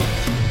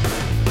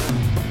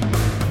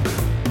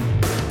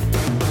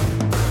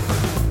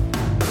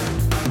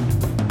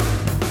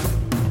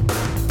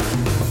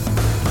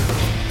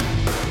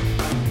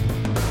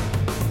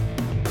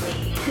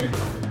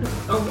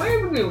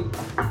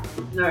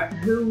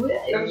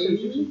Episode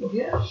 64.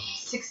 Yeah.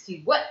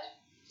 60 what?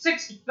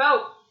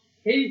 64.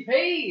 Hey,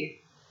 hey.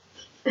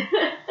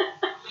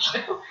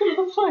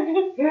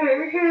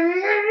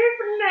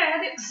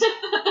 Fanatics.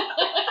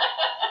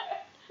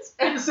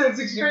 Episode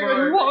 64.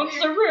 Everyone wants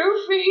a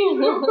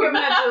roofie. Come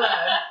at you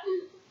live.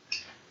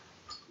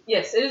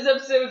 Yes, it is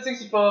episode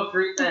 64 of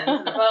Three Fans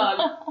in the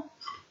Pod.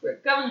 We're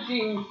coming to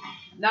you,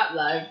 not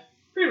live,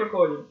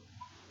 pre-recorded.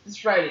 It's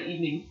Friday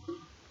evening.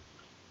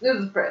 This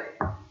is Friday,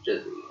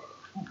 just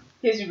in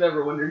case you've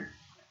ever wondered.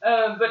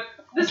 But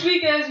this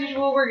week, as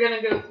usual, we're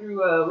gonna go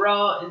through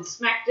Raw and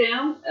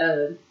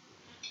SmackDown.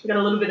 We got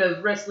a little bit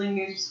of wrestling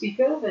news to speak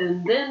of,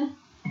 and then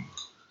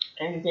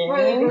for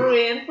the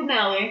grand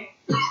finale,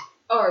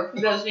 our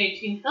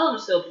 2018 Hell in a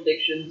Cell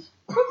predictions.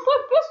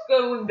 It's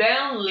going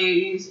down,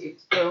 ladies.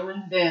 It's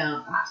going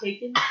down. I'm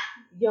taking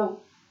yo.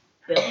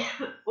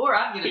 Or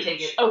I'm gonna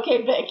take it.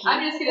 Okay, Becky.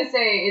 I'm just gonna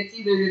say it's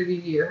either gonna be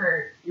me or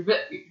her. Your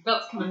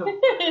belt's coming home.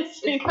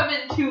 It's coming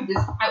to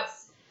this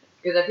house.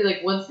 Because I feel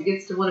like once it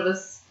gets to one of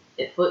us,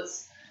 it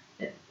flips.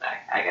 And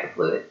I gotta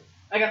flip it.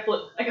 I got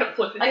flip. I got a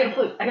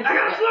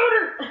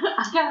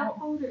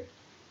floater.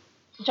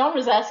 John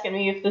was asking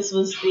me if this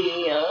was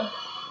the,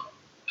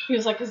 he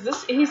was like, is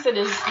this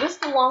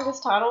the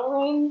longest title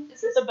reign,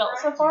 Is this the belt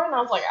so far? And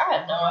I was like, I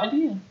have no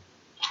idea.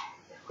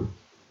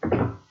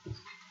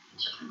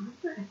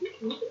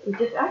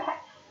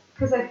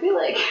 Because I feel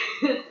like...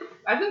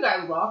 I think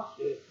I lost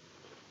it.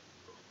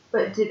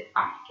 But did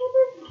I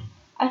get it?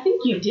 I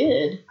think you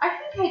did. I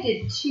think I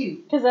did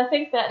too. Because I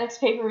think that next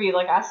pay-per-view,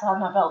 like, I saw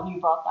my belt and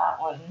you brought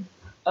that one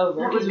over.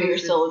 That Because would we were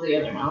make still at sense the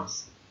too. other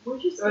house. We're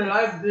just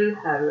I did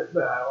have it,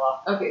 but I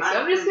lost. Okay, so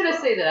I'm just gonna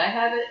say that I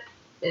have it,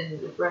 and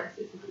the Brian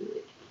says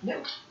like,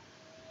 no.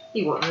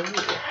 He won't remember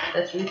it.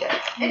 That's really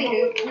bad.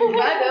 Anywho,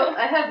 my belt,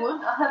 I have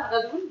one, I'll have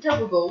another one,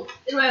 double gold.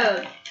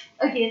 Well,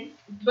 Again.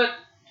 but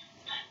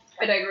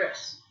I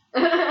digress.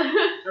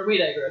 Or we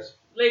digress.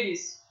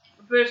 Ladies,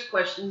 first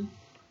question.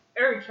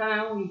 Every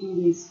time we do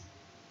these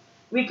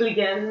weekly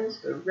gatherings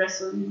for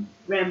wrestling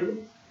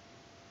ramblings,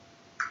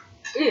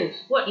 is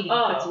what Eating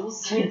are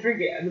pretzels. the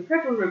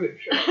pretzels are good.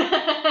 Sure.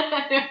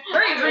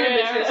 Very good,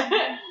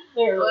 bitches.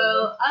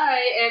 Well,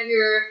 I am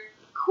your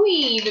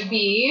queen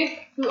bee,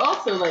 who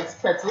also likes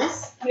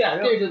pretzels. Yeah,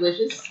 no. They're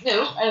delicious.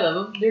 No, I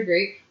love them. They're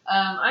great.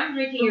 I'm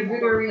drinking your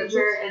Voodoo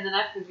Ranger, and then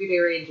after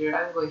Voodoo Ranger,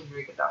 I'm going to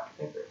drink a Dr.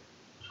 Pepper.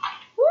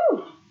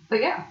 Woo!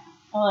 But yeah.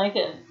 I like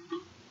it.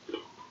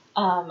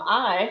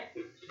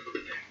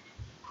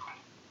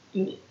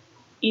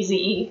 Easy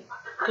E,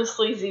 the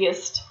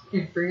sleaziest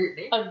For your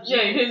name. of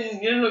Yeah, you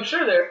didn't look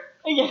sure there.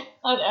 Yeah,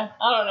 I know.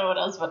 I don't know what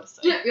I was about to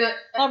say. Yeah.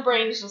 My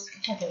brain's just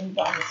fucking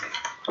gone this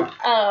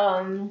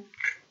week.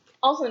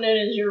 Also known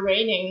as your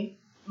reigning,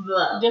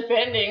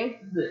 defending,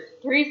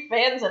 3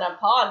 fans in a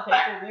pod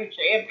pay-per-view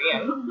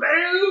champion.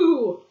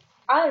 Boo!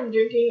 I am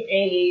drinking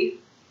a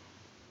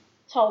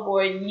Tall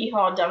Boy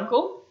Yeehaw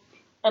Dunkel,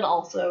 and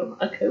also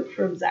a Coke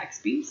from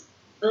Zaxby's,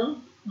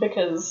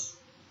 because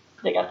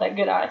they got that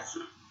good ice.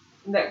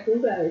 That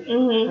good ice.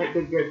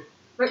 Mm-hmm. Good.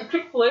 Like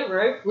Chick-fil-A,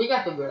 right? We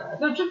got the good ice.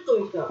 No,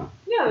 Chick-fil-A's got.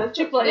 Yeah, that's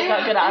Chick-fil-A's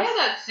got good They ice. have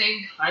that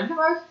same kind of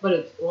ice, but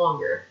it's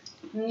longer.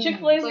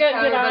 Chick-fil-A's It's got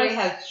how good everybody ice.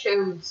 has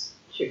shows.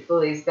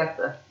 Chick-fil-A's got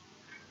the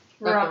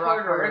Rock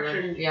hard hard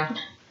direction. Yeah.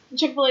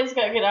 Chick-fil-A's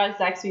got good ice.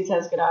 Zaxby's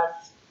has good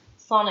ice.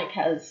 Sonic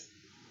has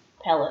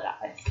pellet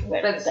ice.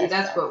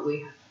 That's what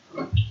we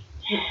have.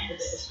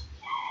 Yes.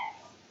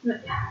 And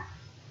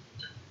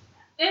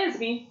it's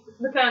me,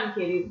 the Cotton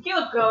Kitty, the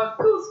Killer Car,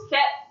 Cool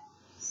Cat,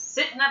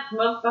 sitting at the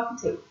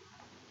motherfucking table.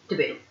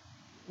 Debate.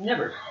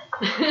 Never.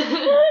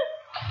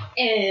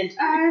 And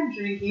I'm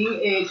drinking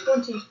a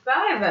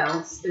 25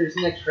 ounce. There's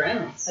an extra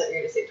ounce. I thought you were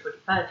going to say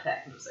 25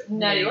 pack. And I was like,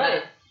 Natty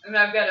Light. And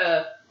I've got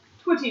a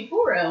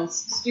 24 ounce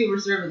Steel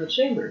Reserve in the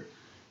chamber.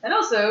 And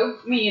also,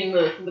 me and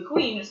the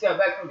Queen just got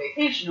back from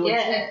vacation, which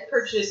Yes. we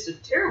purchased a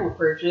terrible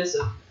purchase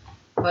of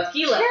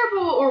tequila.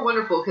 Terrible or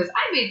wonderful, because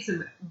I made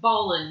some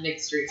ballin'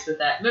 mixed drinks with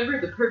that. Remember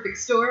the perfect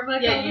storm I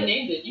Yeah, called you it?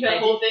 named it. You had I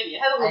a whole thing. You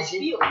had a I whole did.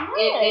 spiel.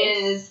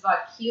 It is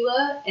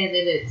vodka, and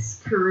then it's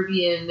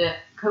Caribbean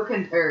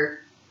coconut,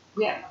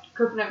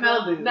 coconut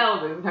Malibu.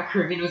 Malibu, not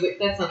Caribbean. It was like,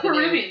 that's not the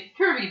name.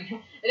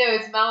 Caribbean. No,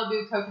 it's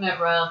Malibu coconut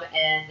rum,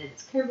 and then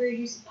it's cranberry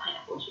juice and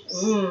pineapple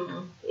juice.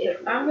 Mm. Yeah.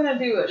 I'm gonna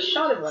do a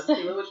shot of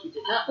tequila, which we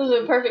did not. This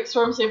is a perfect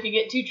storm, so if you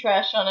get too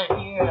trash on it,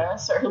 you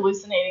start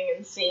hallucinating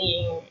and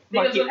seeing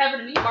Because what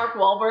happened to me? Mark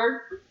Wahlberg.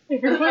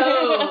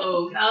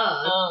 Oh,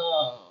 God.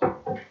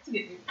 Oh. It's a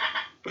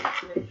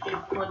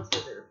good one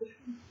sugar.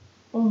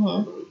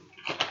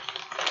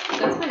 Mm-hmm.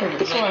 That's my favorite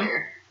This one.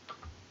 flavor.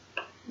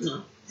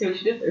 No. See what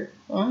you did there.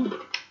 Mm.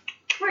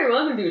 Alright, well,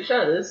 I'm gonna do a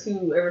shot of this.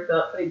 Whoever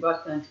thought putting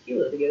vodka and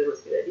tequila together was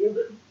a good idea,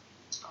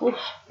 but Oof.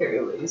 carry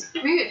on, ladies.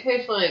 I think it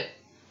tastes like...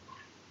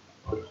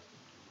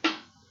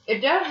 It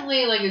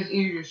definitely like is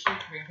easier to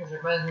shoot for me because it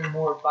reminds me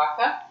more of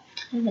vodka,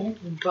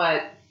 Mm-hmm.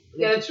 but the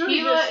Yeah, it's really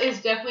tequila just-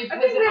 is definitely I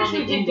think we present on actually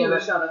the did end do of a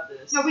it. shot of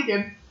this. No, we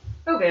did.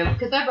 Okay.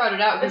 Because I brought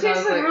it out It because I was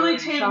tastes like like, really oh,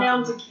 tamed shocking.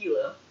 down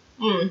tequila.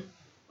 Mm.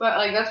 But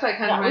like that's why it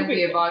kind That of would reminds be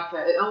me of good.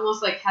 vodka. It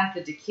almost like has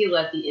the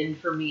tequila at the end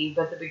for me,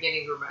 but the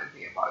beginning reminds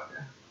me of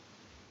vodka.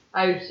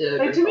 I used to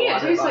Like, drink to me, a it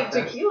lot of tastes like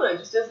vodka. tequila. It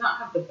just does not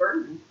have the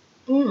burn.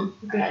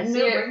 But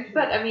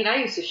I mean, I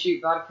used to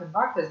shoot vodka. And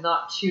vodka is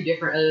not too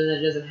different, other than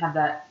it doesn't have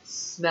that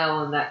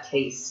smell and that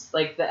taste.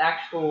 Like the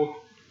actual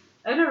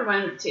I've never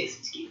minded the taste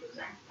of tequila.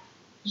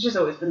 It's just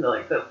always been the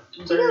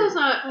tequila's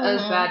not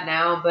as Mhm. bad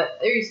now, but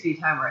there used to be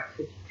a time where I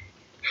couldn't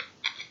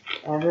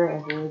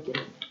drink it.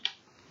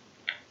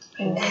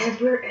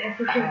 Ever again.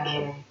 Ever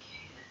again.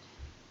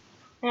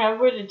 Yeah, I've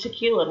avoided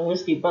tequila and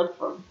whiskey both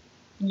for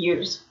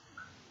years.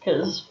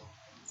 Because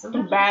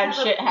Sometimes bad you just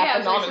have shit a,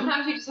 happens yeah, on 'em.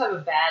 sometimes you just have a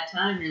bad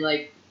time. You're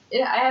like,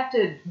 I have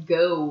to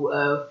go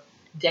a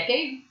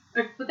decade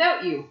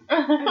without you.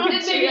 Then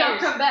maybe I'll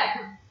come back.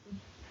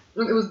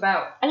 It was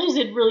about. I just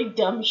did really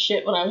dumb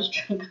shit when I was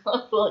drunk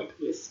on like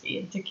whiskey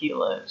and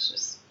tequila. It's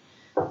just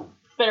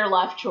better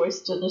life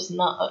choice to just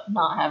not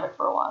have it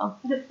for a while.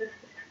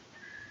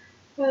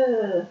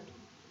 Ooh.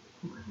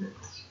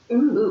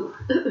 Ooh.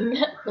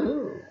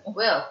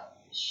 Well,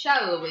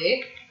 shall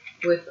we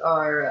with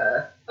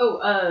our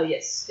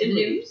yes. In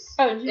news.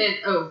 Oh,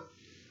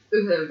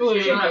 and Well,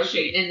 Shamrock Shake.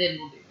 Shake, and then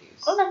we'll do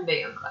news. Okay.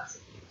 Bang on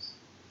classic news.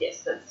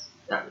 Yes, that's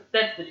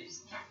the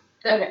news.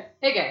 okay.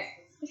 Hey guys.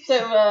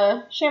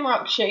 So,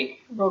 Shamrock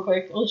Shake, real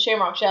quick. Well,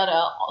 Shamrock Shout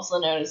Out, also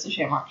known as the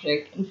Shamrock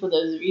Shake. And for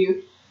those of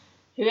you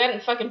who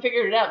hadn't fucking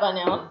figured it out by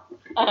now,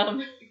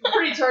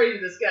 Pretty tardy to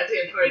this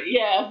goddamn party.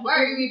 yeah, Why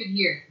are you even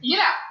here? Get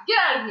out! Get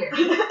out of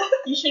here!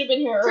 you should have been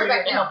here Turn earlier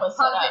back to now. help us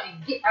set Pause up. it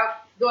and get out.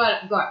 Go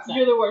outside.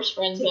 You're the worst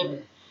friends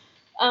ever.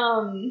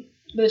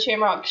 The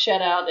Shamrock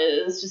Shout Out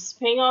is just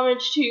paying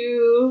homage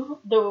to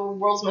the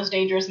world's most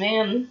dangerous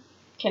man,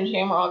 Ken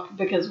Shamrock,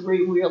 because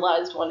we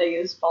realized one day he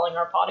was following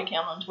our pod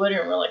account on Twitter,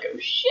 and we're like, oh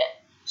shit.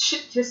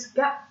 Shit just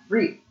got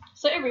real.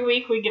 So every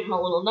week we give him a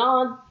little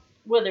nod,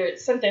 whether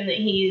it's something that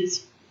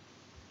he's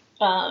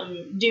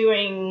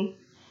doing,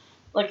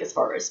 like as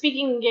far as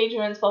speaking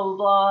engagements, blah blah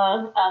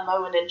blah, a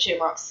moment in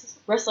Shamrock's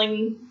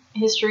wrestling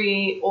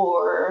history,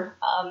 or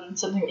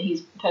something that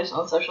he's posted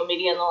on social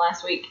media in the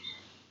last week.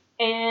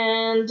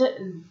 And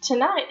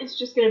tonight it's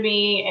just going to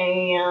be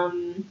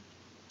a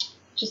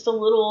just a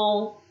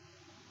little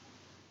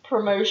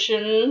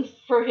promotion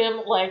for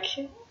him, like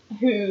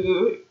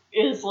who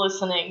is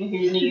listening,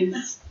 who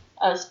needs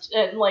us,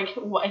 and like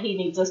what he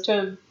needs us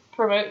to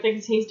promote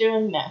things he's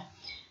doing. No,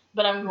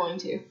 but I'm going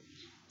to.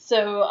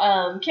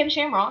 So Ken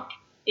Shamrock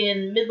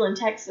in Midland,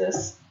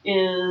 Texas,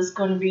 is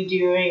going to be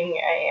doing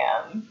a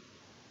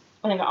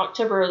I think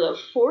October the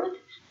 4th.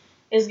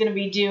 Is going to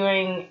be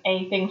doing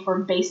a thing for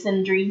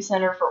Basin Dream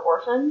Center for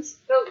Orphans.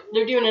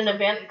 They're doing an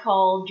event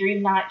called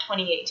Dream Night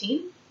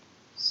 2018.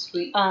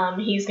 Sweet.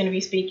 He's going to be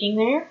speaking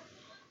there,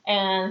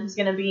 and he's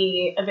going to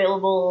be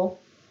available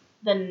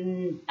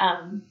then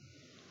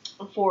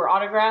for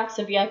autographs,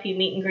 a VIP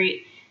meet and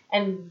greet,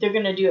 and they're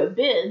going to do a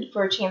bid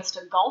for a chance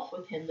to golf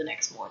with him the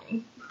next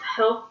morning. What the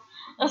hell?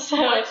 So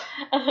What?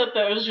 I thought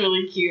that was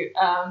really cute.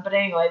 But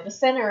anyway, the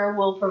center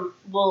will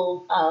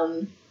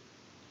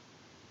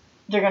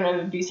they're going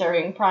to be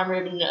serving prime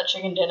rib and a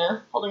chicken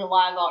dinner, holding a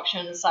live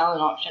auction, a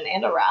silent auction,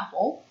 and a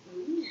raffle.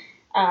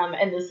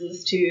 And this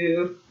is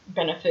to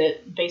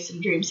benefit Basin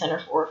Dream Center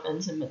for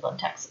Orphans in Midland,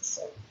 Texas.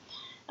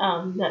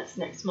 So that's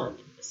next month.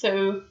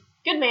 So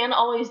good man,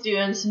 always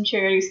doing some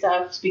charity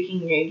stuff,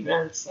 speaking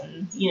engagements,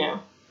 and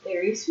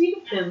Very sweet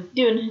of him.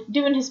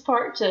 doing his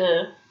part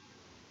to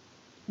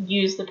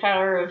use the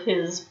power of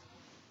his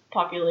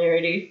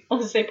popularity.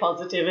 Let's say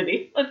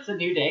positivity. That's a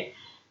new day.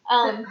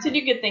 To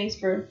do good things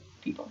for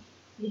people.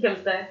 He comes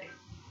back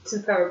to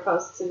the power of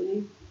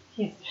positivity.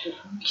 He's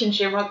Ken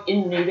Shamrock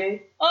in New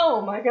Day. Oh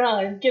my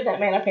god, give that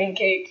man a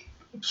pancake.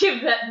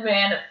 Give that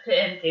man a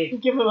pancake.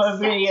 Give him a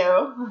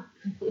video.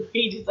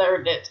 He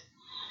deserved it.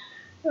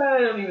 I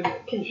don't even know.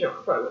 Ken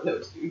Shamrock probably wouldn't know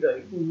what to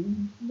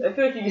do. Like, I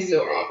feel like he'd be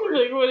so awkward.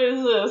 Like, what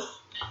is this?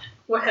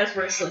 What has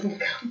wrestling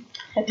become?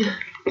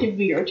 Give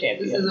me your This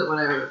champion. isn't what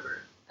I remember.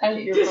 I'm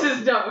here This for,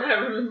 is not what I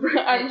remember.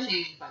 I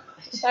changed my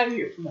mind. I'm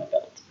here for my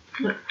belt.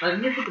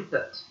 I'm here for the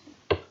belt.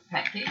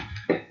 Pancake.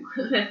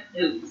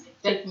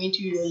 Take me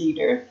to your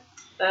leader.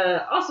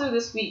 Also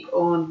this week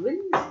on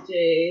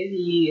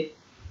Wednesday,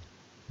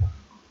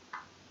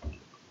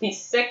 the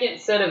second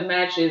set of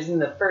matches in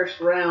the first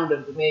round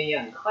of the Mae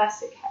Young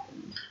Classic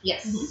happened.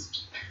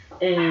 Yes.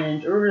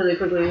 And really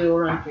quickly we'll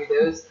run through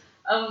those.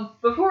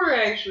 Before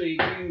I actually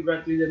do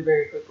run through them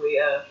very quickly,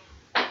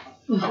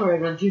 Before I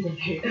run through them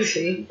very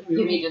quickly,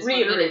 give me just 1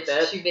 reiterate minute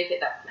that. to make it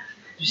that.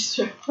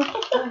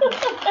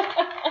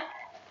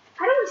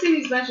 I don't say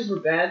these matches were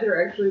bad.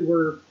 There actually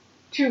were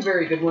two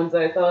very good ones,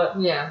 I thought.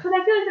 Yeah. But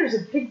I feel like there's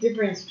a big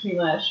difference between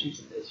last year's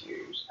and this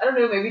year's. I don't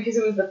know, maybe because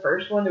it was the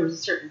first one, there was a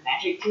certain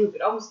magic to it,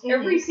 but almost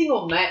every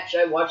single match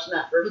I watched in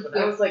that first one,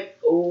 I was like,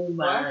 oh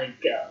my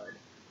god.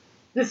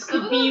 This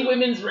could be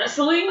women's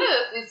wrestling?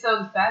 It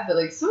sounds bad, but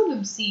like some of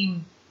them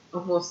seem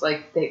almost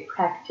like they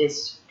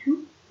practiced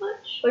too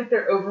much. Like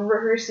they're over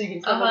rehearsed, so you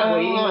can tell them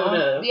waiting on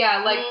a.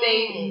 Yeah, like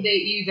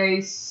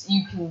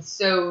you can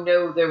so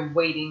know they're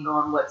waiting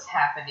on what's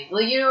happening.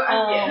 Like I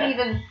Yeah. don't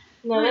even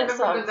No, that remember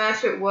sucks. the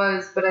match it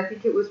was, but I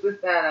think it was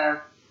with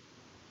that.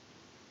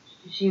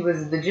 She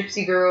was the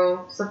gypsy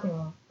girl,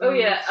 something. Oh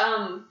yeah.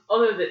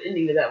 Although the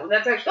ending of that one,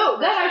 that's actually. Oh,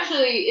 that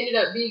actually ended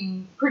up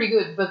being pretty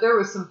good, but there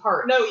was some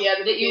parts. No, yeah,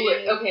 that you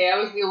were okay. I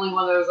was the only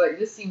one that was like,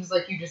 this seems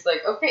like you just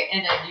like okay,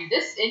 and I do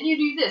this, and you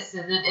do this,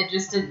 and then it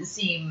just didn't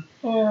seem.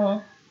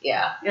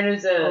 Yeah. And it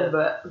was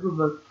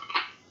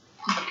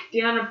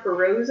Deanna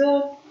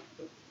Perosa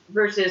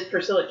versus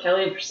Priscilla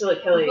Kelly. And Priscilla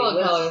Kelly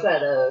was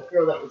that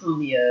girl that was on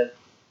the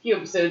few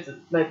episodes of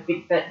My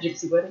Big Fat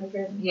Gypsy Wedding,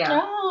 apparently. Yeah.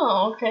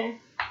 Oh, okay.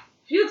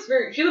 She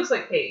looks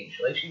like Paige.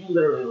 Like, she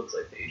literally looks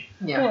like Paige.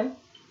 Yeah.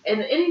 And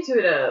the ending to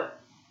it,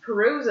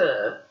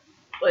 Perosa,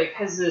 like,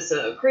 has this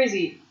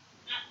crazy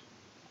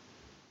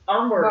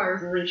armbar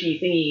wrenchy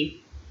thingy.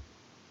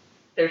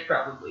 There's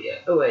probably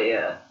a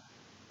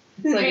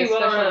It's like a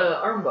special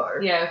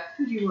armbar. Yeah.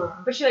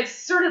 But she, like,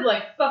 started,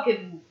 like,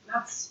 fucking,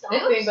 not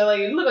stomping, but, like,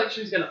 it looked like she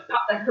was gonna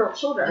pop that girl's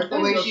shoulder. The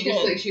way she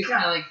just like she was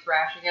kind of like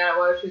thrashing at it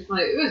while she was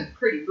playing. It was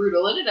pretty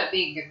brutal. It ended up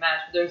being a good match,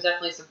 but there was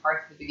definitely some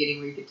parts at the beginning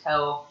where you could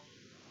tell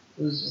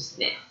it was just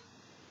a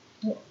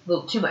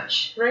little too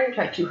much. Right?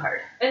 Tried too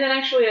hard. And then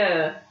actually,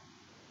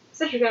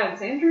 Cedric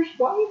Alexander's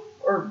wife,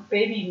 or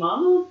baby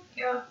mama?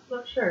 Yeah,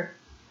 not sure.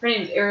 Her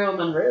name's Ariel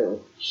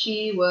Monroe.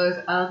 She was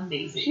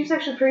amazing. She was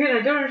actually pretty good.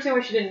 I don't understand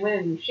why she didn't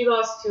win. She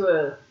lost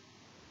to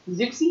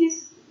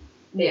Zeuxis?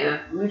 Yeah.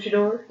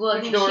 Luchador? Well,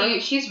 I Luchador? mean,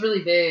 she's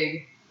really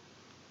big.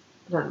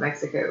 Not in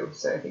Mexico,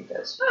 so I think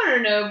that's. I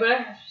don't know, but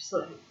I just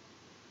like.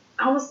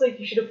 I almost think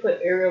you should have put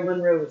Ariel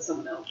Monroe with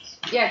someone else.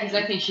 Yeah, because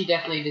I think she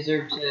definitely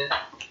deserved to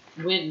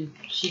win.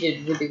 She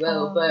did really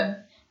well,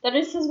 but That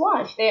is his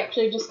wife. They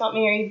actually just got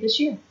married this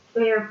year.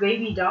 Their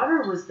baby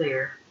daughter was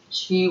there.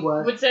 she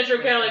was. With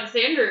Cedric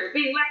Alexander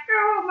being like,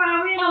 oh,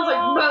 mommy. And I was like,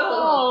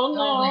 Oh,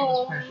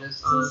 Oh, no.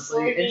 precious,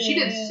 honestly. And she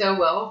did so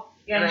well.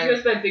 Yeah, and she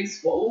goes by Big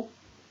Swole.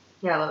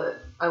 Yeah, I love it.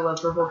 I love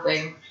her whole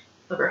thing.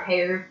 Love her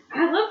hair.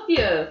 I love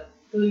the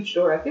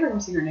luchador. I feel like I'm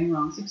saying her name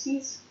wrong.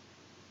 Zeuxis?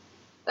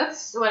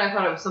 That's what I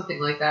thought it was, something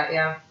like that,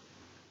 yeah.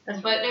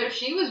 But no,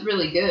 she was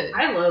really good.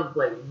 I love,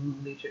 like,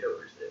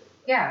 luchadors, though.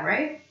 Yeah,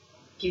 right?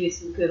 Give you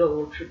some good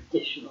old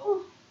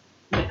traditional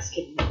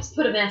Mexican wrestling.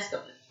 Put a mask on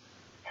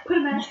it. Put a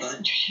mask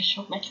on.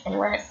 Traditional Mexican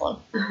wrestling.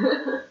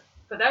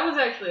 But that was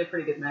actually a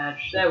pretty good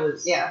match. That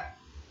was... Yeah.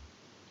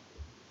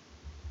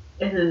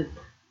 And then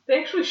they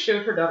actually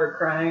showed her daughter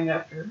crying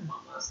after her mom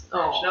lost the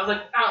match. Oh. And I was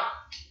like, ow.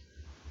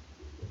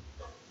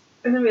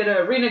 And then we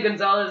had Rena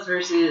Gonzalez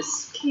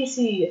versus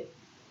Casey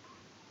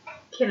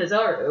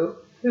Canizaro,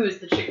 who is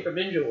the chick from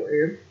Ninja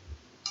Warrior.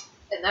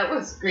 And that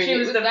was great. She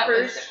was the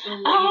first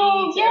lady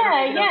Oh, to yeah,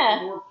 ever get yeah.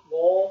 up the warped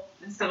wall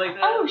and stuff like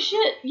that. Oh,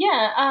 shit.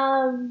 Yeah.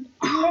 I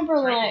remember,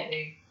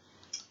 like...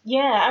 Yeah,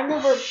 I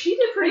remember... She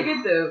did pretty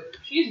good, though.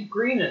 She's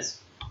green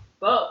as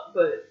fuck,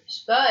 but...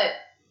 But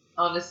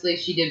honestly,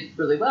 she did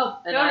really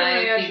well, and No, I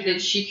yeah, think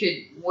that she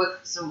could with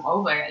some.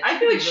 Oh my god, I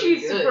feel like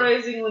she's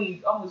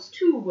surprisingly almost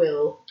too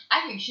well.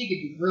 I think she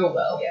could do real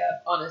well. Yeah.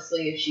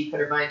 Honestly, if she put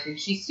her mind to,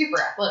 she's super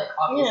athletic,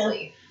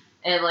 obviously,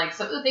 and like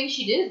some of the things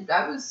she did,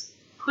 I was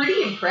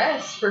pretty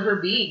impressed for her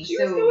being She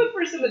so. was going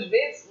for some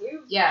advanced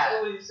moves.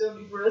 Yeah. So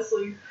many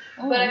wrestling.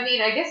 But I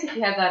mean, I guess if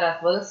you have that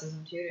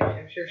athleticism too,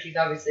 I'm sure she's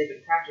obviously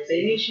been practicing.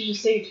 Maybe she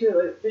should say too,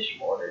 like fish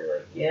and water.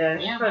 Like, yeah,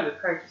 she Yeah. probably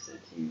practiced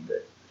it too,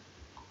 but.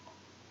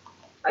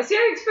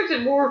 I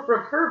expected more from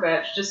her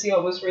match, just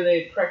almost where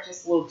they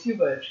practiced a little too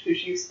much,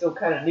 because she's still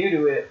kind of new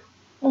to it.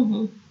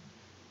 Mm-hmm.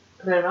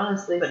 But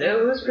honestly, But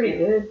no, it was pretty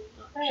good.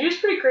 She was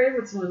pretty creative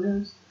with some of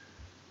those.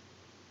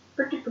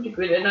 Pretty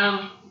good.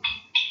 And,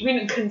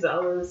 Rena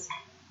Gonzalez,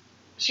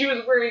 she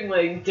was wearing,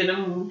 like,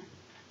 denim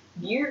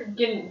gear,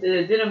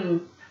 the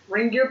denim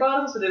ring gear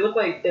bottoms, but they look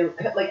like they were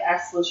cut like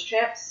assless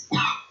chaps.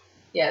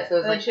 Yeah, so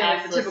it's like she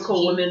had, like, the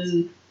typical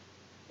women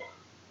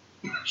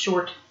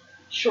short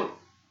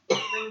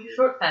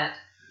pant.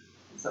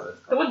 So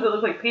it's the ones that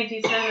look like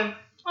panties, kind of.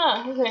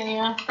 Oh, okay,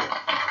 yeah.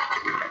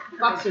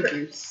 boxer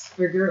briefs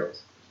for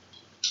girls.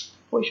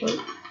 Boy short.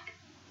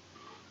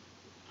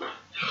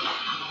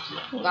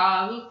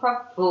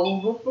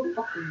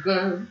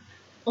 Girl.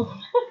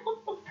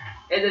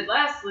 And then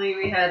lastly,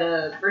 we had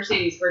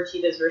Mercedes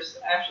Martinez versus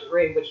Ashley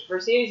Ray, which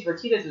Mercedes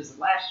Martinez was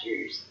last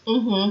year's.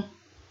 Mm-hmm.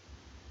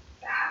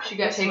 She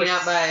got taken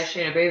out by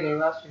Shayna Baszler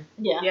last year.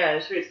 Yeah. Yeah,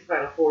 she was the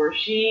Final Four.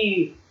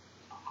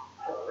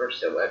 I love her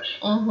so much.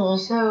 Mm-hmm.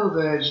 So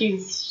good.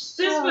 She's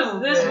This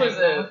was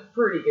a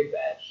pretty good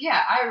match.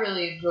 Yeah, I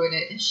really enjoyed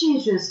it, and she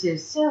just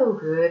is so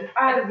good.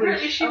 And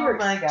apparently she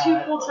works my God. 2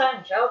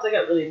 full-time jobs. I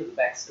got really into the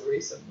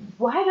backstory, so.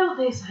 Why don't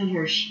they sign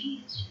her?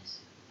 She is just.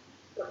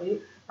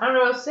 Right? I don't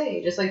know what to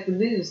say. Just like the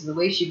moves and the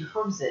way she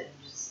performs it,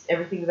 and just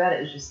everything about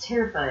it is just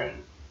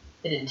terrifying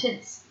and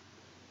intense.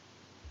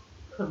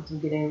 Put on some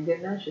good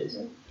matches.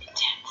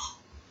 intense.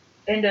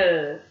 And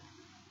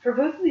for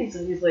both of these,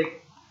 like,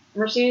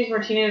 Mercedes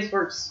Martinez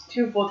works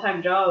 2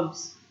 full-time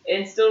jobs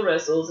and still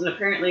wrestles, and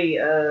apparently,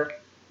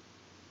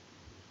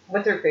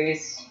 what's her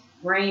face?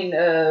 Rain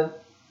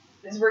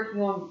is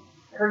working on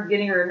her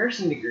getting her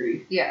nursing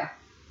degree. Yeah.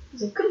 I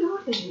was like, good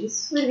lord,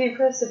 ladies. Way to be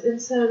impressive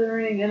inside of the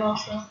ring and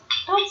also.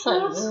 Outside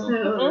of Outside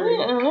it. of the I ring.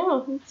 don't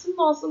know. It's some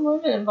awesome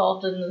women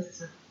involved in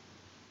this.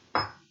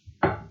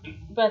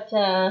 But,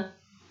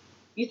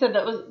 you said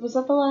that was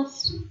that the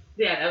last?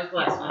 Yeah, that was the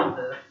last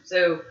one.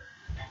 So,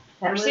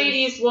 That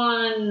Mercedes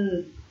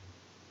won.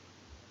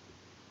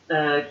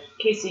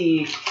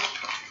 Casey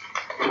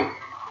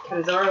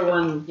Canizaro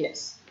won.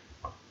 Yes.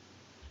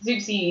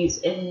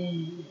 Zeuxis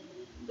and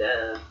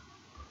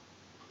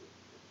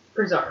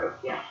Pizarro.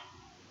 Yeah,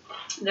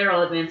 they're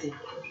all advancing.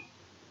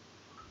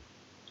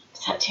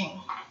 Exciting.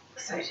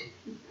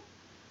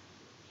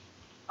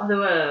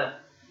 Although,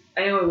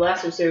 I know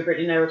last episode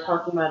Brittany and I were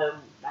talking about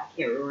I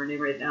can't remember her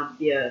name right now.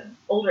 The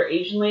older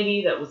Asian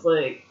lady that was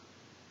like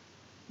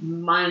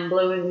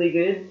mind-blowingly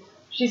good.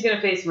 She's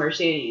gonna face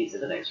Mercedes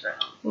in the next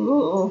round.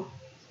 Ooh.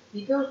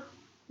 Nico?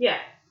 Yeah.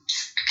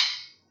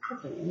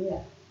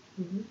 Yeah.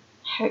 Mm-hmm.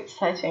 How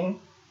exciting.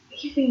 I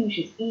keep thinking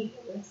she's evil.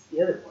 That's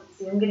the other one.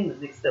 See, I'm getting them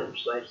mixed up,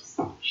 which is why I just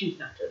choose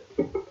not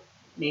to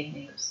name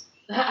names.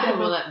 I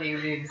will not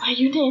name names. Why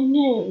you didn't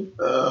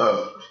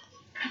know?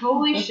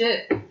 Holy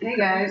shit. Hey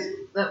guys,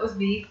 that was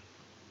me.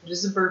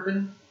 Just a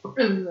burping.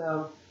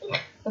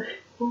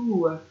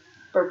 Ooh.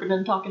 Burping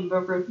and talking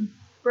about burping.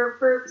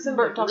 Burp. Some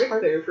Burp, Rick talk,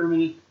 burp. there for a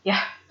minute.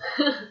 Yeah.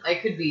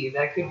 That could be me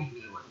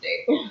one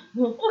day.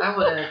 I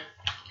wanna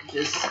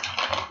just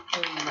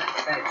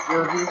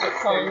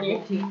Calling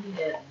you.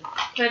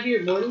 Can I be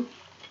your Morty?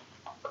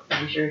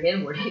 I'm sure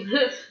him would.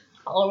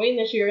 Halloween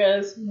this year,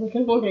 guys.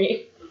 Looking for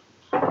me.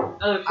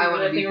 Oh, I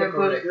wanna be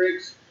Pickle Rick.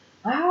 Ricks.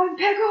 I'm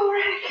Pickle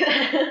Rick!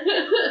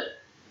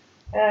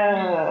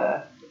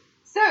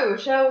 So,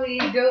 shall we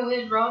go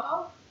in raw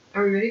dog?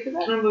 Are we ready for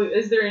that?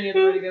 Is there any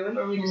other way to go in?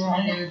 Or are we just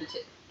gonna do the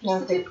tip?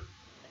 Just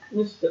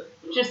the tip.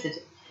 Just the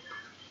tip.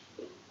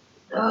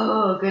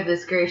 Oh,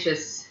 goodness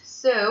gracious.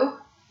 So,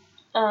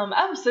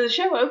 So the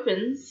show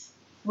opens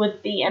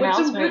with the With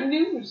some good announcement.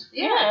 news.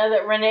 Yeah,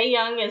 that Renee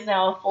Young is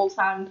now a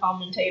full-time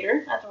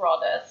commentator at the Raw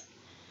desk.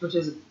 which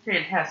is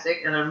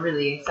fantastic, and I'm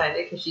really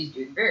excited because she's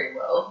doing very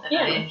well, and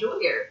I Yeah. enjoy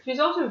her. She's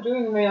also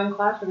doing the Mae Young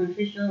Classic, and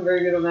she's doing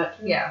very good on that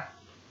too. Yeah.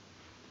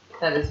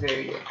 That is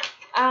very good.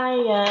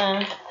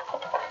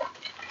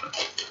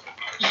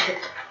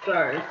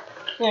 Sorry.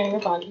 Yeah, you're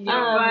fine. Don't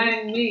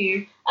mind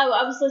me. I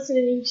was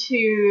listening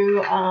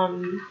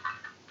to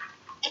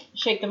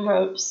Shake Them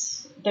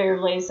Ropes, their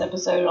latest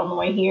episode on the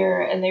way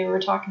here, and they were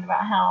talking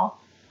about how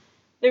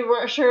they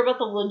weren't sure about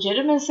the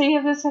legitimacy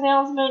of this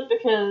announcement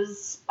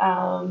because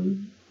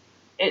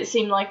it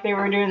seemed like they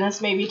were doing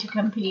this maybe to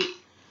compete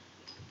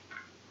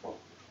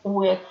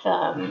with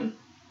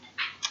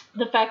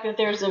the fact that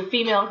there's a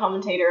female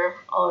commentator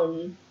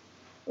on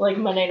like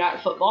Monday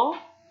Night Football.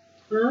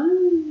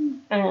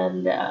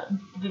 And that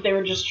they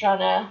were just trying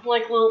to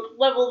like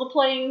level the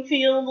playing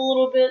field a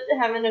little bit,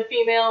 having a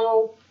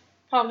female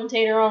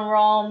commentator on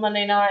Raw on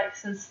Monday night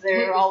since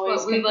they're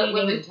always we let competing.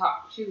 women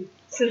talk too.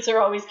 Since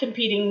they're always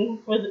competing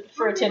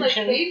for attention.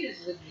 Like Paige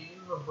is a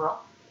GM of Raw.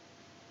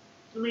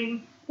 I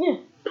mean, Yeah.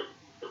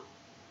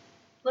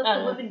 Let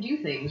the women do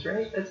things,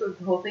 right? That's what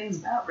the whole thing's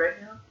about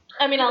right now.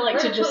 I mean, I like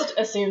to just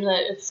assume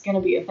that it's gonna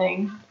be a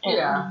thing, and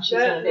Yeah. she's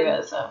gonna do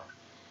it. So,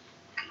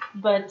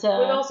 but With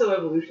also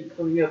Evolution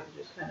coming up,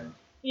 just kind of.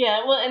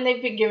 yeah, well, and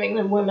they've been giving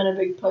the women a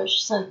big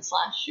push since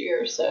last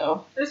year.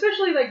 So,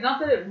 Especially, like,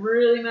 not that it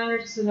really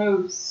matters to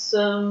know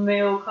some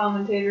male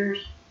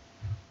commentators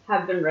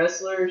have been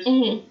wrestlers,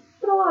 mhm.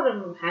 but a lot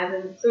of them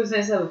haven't. So it's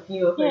nice to have a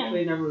female who Yeah.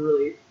 actually never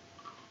really.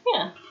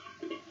 Yeah.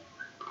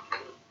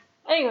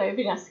 Anyway, it'd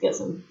be nice to get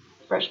some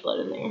fresh blood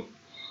in there.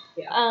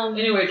 Yeah.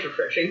 Anyway, it's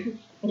refreshing.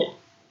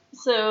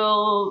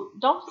 So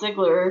Dolph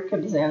Ziggler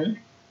comes in,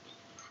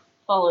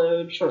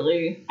 followed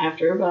shortly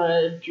after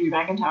by Drew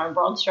McIntyre and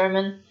Braun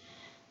Strowman.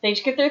 They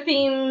each get their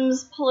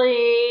themes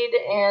played,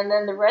 and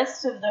then the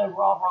rest of the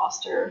Raw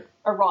roster,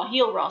 or Raw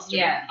heel roster,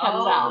 Yeah,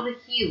 comes all out. the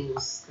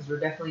heels, because we're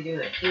definitely doing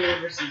it. Heel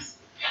versus.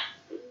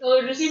 Well,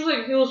 it just seems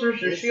like heels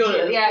versus Shield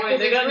at this Yeah, point. because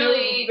They it's got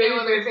really no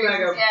no other babyface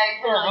backup. faces.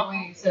 Yeah, kind of like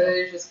waiting. So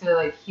there's just kind of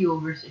like heel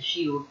versus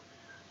Shield.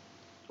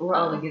 We're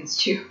all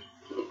against you.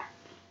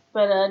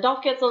 But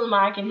Dolph gets on the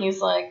mic, and he's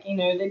like, you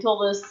know, they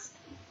told us.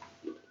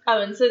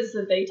 And says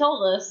that they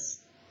told us.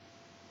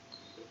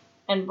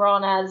 And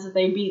Braun adds that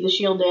they beat the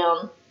Shield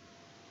down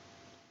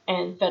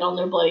and fed on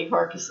their bloody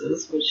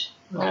carcasses, which,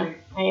 Right.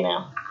 you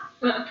know.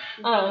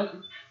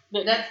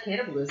 But That's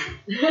cannibalism.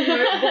 but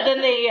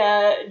then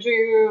they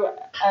Drew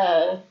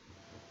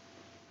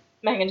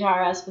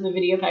McIntyre asked for the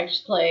video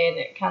package to play, and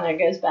it kind of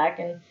goes back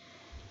and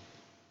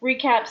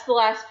recaps the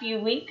last few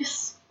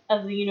weeks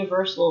of the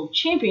Universal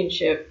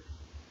Championship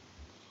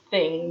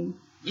thing.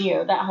 You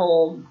know, that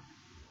whole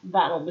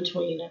battle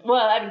between,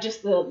 well, I mean,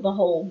 just the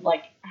whole,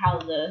 like, how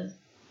the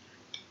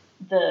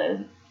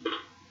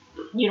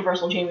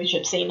Universal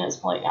Championship scene has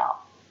played out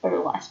over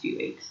the last few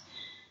weeks.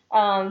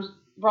 Braun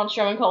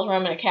Strowman calls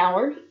Roman a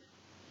coward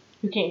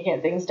who can't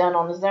get things done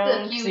on his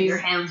own. Look, you So and your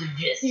hounds of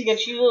justice. he's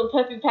got you little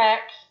puppy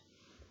pack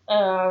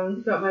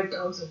Got my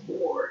dogs of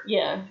war.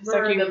 Yeah. It's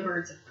Murder like the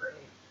birds of prey.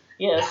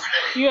 yes.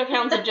 You have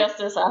hounds of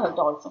justice, I have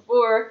dogs of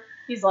war.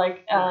 He's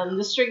like,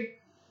 the strength,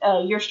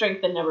 your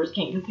strength and numbers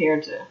can't compare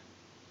to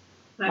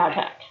my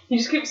pack. You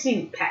just keep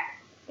seeing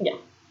pack. Yeah.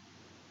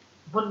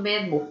 One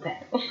man wolf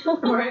pack.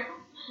 Right?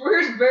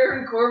 Where's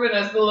Baron Corbin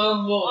as the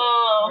lone wolf?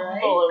 Oh,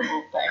 Right? full of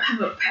wolf pack. I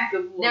have a pack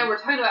of wolves. Now we're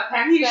talking about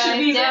packs, He guys. should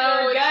be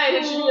now the guy.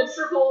 It should be a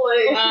triple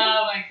leg.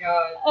 Oh my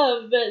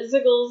god. But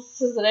Ziggles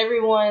says that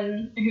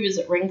everyone who is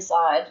at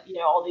ringside,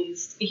 all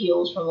these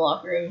heels from the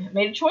locker room,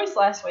 made a choice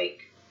last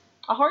week.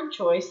 A hard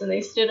choice, and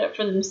they stood up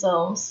for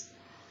themselves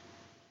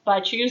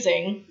by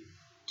choosing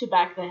to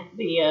back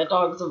the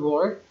Dogs of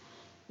War.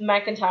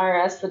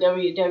 McIntyre asked the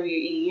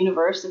WWE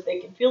Universe if they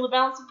can feel the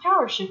balance of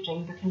power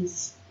shifting,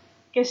 because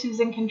guess who's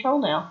in control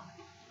now?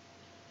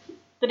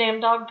 The damn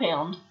Dog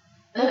Pound.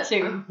 That's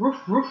who. Roof,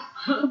 roof.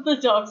 The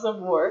Dogs of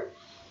War.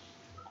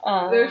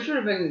 There should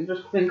have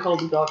been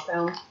called the Dog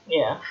Pound.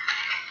 Yeah.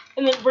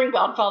 And then bring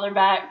Godfather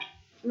back.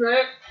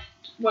 Right?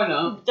 Why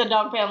not? The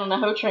Dog Pound on the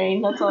Ho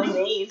Train. That's all you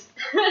need.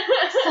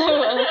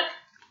 So,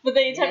 but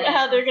they talk about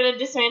how they're going to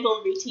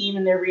dismantle the team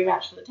in their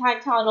rematch for the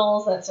tag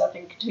titles. That's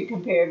nothing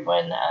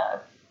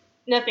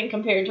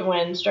compared to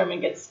when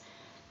Strowman gets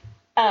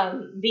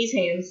these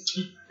hands.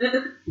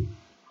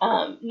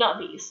 Not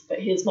these, but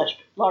his much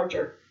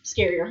larger,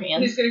 scarier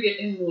hands. He's gonna get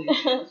instantly.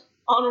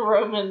 On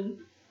Roman.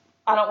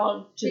 I don't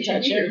want to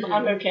touch him.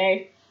 I'm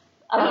okay.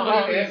 I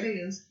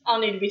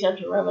don't need to be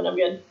touching Roman. I'm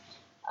good.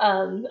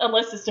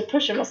 Unless it's to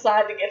push him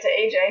aside to get to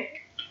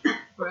AJ.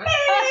 Right?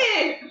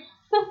 Hey!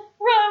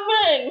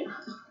 Roman!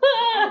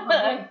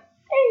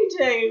 AJ,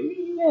 what are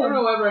you I don't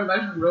know why, but I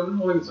imagine Roman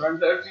holding his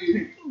arms out to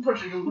you,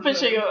 pushing him.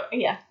 pushing him?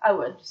 Yeah, I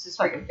would. Just his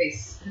fucking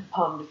face.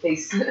 Palm to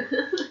face.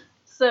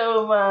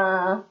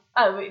 So,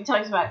 he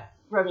talks about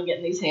Roman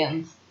getting these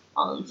hands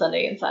on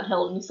Sunday inside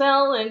Hell in a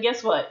Cell, and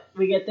guess what?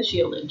 We get the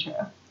Shield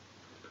intro.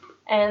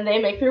 And they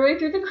make their way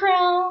through the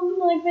crowd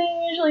like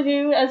they usually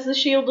do, as the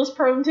Shield is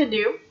prone to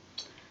do.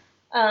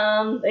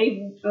 Oh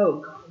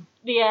god.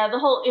 Yeah,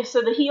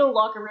 the heel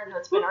locker room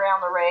that's been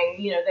around the ring,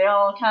 they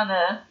all kind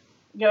of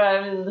go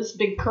out in this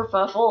big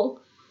kerfuffle.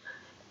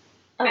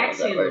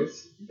 Axe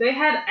handles. They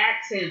had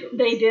axe handles.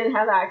 They did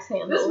have axe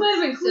handles. This might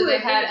have been cool. So they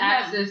had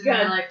axes and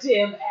they're like,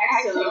 goddamn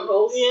axe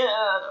handles. Yeah,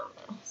 I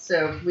don't know.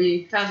 so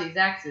we found these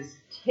axes.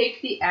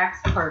 Take the axe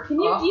part Can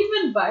you off.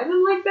 even buy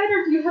them like that,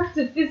 or do you have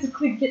to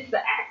physically get the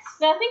axe?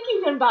 I think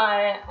you can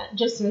buy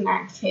just an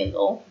axe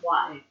handle,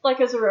 Why?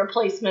 like as a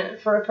replacement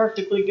for a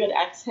perfectly good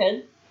axe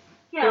head.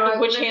 Yeah,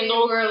 Which maybe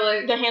handle? Where,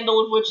 like, The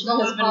handle of which going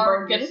has been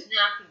hard, broken. you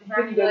snap and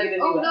have You to go like, get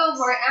a oh new no, axe.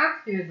 my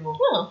axe handle.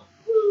 Oh,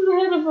 the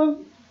head of a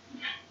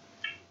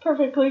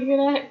perfectly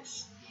good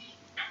axe.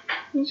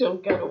 You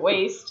don't go to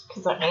waste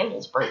because the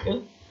handle's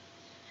broken.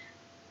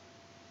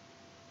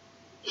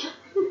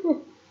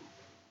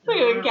 Look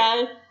at a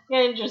guy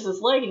injures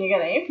his leg and you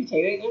gotta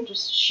amputate it. You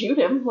just shoot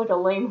him like a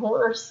lame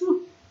horse.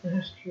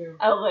 That's true.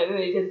 I don't know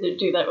they did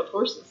do that with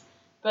horses.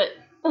 But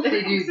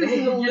They do.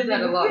 They do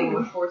that a lot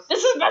with horses.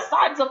 this is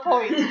besides the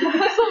point. So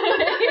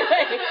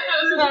anyway,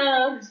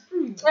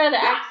 and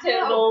axe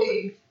handles,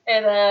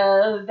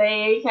 and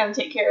they kind of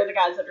take care of the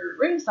guys that are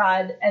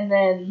ringside, and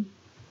then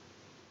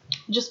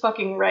just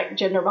fucking wreck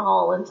Jinder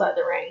Mahal inside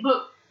the ring.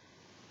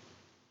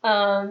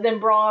 Then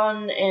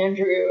Braun,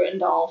 Andrew, and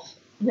Dolph,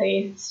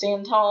 they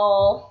stand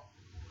tall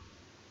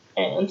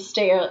and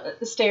stare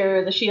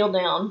the Shield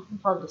down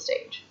from the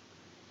stage.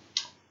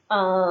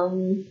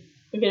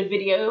 We get a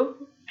video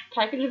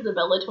package of the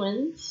Bella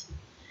Twins.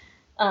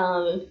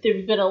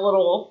 There's been a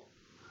little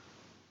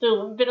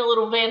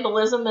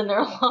vandalism in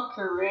their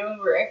locker room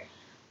where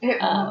It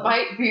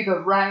might be the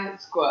Riot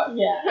Squad.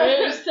 yeah,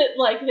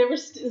 there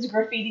was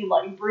graffiti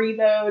like Brie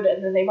mode,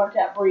 and then they marked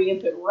out Brie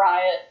and put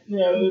Riot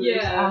mode.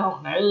 Yeah. I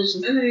don't know. It was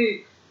just And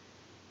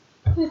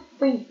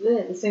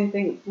the same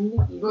thing.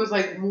 It was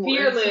like more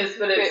Fearless,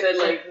 but it said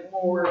like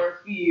more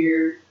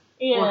fear.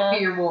 yeah. Or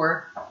fear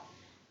more.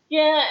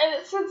 Yeah, and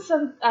it said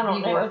some, I don't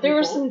Need know, more there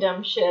was people. some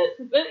dumb shit.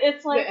 But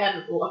it's They like,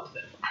 added a lot of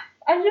it.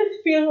 I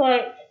just feel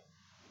like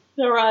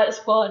the Riot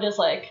Squad is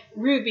like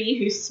Ruby,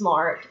 who's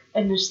smart,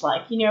 and just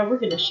like, we're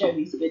gonna show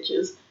these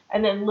bitches.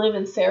 And then Liv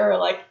and Sarah are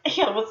like,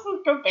 yeah, let's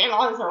go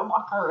vandalize our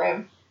locker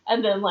room.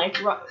 And then like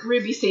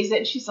Ruby sees it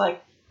and she's like,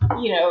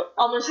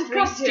 almost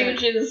Three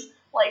Stooges,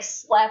 like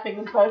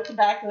slapping both the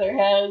back of their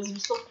heads. And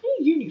just like, what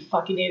are you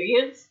fucking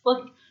idiots?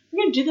 Like,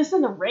 we're gonna do this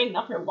in the ring,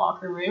 not your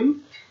locker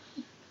room.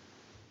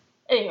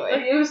 Anyway.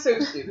 Like, it was so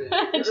stupid.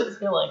 I just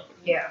feel like.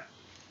 Yeah.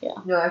 Yeah.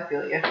 No, I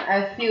feel you.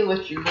 I feel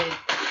what you mean.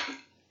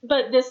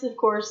 But this, of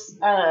course,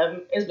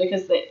 is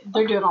because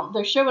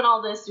they're showing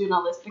all this, doing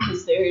all this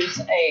because there's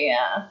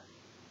a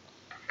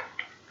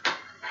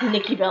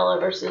Nikki Bella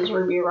versus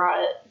Ruby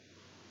Riott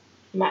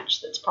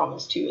match that's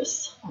promised to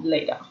us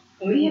later.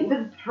 We have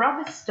been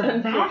promised a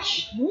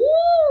match.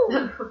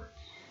 Woo!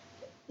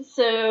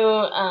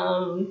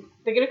 So,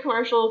 they get a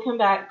commercial, come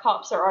back,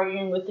 cops are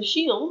arguing with the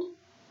Shield.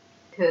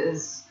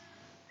 Because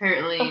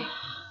apparently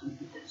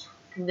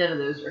None of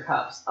those were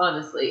cups,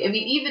 honestly. I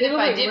mean, even They if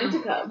look I like didn't,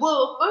 rent-a-cups.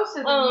 well, most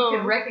of them Oh. you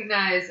can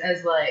recognize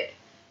as like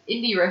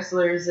indie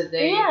wrestlers that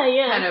they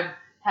Yeah. kind of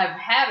have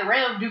had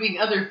around doing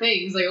other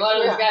things. Like a lot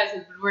of those guys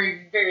have been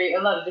wearing a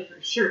lot of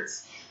different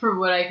shirts from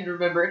what I can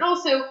remember, and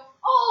also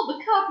all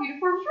the cop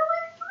uniforms were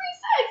like 3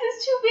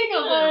 sizes too big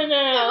on them. I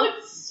know. It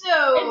looked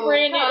so And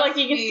brand new, like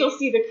you can cospy. still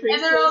see the creases.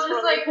 And they're all when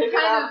just they like put it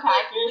kind on of the like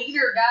package.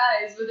 leader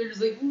guys, but they're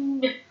just like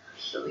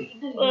really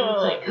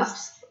like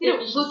cups. They It don't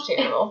was look just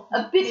terrible.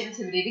 a bit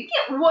intimidating.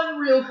 Get one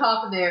real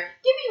cop in there.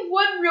 Give me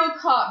one real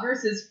cop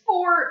versus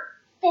four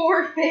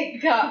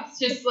fake cops.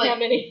 Just How like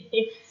many?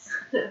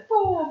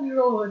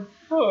 4-year-old.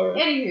 Four.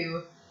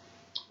 Anywho,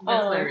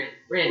 that's my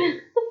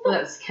rant. Well,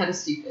 that's kind of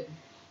stupid.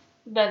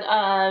 But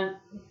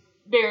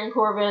Baron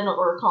Corbin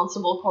or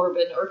Constable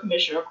Corbin or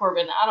Commissioner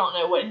Corbin, I don't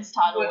know what his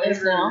title is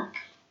Whatever. now.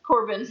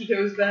 Corbin. He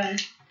goes back.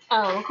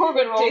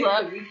 Corbin rolls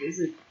up Week, is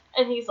it?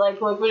 and he's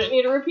like, look, we didn't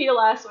need a repeat of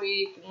last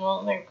week, and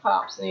well, their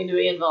cops need to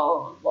be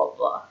involved, blah, blah,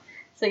 blah.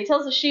 So he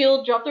tells the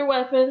SHIELD, drop their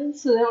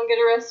weapons so they don't get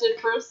arrested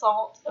for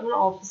assault of an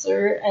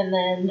officer, and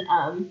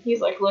then he's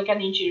like, look, I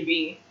need you to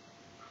be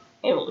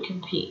able to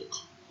compete.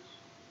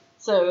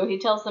 So he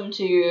tells them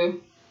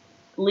to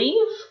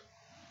leave,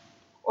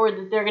 or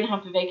that they're going to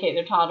have to vacate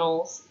their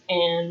titles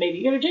and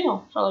maybe go to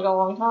jail for like a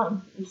long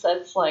time. And so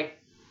it's like,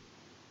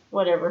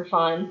 whatever,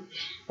 fine.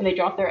 And they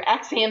drop their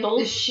axe The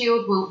handles.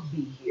 SHIELD won't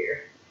be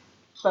here.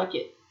 Fuck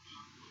it.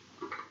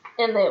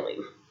 And they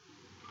leave.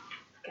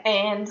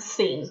 And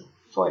scene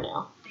for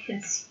now.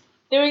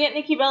 Then we get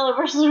Nikki Bella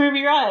versus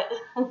Ruby Riott.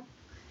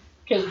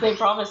 Because they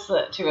promised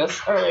that to us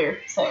earlier,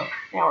 so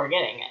now we're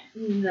getting it.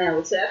 No,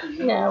 what's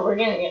happening? Now we're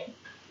getting it.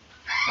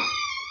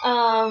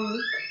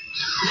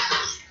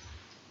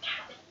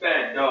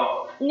 Bad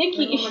dog.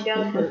 Nikki. Oh my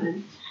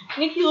god.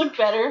 Nikki looked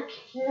better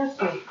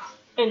Perfect.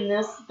 in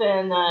this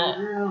than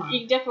you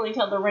can definitely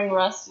tell the ring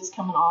rust is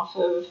coming off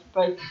of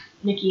both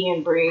Nikki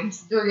and Brie.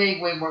 They're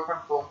getting way more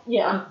comfortable.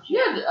 Yeah. She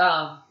had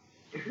a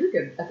really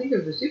good. I think it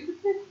was a super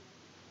kick.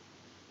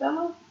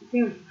 Bella? I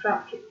think it was a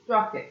drop kick.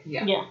 Drop kick.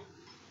 Yeah. Yeah.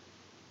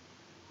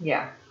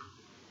 Yeah.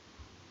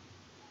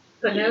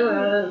 But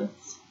no,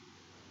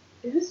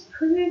 it was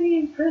pretty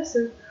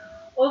impressive.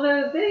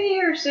 Although they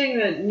are saying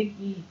that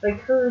Nikki,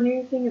 like her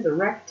new thing is a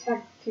Rack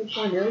Attack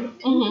 2.0.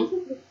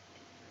 Mhm.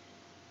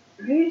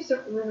 I just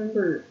don't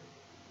remember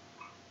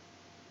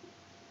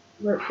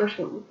what the first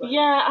one looked like.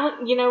 Yeah,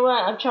 you know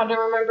what? I'm trying to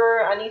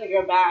remember. I need to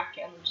go back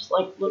and just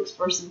like look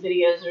for some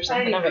videos or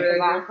something of it.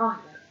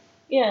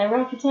 Yeah,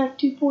 Rack Attack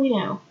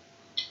 2.0.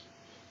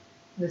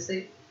 Let's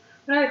see.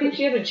 But I think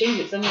she had to change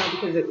it somehow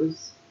because it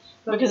was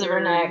Because of her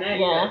neck,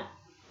 yeah.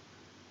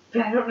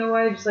 But I don't know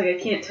why. Just like I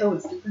can't tell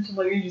what's different. So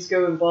like you just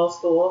go and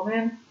balls to the wall,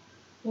 man.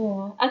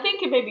 Yeah. I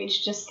think maybe it's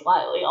just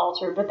slightly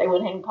altered, but they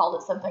went ahead and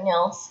called it something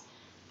else.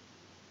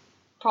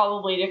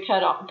 Probably to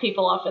cut off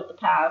people off at the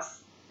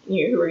pass.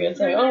 You who were gonna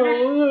say, oh,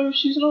 no,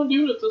 she's not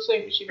doing it the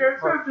same as she did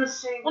before.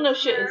 Well, no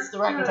shit, it's the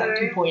Rack Attack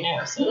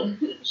 2.0, so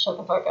shut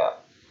the fuck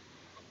up.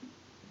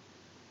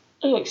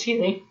 Oh, excuse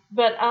me.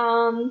 But,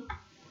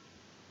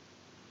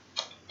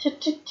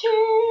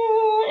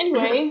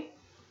 anyway.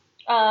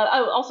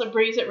 Also,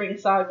 Bree's at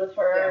ringside with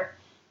her.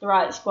 The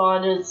Riot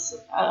Squad is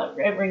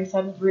at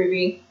ringside with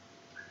Ruby.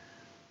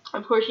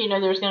 Of course, you know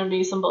there's going to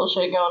be some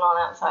bullshit going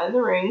on outside of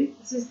the ring.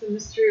 This is the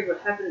mystery of what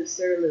happened to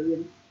Sarah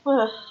Lillian.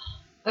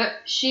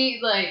 She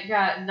like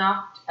got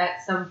knocked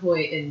at some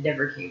point and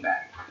never came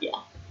back.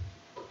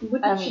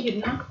 What did she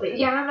get knocked with?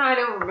 Yeah, I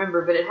don't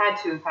remember, but it had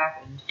to have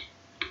happened.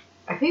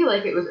 I feel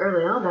like it was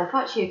early on. I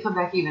thought she had come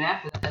back even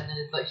after that, and then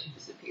it's like she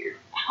disappeared.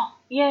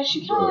 Yeah,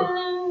 she kind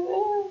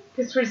of...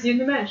 Because towards the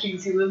end of the match, you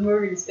can see Liv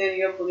Morgan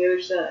standing up on the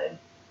other side.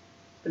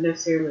 But no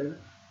Sarah Lillian.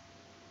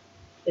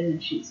 And then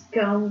she's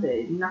gone,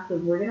 they knock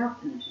Liv Morgan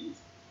out, and then she's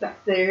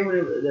back there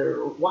when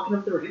they're walking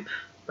up the ramp.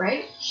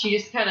 Right? She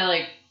just kind of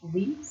like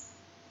leaves.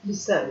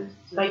 Just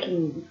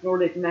Viking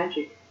Nordic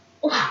magic.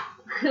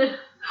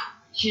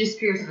 She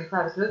disappears in the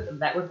cloud of smoke, and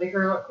that would make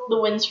her a lot cooler.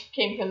 The winds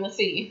came from the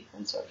sea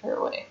and swept her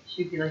away.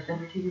 She'd be like the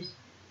Undertaker's.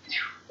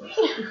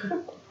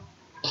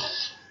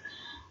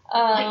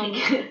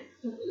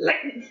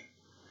 Lightning.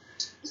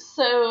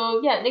 So,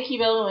 yeah, Nikki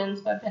Bella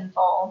wins by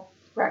pinfall.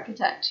 Rack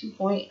Attack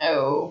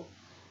 2.0.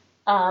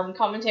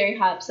 Commentary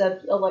hypes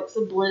up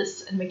Alexa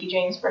Bliss and Mickie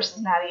James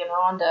versus Natty and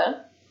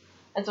Ronda,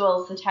 as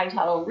well as the tag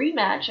title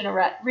rematch and a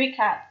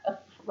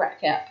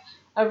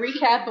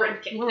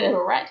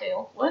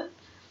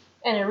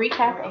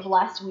recap of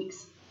last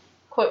week's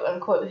quote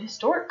unquote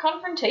historic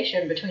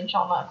confrontation between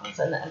Shawn Michaels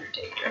and The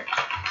Undertaker.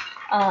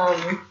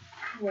 I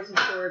wasn't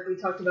sure if we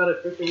talked about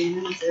it for 30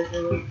 minutes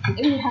earlier.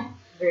 Yeah.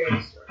 Very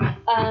historic.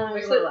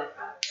 We were like,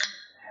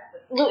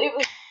 Well, it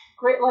was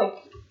great. Like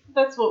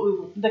that's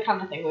the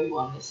kind of thing we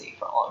wanted to see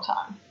for a long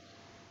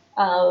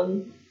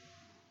time.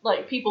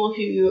 Like people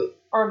who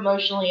are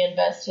emotionally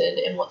invested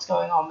in what's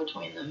going on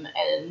between them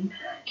and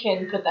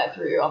can put that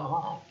through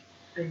on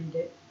the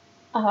mic.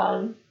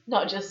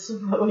 Not just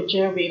Samoa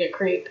Joe being a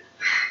creep.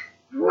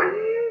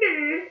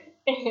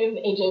 And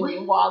AJ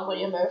being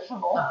wildly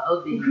emotional.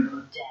 I'll be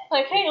your dad.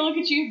 Like, hey, look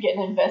at you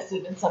getting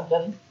invested in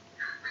something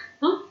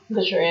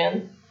that you're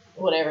in.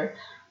 Whatever.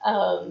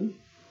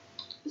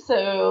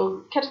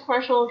 So, cut to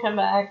commercial, come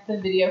back, the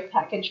video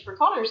package for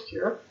Connor's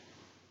Cure.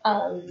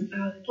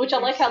 Which I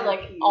like how,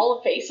 like, all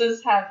the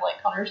faces have,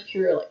 like, Connor's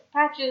Cure, like,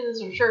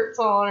 patches or shirts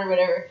on or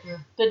whatever. Yeah.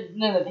 But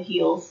none of the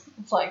heels.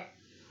 It's like,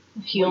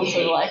 the heels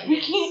are like,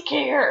 we can't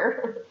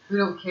care. We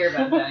don't care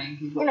about dying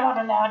kids. We're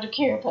not allowed to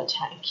care about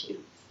dying kids.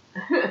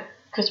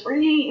 Because we're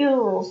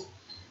heels.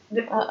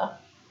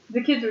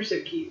 The kids were so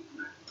cute.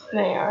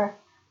 They are.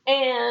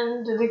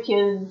 And the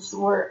kids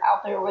were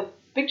out there with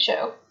Big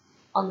Show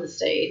on the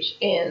stage.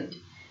 And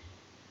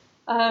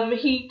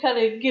he kind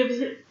of gives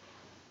them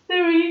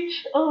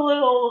each a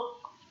little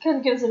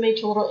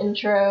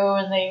intro.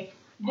 And they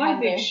Why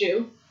Big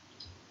Show?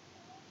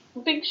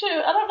 Big Show,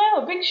 I don't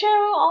know. Big Show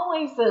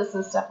always does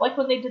this stuff. Like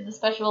when they did the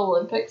Special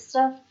Olympics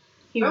stuff,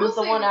 he was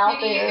the one out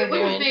there It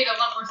would have doing. made a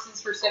lot more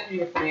sense for Stephanie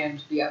McMahon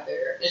to be out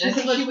there. And I She's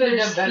think much she would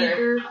have done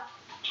better better.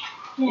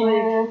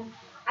 Yeah.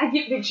 I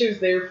get Big Show's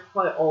there for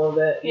probably all of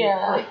that.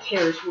 Yeah. Like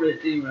cares more than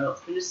anyone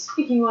else. But just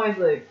speaking wise,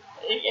 like,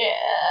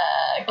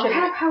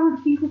 how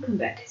would people come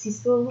back? Is he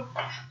still?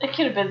 It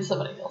could have been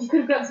somebody else. You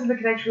could have got someone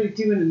that could actually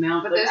do an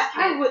announce. But Like,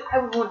 there's I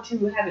would want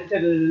to have it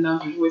done in an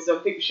announcer's voice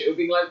on Big Show,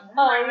 being like,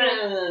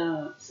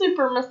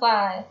 Super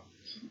Messiah.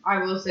 I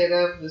will say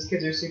though, those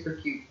kids are super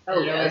cute.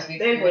 Oh, It yeah. always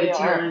makes They me would laugh.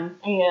 turn.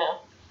 Yeah.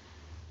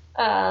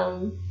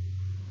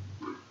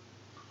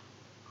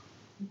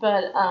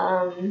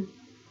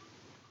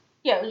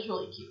 Yeah, it was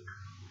really cute.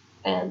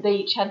 And they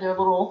each had their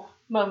little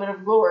moment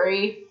of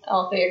glory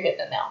out there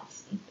getting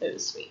announced. It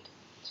was sweet.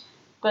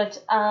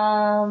 But,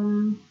 yeah,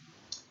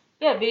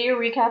 video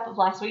recap of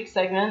last week's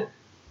segment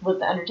with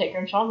The Undertaker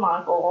and Shawn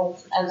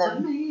Michaels. And then,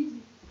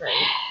 amazing.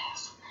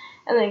 yes.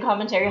 And then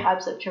commentary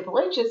hypes up Triple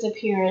H's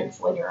appearance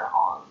later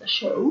on the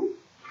show.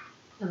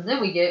 And then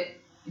we get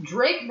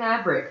Drake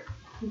Maverick.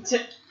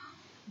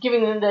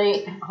 Giving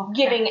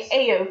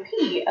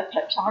AOP a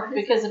pep talk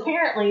because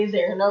apparently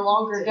they're no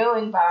longer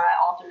going by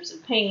Authors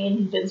of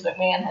Pain. Vince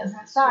McMahon has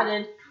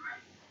decided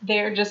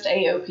they're just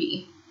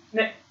AOP.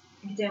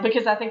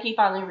 Because I think he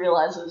finally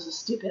realized it was a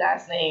stupid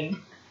ass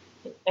name.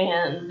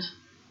 And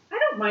I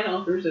don't mind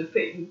Authors of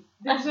Pain.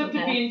 They just have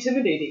to be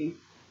intimidating.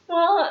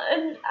 well,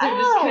 and I They're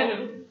don't just know. kind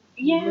of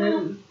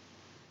Yeah.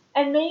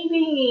 And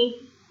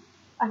maybe,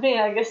 I mean,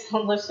 I guess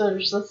unless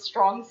there's a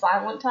strong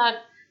silent type,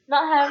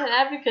 not having an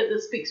advocate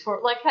that speaks for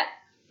it. Like,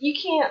 you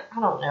can't,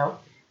 I don't know.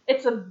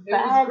 It's a It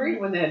bad... was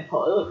great when they had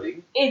Paul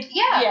Ellering.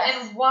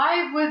 Yes. And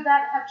why would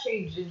that have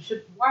changed? And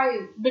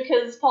why?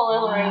 Because Paul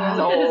Ellering is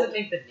That old. doesn't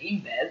make the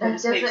name bad. That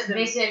just makes doesn't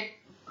them- make it.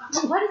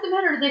 Why does it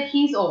matter that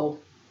he's old?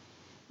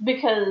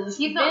 Because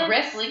He's not Vince-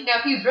 wrestling. Now,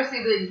 if he was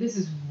wrestling, then this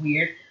is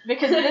weird.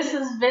 Because this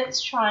is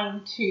Vince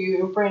trying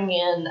to bring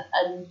in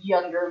a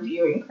younger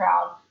viewing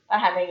crowd by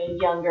having a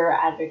younger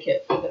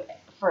advocate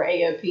for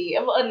AOP.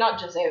 Well, not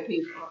just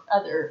AOP, for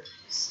other.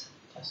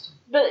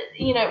 But,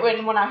 you know,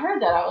 when I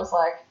heard that, I was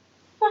like,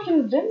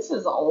 fucking Vince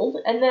is old.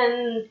 And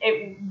then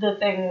the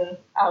thing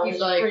He's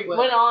like, well,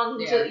 went on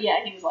yeah. to,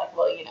 yeah, he was like,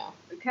 well, you know,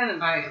 Kind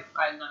of. I'm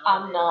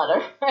not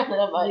around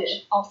that much. Yeah.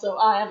 Also,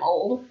 I am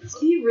old.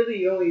 He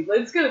really only. Like,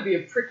 it's gonna be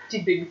a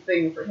pretty big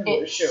thing for him to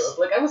It's- show up.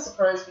 Like, I was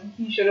surprised when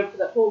he showed up for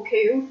that whole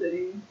KO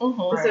thing.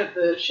 Mm-hmm. Instead of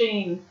the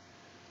Shane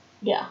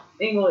Yeah.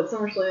 angle at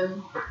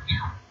SummerSlam.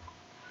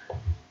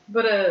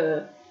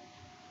 But,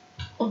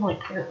 Oh my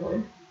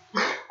god.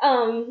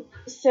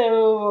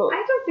 So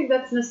I don't think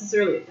that's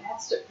necessarily a bad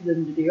step for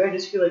them to do. I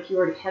just feel like you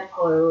already had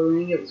Paul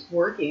Ellering, it was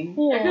working.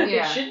 I Yeah. feel like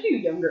Yeah. they should do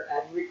younger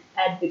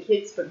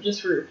advocates, but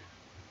just for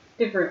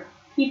different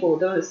people.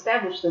 Don't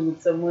establish them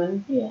with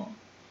someone yeah.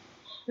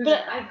 who's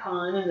But- an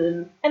icon, and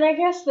then And I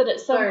guess that at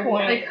some fire the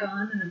point,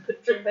 icon, and then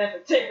put Drake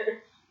Maverick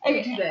there.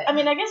 I, do that. I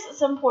mean, I guess at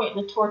some point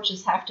the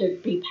torches have to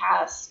be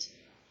passed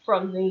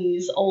from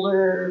these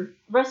older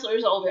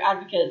wrestlers, older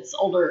advocates,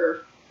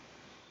 older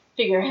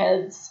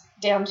figureheads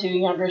down to a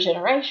younger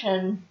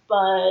generation.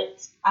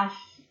 But I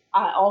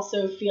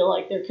also feel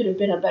like there could have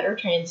been a better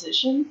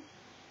transition.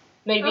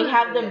 Maybe Oh,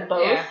 have them yeah.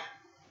 both, Yeah.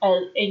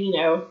 and you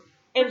know,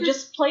 and Or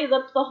just play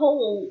the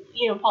whole,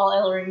 you know, Paul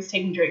Ellering's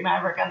taking Drake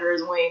Maverick under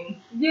his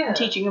wing, Yeah.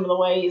 teaching him the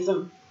ways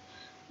of,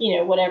 you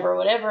know, whatever,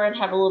 and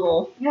have a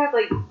little, You have,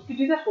 like, you could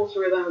do that whole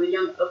storyline with a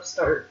young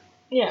upstart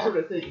yeah, sort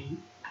of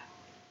thing.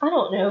 I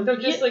don't know.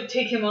 Don't just, like,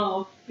 take him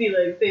off, be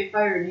like, they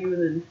fired you,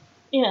 and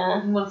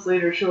Yeah, then months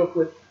later show up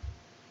with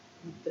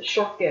the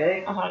short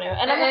guy. I don't know.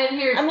 And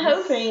here's I'm this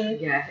hoping-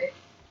 guy.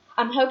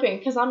 I'm hoping,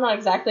 because I'm not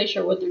exactly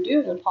sure what they're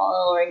doing with Paul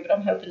Ellering, but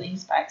I'm hoping that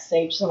he's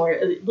backstage somewhere,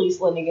 at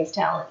least lending his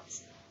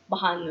talents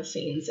behind the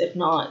scenes, if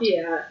not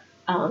Yeah.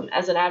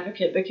 as an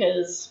advocate,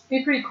 because. It'd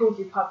be pretty cool if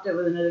you popped up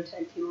with another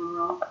tag team on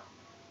Raw.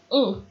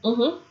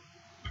 Mm-hmm.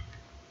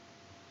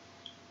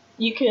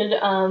 You could,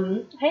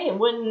 hey,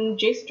 when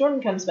Jason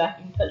Jordan comes back,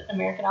 you can put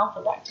American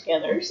Alpha back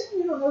together. You're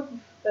saying you don't know if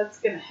that's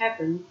gonna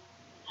happen.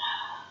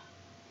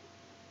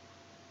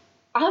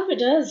 I hope it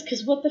does,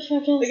 because what the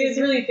fuck else Like, I is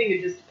really think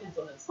it just depends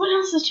on his. What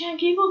else is Chad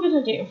Gable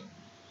gonna do?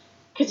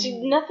 Because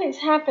nothing's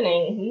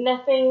happening.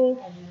 Nothing.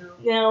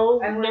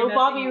 No, I'm worried no nothing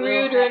Bobby will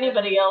Roode or happen.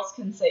 anybody else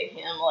can save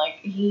him. Like,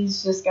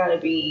 he's just got to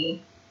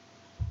be.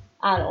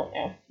 I don't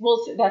know.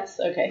 We'll see. That's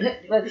okay.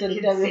 That's a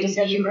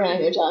discussion for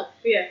another time.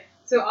 Yeah.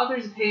 So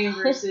Authors of Pain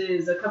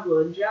versus a couple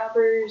of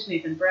jobbers,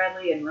 Nathan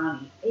Bradley and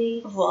Ronnie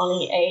Ace.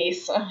 Ronnie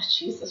Ace. Oh,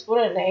 Jesus,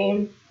 what a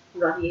name.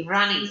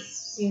 Ronnie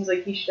seems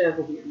like he should have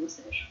a weird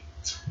mustache.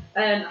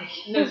 And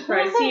no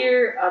surprise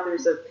here,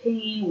 Authors of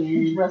Pain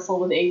win. Wrestle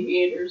with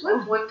aviators.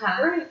 One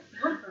time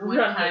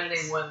Ronnie they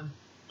Ace. won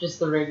just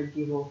the regular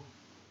people.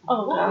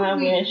 Oh, What God, I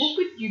would wish. What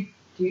would you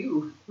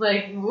do?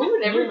 Like, what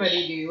would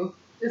everybody do?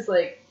 Just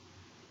like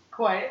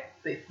quiet.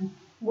 Like,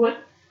 What?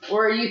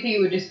 or you think it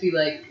would just be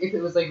like if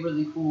it was like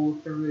really cool,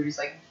 everybody would just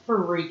like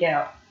freak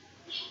out.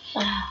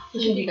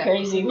 This would be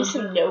crazy. Just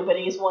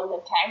nobody's won the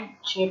tag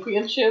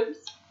championships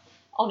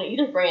on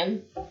either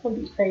brand.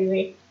 That'd be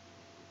crazy.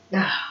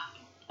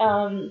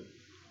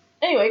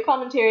 Anyway,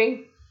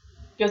 commentary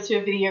goes to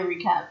a video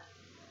recap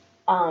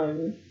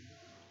of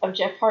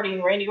Jeff Hardy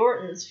and Randy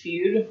Orton's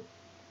feud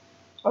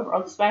over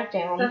on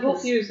SmackDown. That whole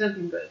feud is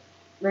nothing but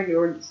Randy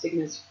Orton sticking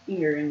his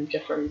finger in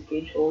Jeff Hardy's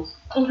gauge holes.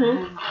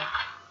 Mhm.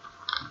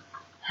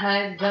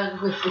 I'm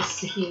done with the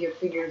sticking your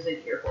fingers in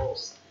ear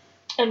holes.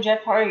 And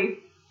Jeff Hardy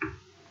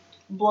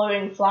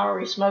blowing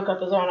flowery smoke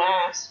up his own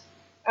ass.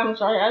 I'm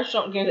sorry, I just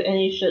don't give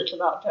any shits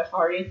about Jeff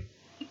Hardy.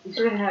 You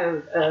should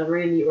have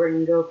Randy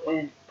Orton go up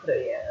and put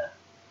a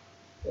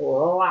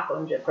lock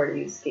on Jeff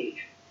Hardy's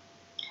cage.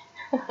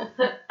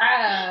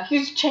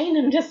 Just chain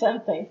him to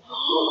something.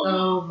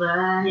 Oh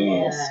my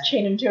Yes, God.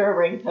 chain him to a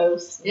ring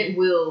post. It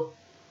will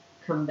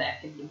come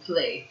back into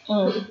play.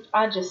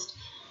 I just,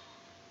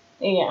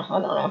 yeah, I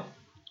don't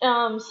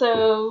know.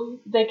 So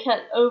they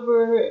cut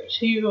over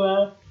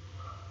to,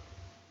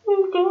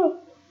 oh god,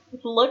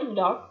 the loading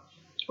dock,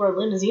 where a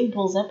limousine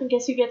pulls up, and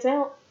guess who gets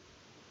out?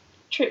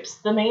 Trips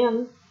the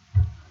man.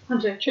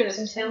 Hunter Trips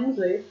Hurst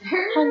Helmsley.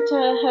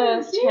 Hunter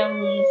Hurst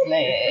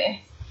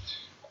Helmsley.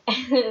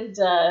 And,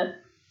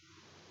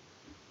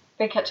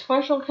 they cut to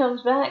commercial,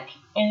 comes back,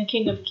 and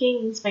King of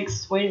Kings makes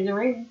his way to the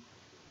ring.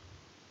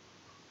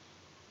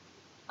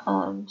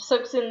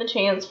 Soaks in the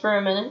chants for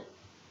a minute.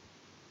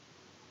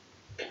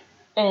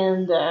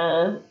 And,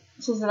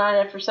 this is the night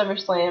after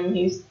SummerSlam.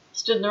 He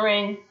stood in the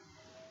ring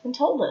and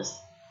told us.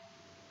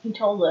 He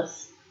told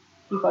us.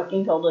 He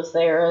fucking told us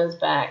the era is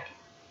back.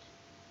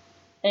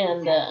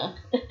 And,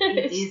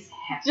 It is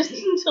happy. just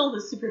until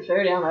the Super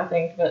Showdown, I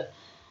think, but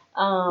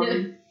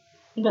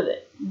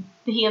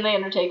he and The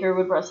Undertaker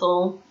would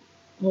wrestle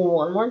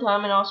one more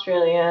time in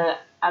Australia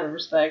out of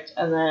respect,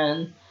 and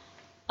then,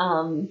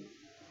 and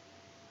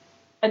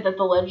that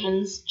the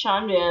legends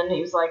chimed in.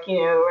 He was like,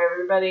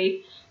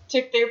 everybody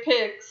took their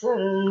picks,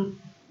 and,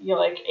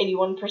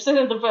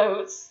 81% of the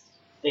votes,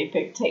 they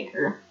picked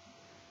Taker.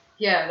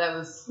 Yeah, that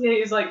was. Yeah,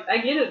 he's like, I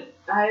get it.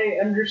 I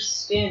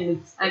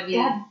understand. It's I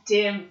mean,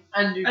 goddamn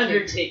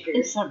Undertaker.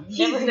 He's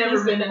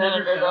never been an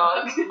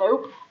underdog.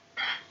 Nope.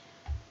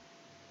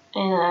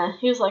 And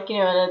he was like,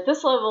 at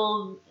this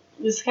level,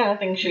 this kind of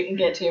thing shouldn't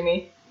get to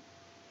me.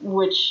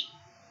 Which,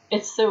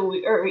 it's so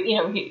weird. Or,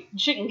 he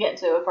shouldn't get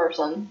to a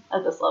person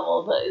at this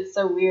level, but it's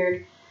so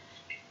weird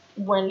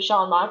when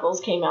Shawn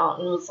Michaels came out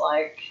and was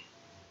like,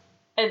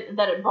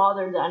 that it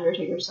bothered The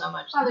Undertaker so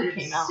much that he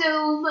came out.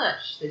 So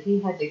much that he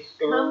had to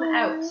come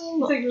out. It's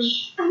like,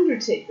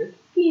 Undertaker,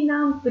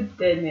 phenom the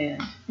dead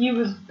man. He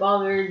was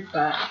bothered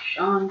by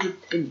Shawn's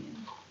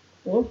opinion.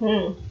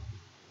 Mm-hmm.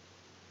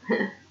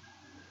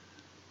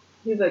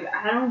 He's like,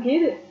 I don't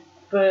get it.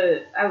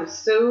 But I was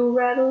so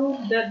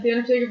rattled that The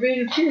Undertaker made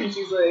an appearance.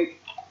 He's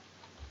like,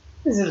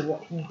 this is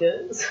what he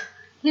does.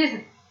 He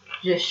doesn't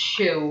just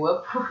show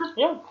up.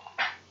 Yeah.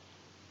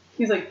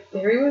 He's like,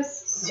 there he was,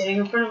 standing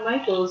in front of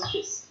Michaels,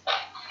 just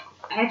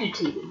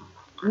agitated.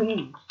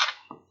 Then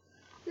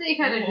he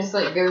kind of just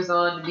like goes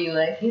on to be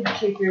like,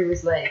 Undertaker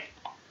was like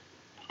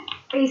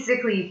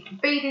basically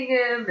baiting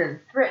him and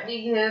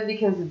threatening him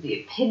because of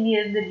the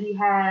opinion that he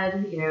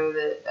had,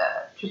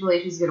 that Triple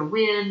H is gonna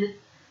win.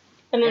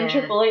 And then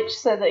Triple H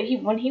said that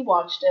when he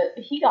watched it,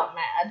 he got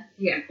mad.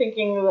 Yeah.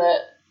 Thinking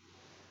that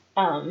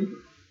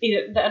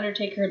either The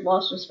Undertaker had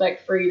lost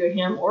respect for either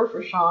him or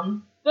for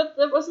Shawn. But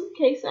that wasn't the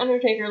case. The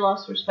Undertaker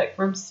lost respect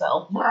for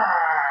himself.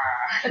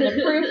 And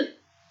the proof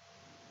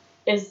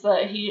is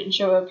that he didn't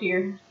show up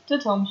here to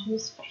tell him to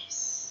his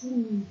face.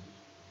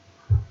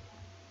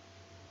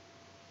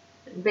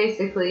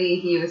 Basically,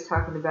 he was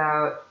talking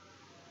about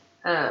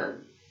how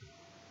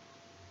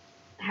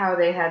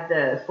they had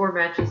the 4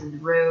 matches in a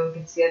row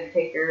against The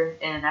Undertaker,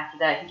 and after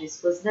that, he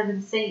just was never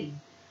the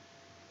same.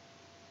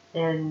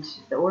 And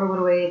the aura went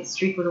away, the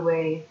streak went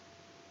away,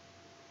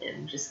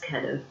 and just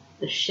kind of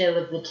the shell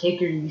of the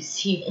Taker you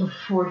see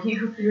before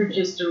you. You're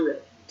just a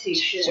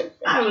reputation. Just a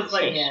I was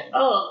like, reputation.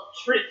 oh,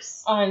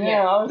 trips. I know.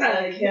 Yeah. I was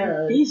My like,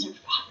 God. these are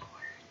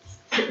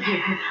fine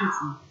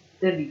words.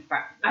 That'd be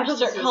fine. I I thought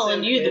start this was calling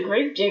so you good. the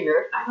Grave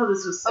Digger. I thought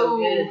this was so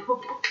good.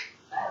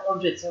 I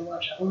loved it so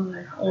much. I love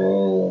that.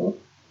 Oh.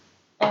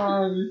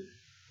 I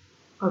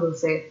will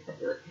say, I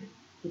feel like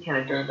he kind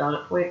of droned on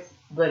at points.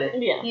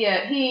 But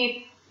Yeah.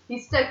 he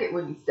stuck it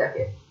when he stuck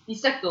it. He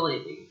stuck the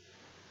landing.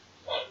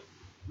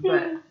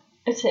 But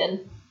A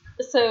 10.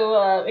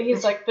 So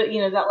he's like, but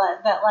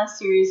that last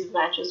series of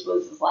matches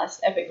was his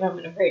last epic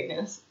moment of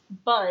greatness.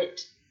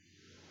 But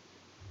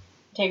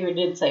Taker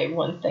did say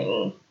one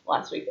thing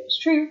last week that was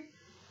true,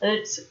 that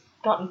it's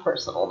gotten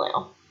personal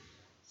now.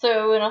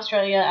 So in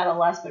Australia, out of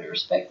last bit of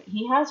respect that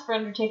he has for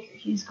Undertaker,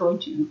 he's going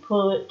to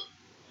put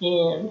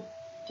him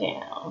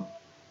down.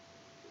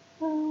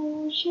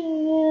 Oh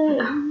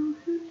shit.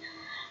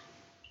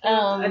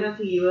 I don't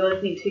think he will. I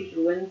think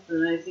Taker wins,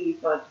 and I think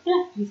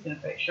he's gonna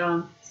fight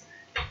Shawn.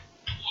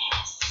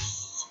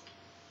 Yes.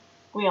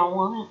 We all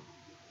want it.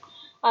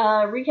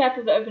 Recap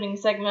of the opening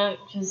segment,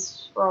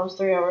 because we're almost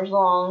 3 hours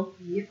long.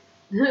 yep.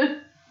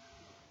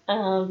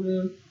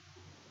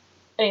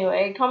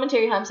 Anyway,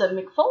 commentary hypes up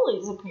Mick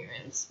Foley's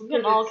appearance. We're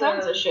getting all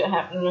kinds of shit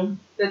happening.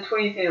 The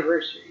 20th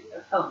anniversary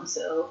of Hell in a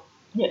Cell.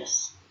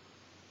 Yes.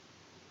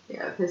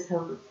 Yeah, his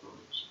Hell in a Cell.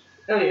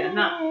 Oh yeah,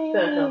 not the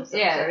Hell in a Cell.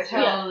 Yeah, sorry. it's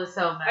Hell in a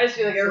Cell match. I just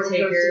feel like everyone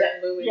goes to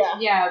that movie. Yeah.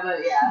 Yeah, but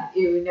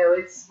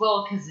it's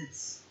because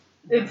it's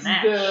It's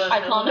match. the Hell in a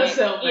Iconic.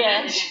 Cell match.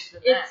 Yeah. It's the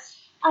It's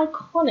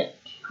iconic.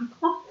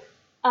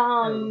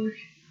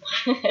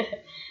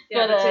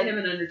 Yeah, But, but to him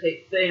and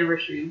Undertaker, the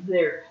anniversary of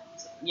their Hell in a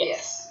Cell.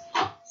 yes.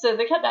 So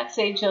they cut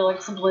backstage to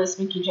Alexa Bliss,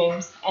 Mickie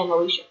James, and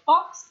Alicia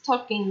Fox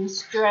talking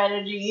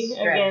strategy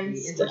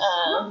against. I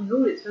don't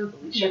know it's with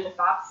Alicia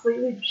Fox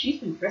lately, but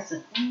she's been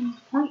pressing on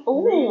point.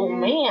 Oh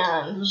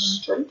man,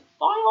 straight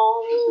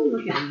file.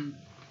 Looking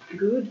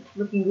good.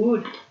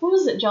 What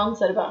was it John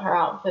said about her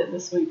outfit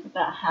this week with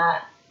that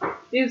hat?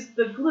 It was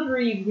the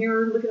glittery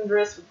mirror-looking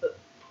dress with the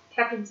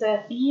captain's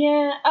hat.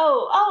 Yeah.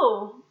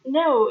 Oh,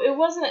 no, it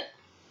wasn't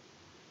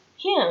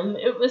him.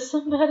 It was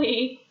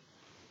somebody.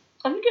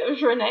 I think it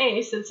was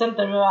Renee said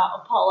something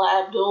about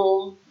Paula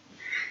Abdul.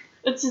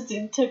 It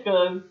took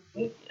an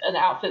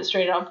outfit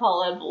straight out of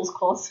Paula Abdul's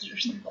closet or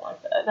something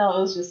like that. That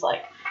was just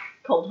like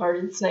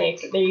cold-hearted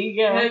snake. There you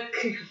go.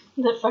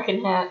 That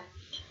fucking hat.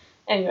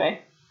 Anyway.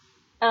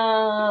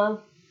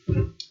 Dolph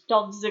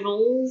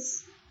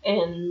Ziggles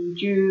and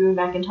Drew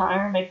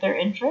McIntyre make their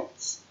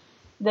entrance.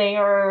 They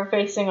are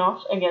facing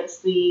off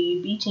against the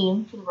B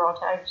Team for the Raw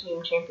Tag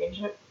Team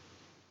Championship.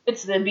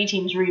 It's the B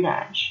Team's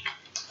rematch.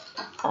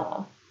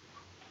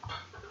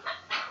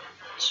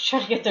 To try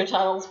to get their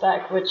titles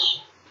back, which,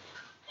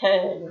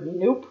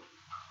 nope.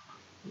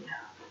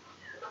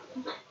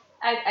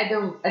 I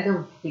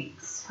don't think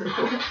so.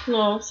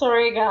 No,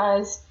 sorry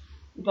guys,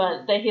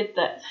 but they hit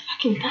that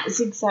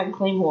zigzag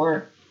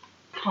claymore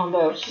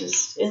combo.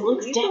 It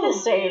looks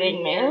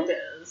devastating, man. It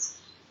does.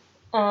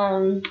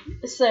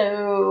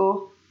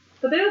 So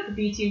But they let the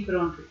B team put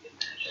on a pretty good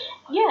match.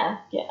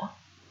 yeah.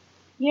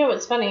 You know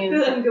what's funny They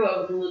is let them go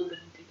out with a little bit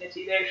of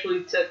dignity. They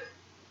actually took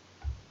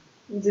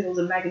Ziggles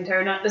and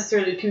McIntyre, not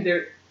necessarily to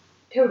their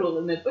total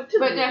limit, but to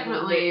But the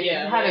definitely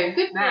limit. had a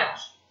good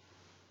match.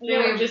 They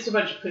were just a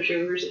bunch of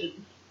pushovers.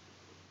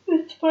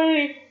 it's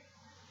funny.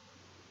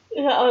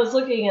 Yeah, I was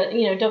looking at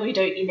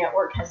WWE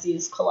Network has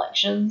these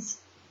collections.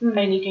 Mm-hmm.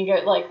 And you can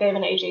go, like, they have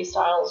an AJ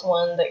Styles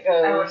one that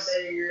goes. I watched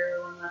that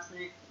Euro one last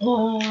night.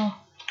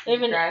 They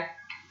have an. Cry.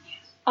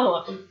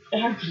 Oh,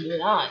 how can you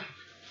not?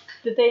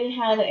 But they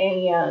had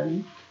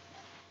an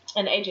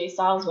AJ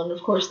Styles one.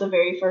 Of course, the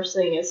very first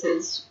thing is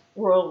his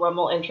Royal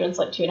Rumble entrance,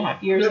 like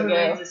 2.5 years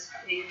ago. Just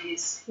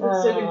babies.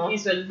 So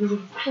confused.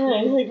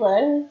 Like,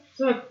 what? It's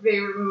my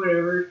favorite movie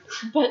ever.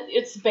 But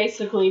it's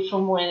basically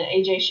from when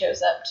AJ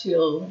shows up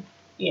till,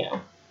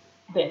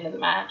 the end of the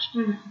match.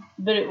 Mm-hmm.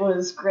 But it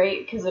was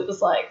great because it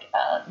was like,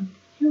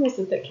 who was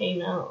it that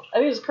came out? I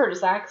think it was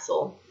Curtis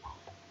Axel.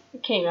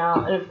 It came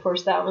out, and of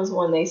course that was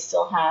when they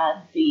still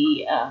had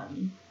the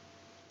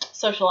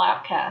Social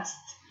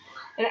Outcasts.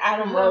 And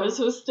Adam Rose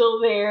was still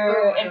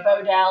there, and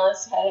Bo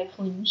Dallas had a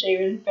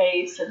clean-shaven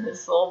face and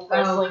his little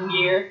wrestling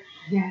gear.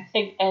 Yeah.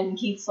 And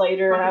Keith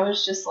Slater, and I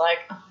was just like,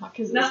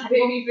 because not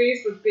baby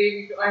face, but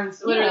baby. I'm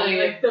literally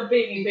like the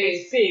baby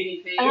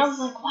face. And I was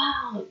like,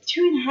 wow,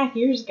 2.5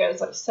 years ago,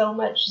 it's like so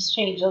much has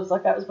changed. I was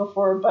like, that was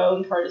before Bo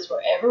and Curtis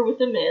were ever with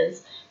The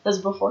Miz. That was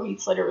before Heath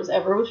Slater was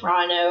ever with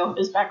Rhino. It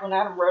was back when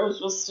Adam Rose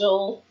was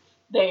still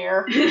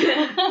there.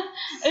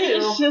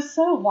 It was just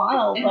so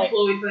wild,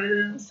 employed by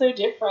them. So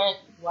different.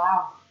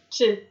 Wow.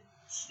 To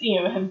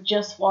have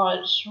just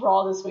watched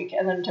Raw this week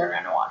and then turn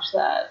around and watch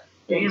that.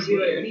 Damn,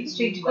 These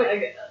change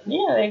quick.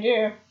 Yeah, they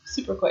do.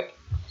 Super quick.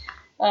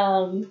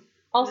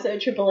 Also,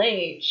 Triple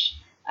H.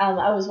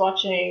 I was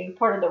watching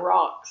part of The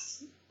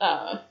Rock's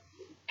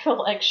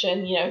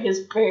collection,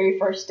 his very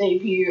first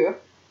debut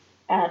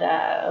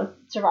at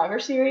Survivor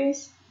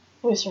Series.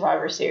 It was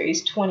Survivor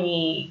Series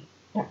 20...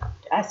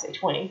 I say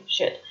 20.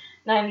 Shit.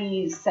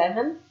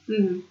 97.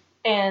 Mm-hmm.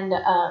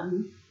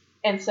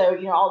 And so,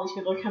 all these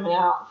people are coming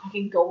out.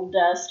 Fucking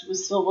Goldust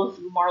was still with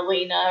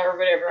Marlena or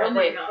whatever. Oh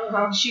my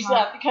God. She's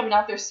coming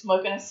out there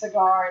smoking a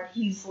cigar, and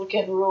he's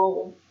looking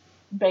real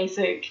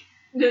basic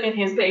in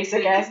his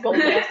basic ass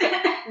Goldust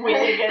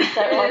wig and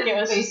stuff. Like, it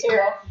was just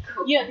terrible.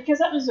 Yeah, because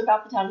that was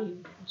about the time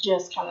he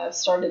just kind of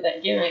started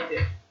that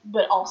gimmick.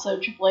 but also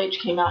Triple H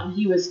came out and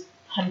he was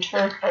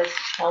Hunter S.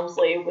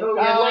 Helmsley with the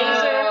yeah. blazer.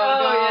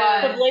 Oh,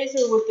 yeah. The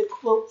blazer with the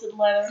quilted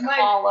leather It's my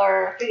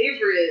collar.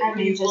 favorite. I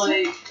mean, He's just-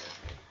 like,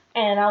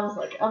 And I was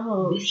like,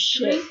 oh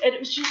shit. And it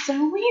was just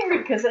so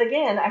weird because,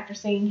 again, after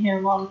seeing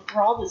him on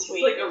Raw this it's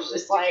week, like it a was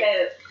just like,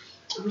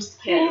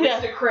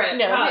 aristocrat.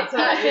 no, God, it's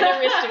sorry. not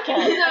an aristocrat.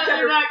 No,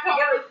 they're not called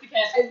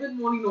aristocrat. I've been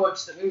wanting to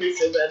watch the movie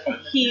so bad.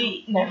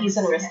 He's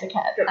an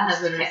aristocrat.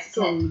 Aristocrat.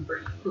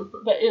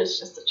 But it was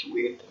just such a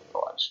weird thing to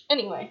watch.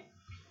 Anyway,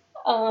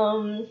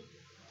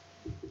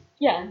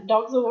 yeah,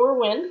 Dogs of War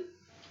win.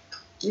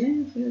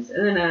 Yes.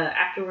 And then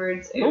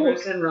afterwards,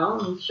 Ambrose and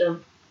Rollins show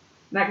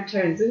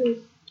McIntyre and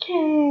Ziggler.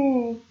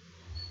 Okay.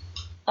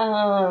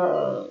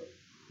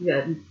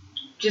 Yeah,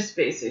 just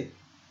basic.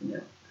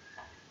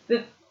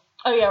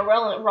 Oh yeah,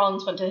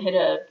 Rollins went to hit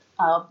a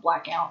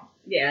blackout.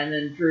 Yeah, and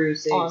then Drew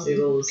saves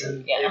Ziggles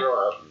and yeah. they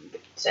roll up and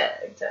get the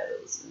tag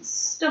titles and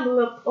stumble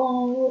up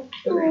all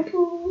the ramp.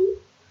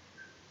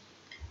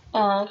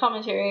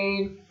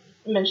 Commentary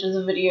mentions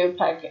a video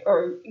packet,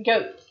 or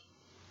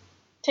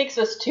takes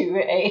us to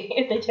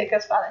they take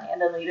us by the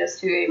hand and lead us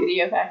to a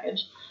video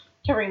package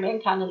covering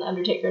Mankind and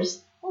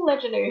Undertaker's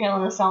legendary Hell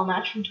in a Cell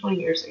match from 20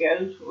 years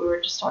ago. We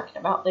were just talking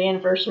about the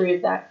anniversary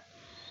of that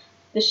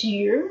this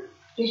year.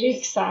 It's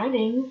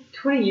exciting.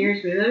 20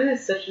 years, man. That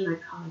is such an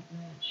iconic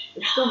match.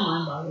 It's still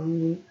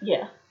mind-boggling me.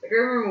 Yeah. Like, I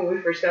remember when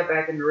we first got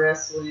back into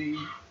wrestling,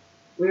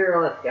 we were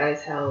all at the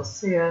guy's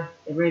house. Yeah.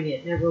 And Randy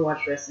had never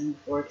watched wrestling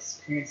before because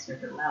his parents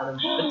never allowed him.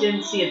 But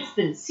didn't see it's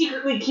been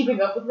secretly keeping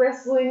up with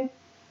wrestling.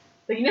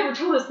 Like, you never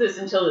told us this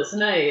until this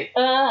night.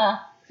 So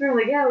we were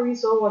like, yeah, we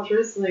used to all watch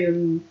wrestling.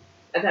 And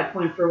at that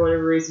point, for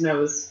whatever reason, I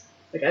was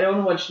like, I don't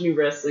want to watch new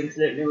wrestling because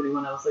I didn't know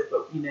anyone else. Like,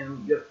 but,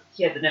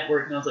 he had the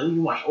network, and I was like, you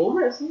can watch old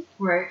wrestling?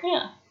 Right.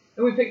 Yeah.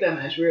 And we picked that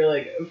match. We were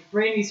like, if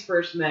Randy's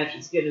first match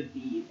is going to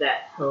be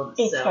that Hell in a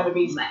It's Cell gotta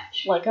be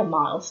match. Like a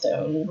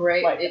milestone.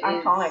 Right, Like, it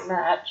iconic is.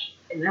 match.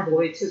 And that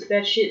boy took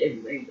that shit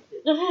and ran with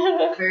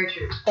it. Very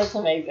true. That's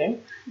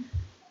amazing.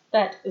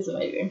 That is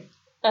amazing.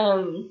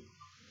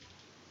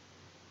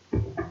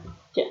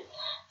 Yeah.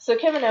 So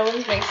Kevin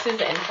Owens makes his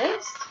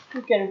entrance.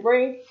 We get a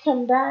break,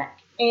 come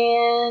back,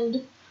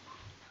 and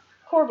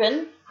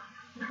Corbin,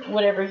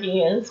 whatever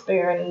he is,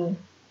 Baron,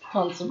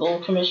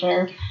 Constable,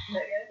 Commissioner,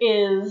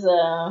 is,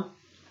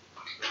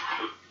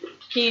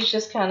 he's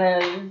just kind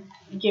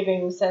of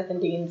giving Seth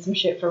and Dean some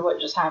shit for what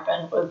just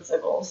happened with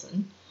Ziggles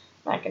and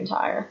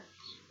McIntyre.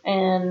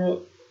 And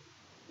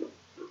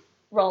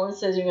Rollins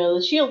says,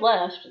 the Shield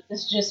left.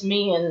 It's just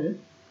me and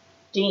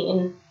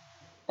Dean.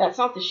 That's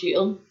not the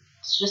Shield.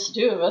 It's just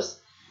the two of us.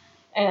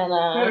 And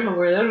I don't know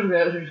where that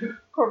was.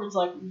 Corbin's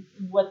like,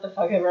 what the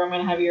fuck ever, I'm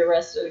gonna have you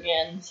arrested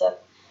again. Seth,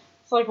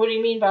 it's like, what do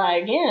you mean by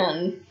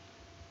again?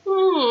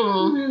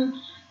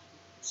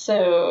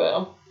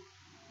 So,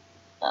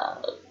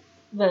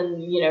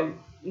 then,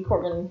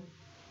 Corbin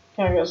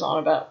kind of goes on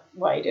about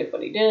why he did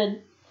what he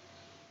did.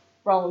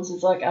 Rollins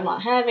is like, I'm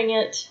not having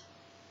it.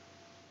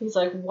 He's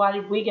like, why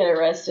did we get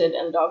arrested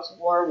and the Dogs of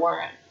War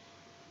weren't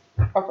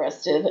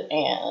arrested?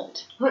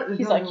 And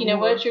he's like, you know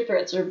what? Your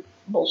threats are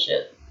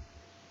bullshit.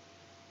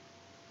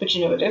 But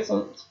you know it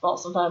isn't. It's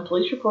falsifying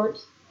police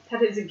reports.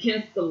 That is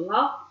against the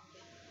law.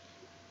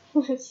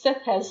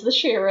 Seth has the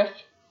sheriff.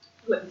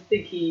 I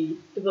think he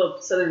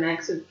developed a southern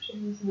accent for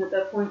some reason at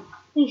that point.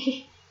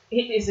 It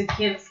is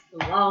against the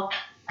law,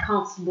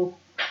 Constable.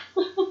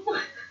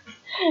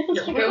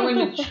 You're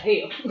going to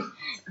jail.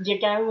 You're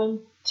going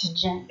to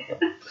jail.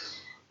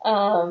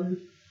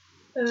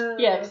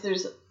 Yeah, because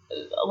there's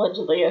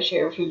allegedly a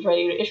sheriff who's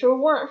ready to issue a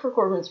warrant for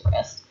Corbin's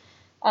arrest.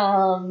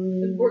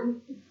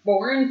 Born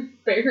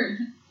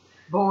Baron.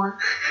 Born.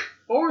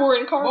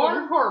 Borin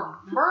Carbon.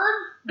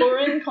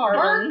 Borin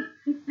Carbon.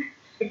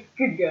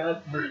 Good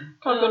God.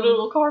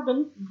 Cockadoodle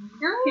Carbon.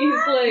 He's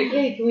like,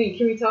 hey, can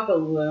we talk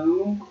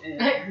alone? And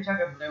We're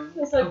talking alone.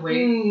 it's like,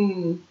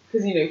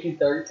 because he's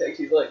the architect.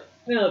 He's like,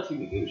 no, let's do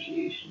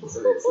negotiations. So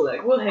it's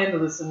like, we'll handle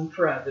this in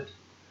private.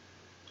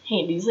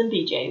 Handies and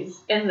BJs.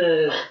 And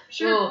the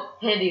Well,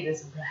 handy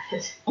this and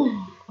that.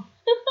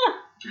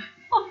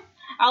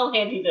 I'll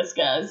handy this,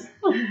 guys.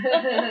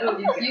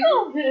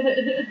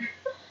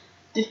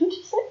 Didn't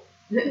you say?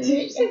 Did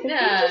you say He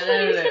just said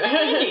he was gonna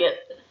handy it.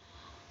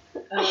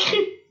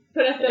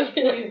 But at that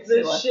point,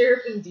 the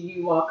sheriff and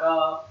Dean walk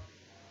off,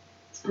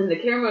 and the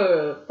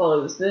camera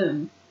follows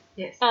them.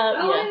 Yes. Yeah.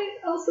 I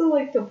also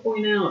like to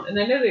point out, and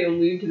I know they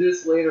allude to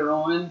this later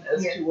on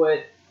as to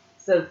what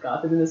Seth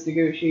got them in this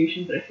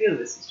negotiation, but I feel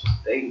this is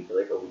just begging for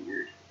like a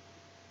weird.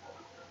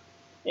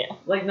 Yeah.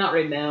 Like not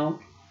right now,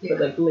 but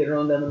like later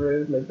on down the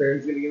road, like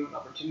Baron's gonna give him an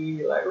opportunity to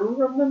be like,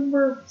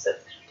 remember?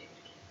 Seth's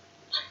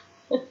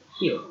gonna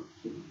do it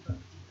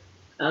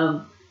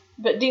again.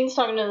 But Dean's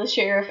talking to the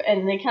sheriff,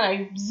 and they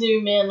kind of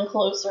zoom in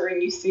closer,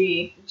 and you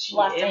see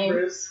last name.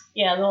 Ambrose.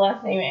 Yeah, the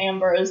last name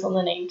Ambrose on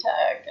the name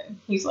tag, and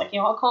he's like,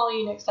 I'll call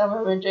you next time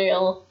I'm in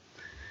jail.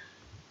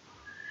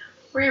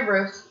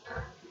 Ambrose.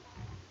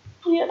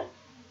 Yeah.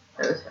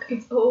 That was funny.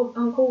 It's old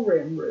Uncle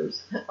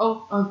Rambrose.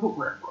 Oh, Uncle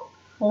Rambo.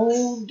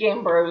 Old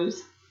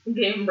Gambrose.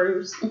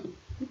 Gambrose.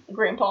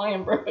 Grandpa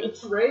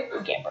Ambrose. Right?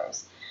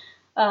 Ambrose.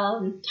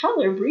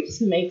 Tyler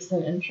Breeze makes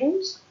an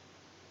entrance.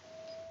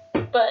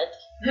 But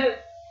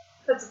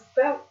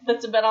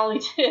that's about all he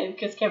did,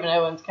 because Kevin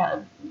Owens kind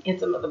of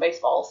hits him with a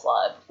baseball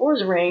slide before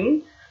the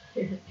ring.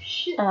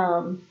 Shit.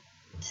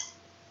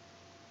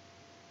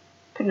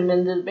 Put him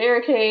into the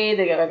barricade,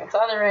 they go back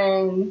inside the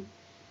ring.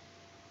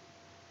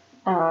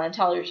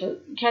 Tyler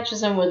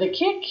catches him with a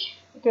kick,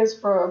 goes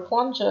for a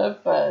plunger,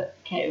 but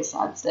KO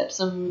sidesteps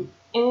him,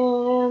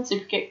 and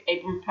super kick,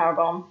 apron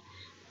powerbomb.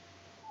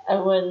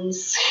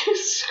 Owens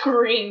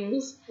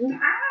screams,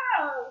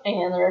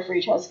 and the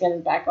referee tries to get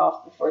him back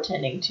off before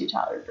tending to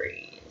Tyler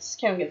Breeze.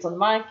 Kevin gets on the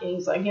mic, and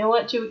he's like, you know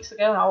what, 2 weeks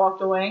ago I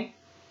walked away,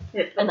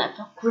 and that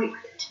felt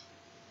great.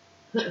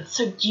 It's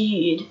so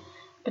good.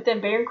 But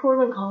then Baron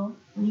Corbin called,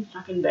 and he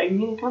fucking begged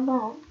me to come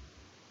back.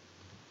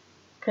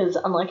 Because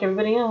unlike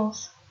everybody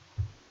else,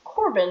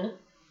 Corbin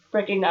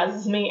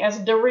recognizes me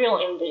as the real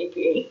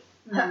MVP.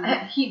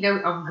 He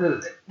knows I'm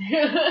good.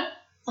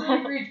 So he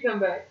agreed to come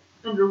back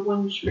under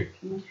one strict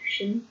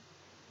condition.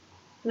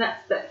 And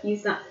that's that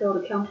he's not held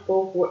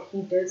accountable for what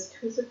he does to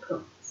his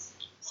opponents.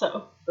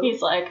 So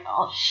he's like,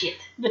 oh shit,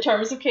 the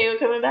terms of KO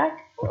coming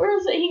back? Or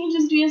is it he can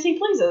just do as he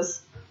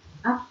pleases?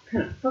 I'm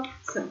gonna fuck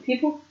some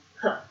people.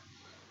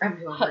 I'm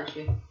doing pretty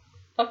shit.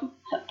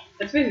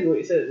 That's basically what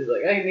he says. He's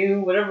like, I can do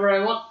whatever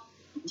I want.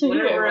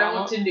 Whatever I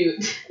want to do.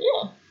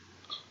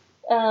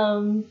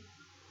 Yeah.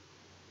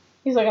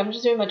 He's like, I'm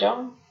just doing my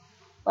job.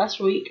 Last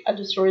week, I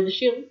destroyed the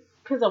Shield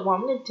because I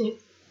wanted to.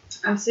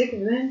 I'm sick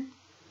of that.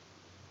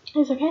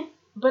 He's like, hey,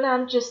 but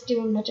I'm just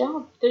doing my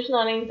job. There's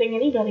not anything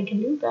anybody can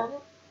do about it.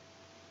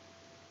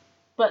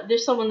 But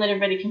there's someone that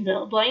everybody can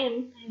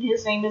blame, and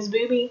his name is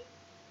Booby.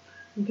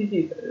 I'm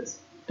confused by this.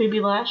 Booby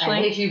Lashley.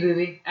 I hate you,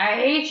 Booby. I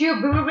hate you,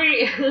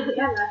 Booby.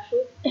 Yeah, Lashley.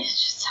 It's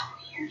just so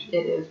weird.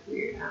 It is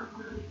weird. I don't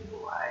really know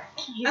why.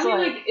 He's I mean,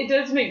 like, it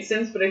does make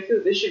sense, but I feel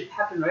like this should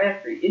happen right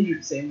after he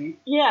injured Sammy.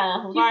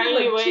 yeah, You've right had,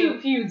 like, away.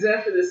 2 feuds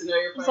after this, and now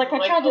you're He's finally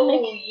like, I tried to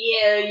make- oh,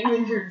 yeah, you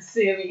injured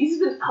Sammy. He's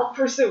been out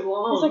for so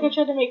long. He's like, I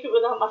tried to make it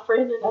without my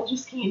friend, and I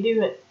just can't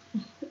do it.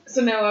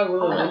 So now I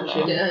will avenge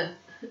him. Yeah.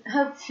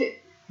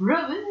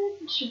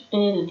 Revenge.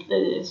 It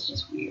is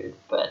just weird,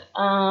 but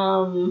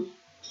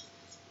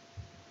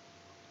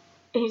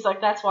he's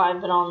like, that's why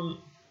I've been on.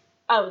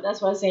 Oh,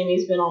 that's why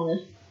Sammy's been on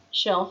the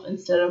shelf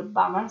instead of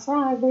by my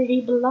side where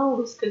he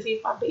belongs, because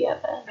he's my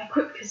BFF. I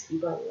quit because of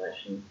you, Bobby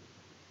Lashley.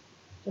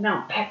 And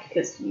now I'm back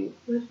because of you.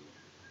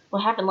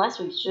 What happened last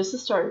week is just the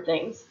start of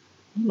things.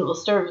 And it will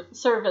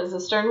serve as a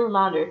stern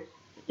reminder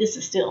that this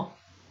is still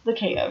the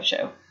KO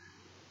show.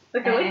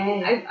 Like,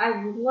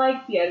 I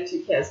like the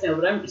Attitude Cast now,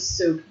 but I'm just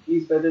so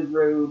confused by the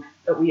road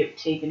that we have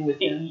taken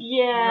with him.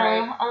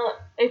 Yeah,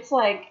 it's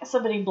like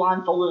somebody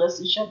blindfolded us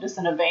and shoved us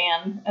in a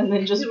van and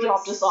then just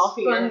dropped us off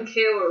here.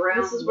 KO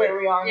around. This is where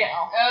we are Yeah.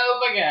 now. Oh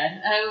my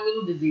god. I'm a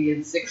little dizzy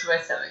and sick to my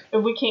stomach.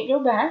 And we can't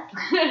go back.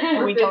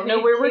 And we don't know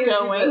where we're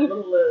going. That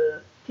little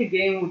kid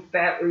game with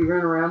bat where you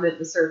run around it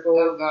in a circle.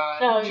 Oh god.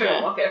 Oh, Try yeah.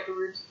 to walk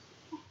afterwards.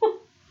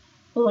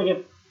 Like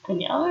a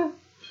pinata?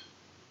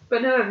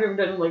 But now I've ever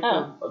done like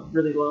Oh. a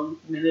really long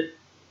minute.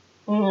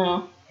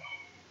 Yeah.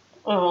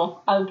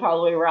 Oh, I'm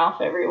probably Ralph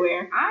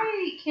everywhere.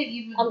 I can't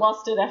even. I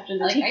lost it after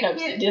the Like, I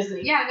teacups can't- at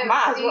Disney. Yeah, no,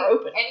 My eyes see, were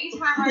open.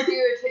 Anytime I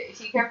do a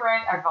teacup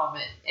ride, I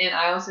vomit. And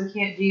I also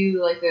can't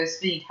do like those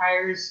spinny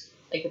tires,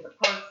 like at the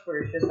park where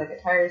it's just like a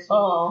tire spin.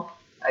 Oh.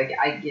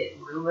 I get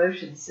real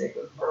motion sick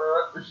with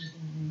it's just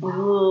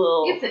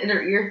Ugh. it's an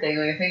inner ear thing.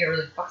 Like I think it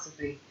really fucks with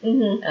me,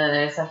 Mm-hmm. and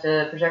I just have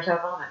to projectile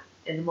vomit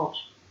in the mulch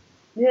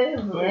Yeah.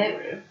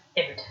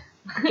 every time.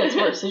 Gets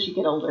worse as you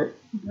get older.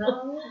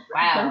 No.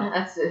 Wow,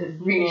 that's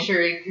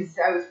reassuring because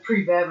I was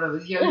pretty bad when I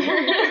was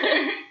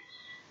younger.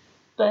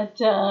 But,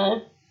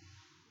 KO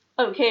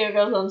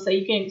goes on to say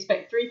you can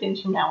expect 3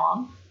 things from now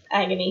on.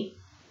 Agony,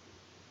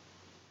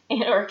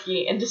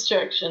 anarchy, and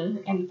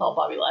destruction, and it's all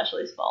Bobby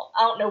Lashley's fault.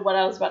 I don't know what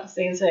I was about to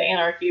say instead of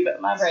anarchy,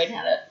 but my brain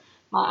had it.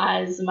 My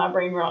eyes and my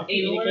brain were all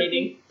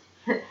communicating.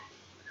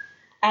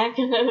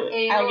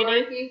 Agony.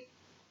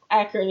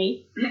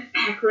 Acrony.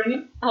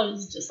 Macaroni? I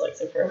was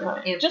dyslexic for a moment.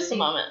 Anthony. Just a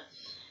moment.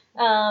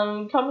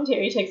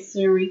 Commentary takes us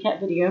to a recap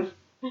video of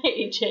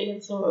AJ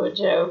and Samoa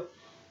Joe.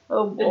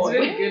 Oh It's boy.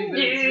 really good, but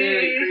it's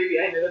very creepy.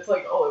 I know, that's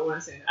like all I want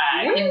to say now.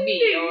 I can be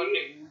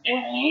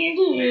your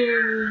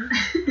new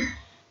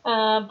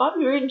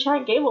Bobby Roode and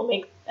Chad Gable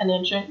make an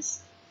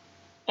entrance.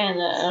 And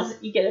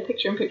you get a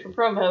picture-in-picture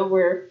promo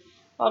where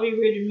Bobby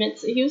Roode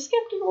admits that he was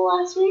skeptical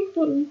last week,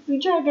 but he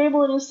Chad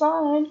Gable at his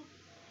side.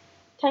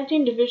 Tag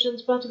team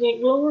division's about to get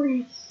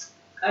glorious.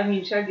 I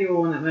mean, Chad Gable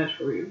won that match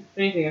for you. If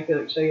anything, I feel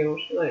like Chad Gable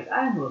should be like,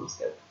 I'm a little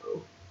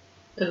skeptical.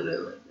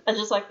 I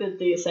just like that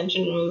the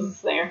Ascension was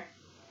there.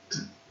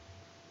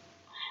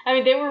 I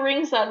mean, they were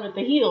ringside with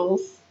the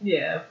heels.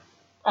 Yeah.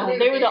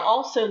 They were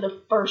also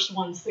the first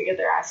ones to get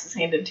their asses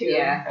handed to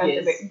Yeah,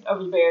 them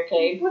over the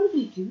barricade. What did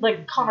he do?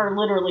 Like, Connor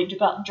literally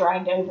got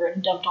dragged over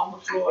and dumped on the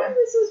I floor. think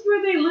this is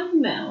where they live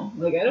now.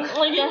 Like, I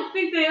don't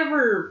think they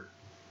ever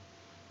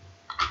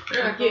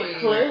get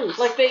close.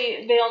 Like,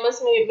 they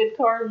almost made it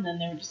mid-card, and then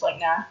they were just like,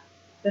 nah.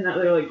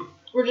 They're like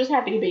We're just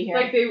happy to be here.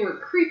 Like they were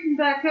creeping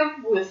back up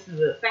with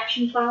the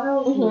faction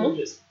files, and then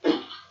just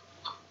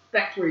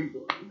back to where you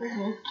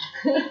belong.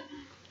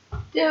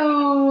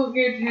 Don't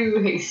get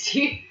too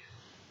hasty.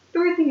 The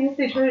weird thing is,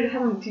 they tried to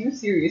have him do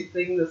serious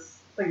things,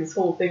 this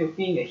whole thing with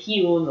being a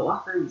heel in the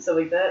locker room and stuff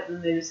like that,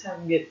 and they just have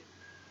him get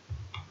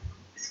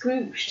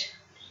squooshed.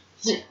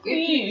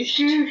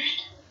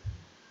 Squooshed.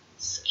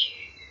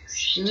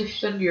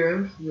 Scooshed under your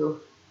own heel.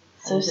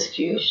 So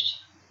scooshed.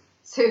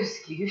 So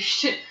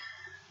scooshed.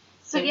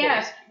 So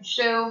yeah,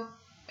 so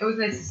it was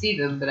nice to see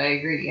them, but I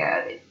agree,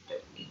 yeah, they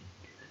don't need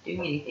to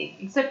do anything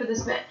except for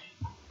this match.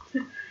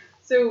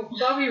 So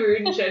Bobby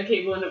Roode and Chad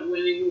Gable end up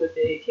winning with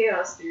a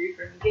chaos theory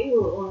from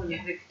Gable on the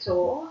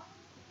Victor.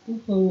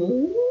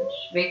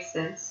 Which makes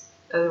sense.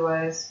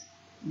 Otherwise,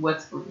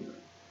 what's going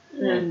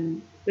on?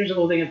 And there's a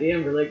whole thing at the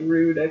end where, like,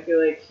 Roode, I feel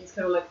like he's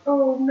kind of like,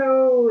 oh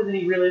no, and then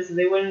he realizes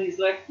they win and he's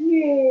like,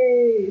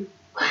 yay!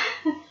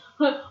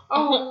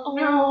 Oh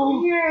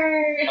no,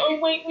 yay! Oh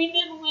wait, we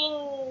did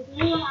win.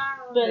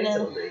 But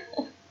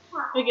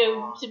we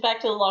go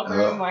back to the locker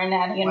room where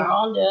Natty and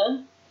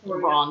Ronda.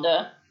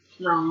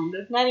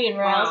 Natty and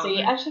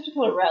Rousey. I just have to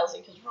call it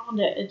Rousey because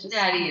Ronda, it just.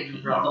 Natty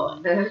and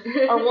Ronda.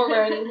 Are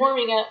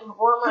warming up.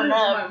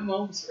 My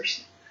mom's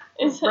version.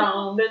 Is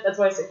Ronda. That's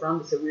why I say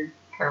Ronda so weird.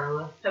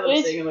 Carla. How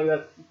about saying it like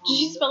that? Did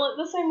she spell it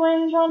the same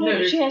way as Ronda?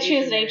 No, she has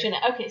an H H in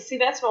it. Okay, see,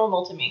 that's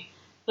normal to me.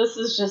 This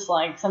is just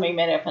like somebody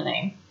made up a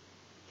name.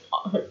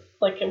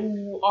 Like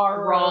a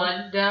R.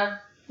 Ronda.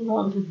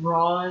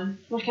 Ron.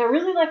 Like, I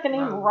really like the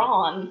name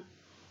Ron,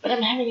 but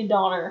I'm having a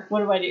daughter.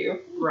 What do I do?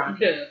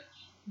 Ronda.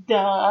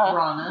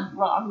 Duh.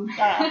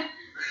 Ronda.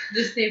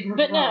 Just name her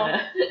But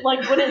Ronda. no,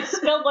 like when it's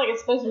spelled like it's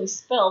supposed to be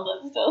spelled,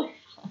 that's still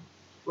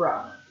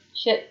Ronda.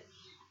 shit.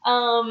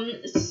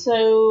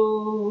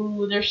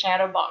 So they're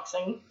shadow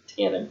boxing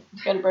together.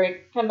 Go to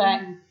break. Come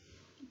back.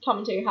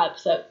 Commentary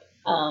hypes up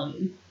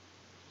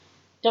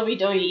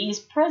WWE's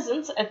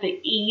presence at the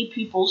E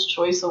People's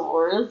Choice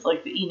Awards,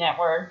 like the E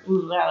Network,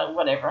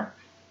 whatever.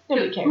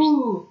 Nobody cares.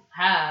 Ooh,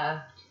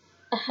 ha.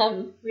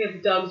 We have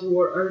the Dogs of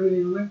War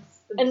arguing.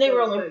 And they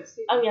were only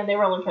they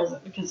were only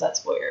present because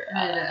that's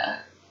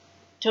where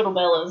Total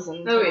Bellas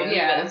and Total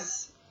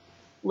Divas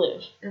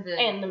live,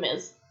 and The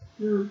Miz,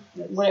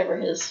 whatever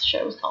his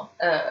show was called.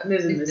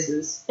 Miz and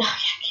Mrs. Oh yeah, I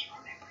can't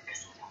remember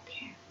because I don't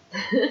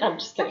care. I'm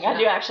just kidding. I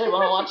do actually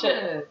want to watch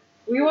it.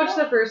 We watched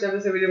the first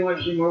episode. We didn't watch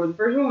it anymore, but the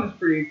first one was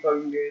pretty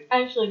fucking good.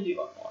 I actually do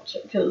want to watch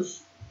it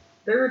because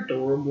they're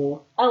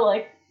adorable. I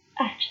like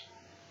action.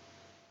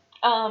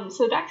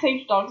 So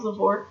backstage, Dogs of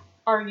War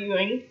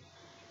arguing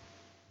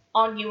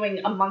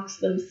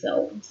amongst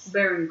themselves.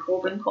 Baron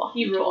Corbin,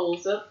 he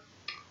rolls up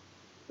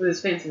with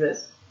his fancy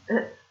vest.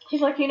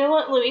 He's like, you know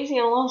what?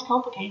 Louisiana law is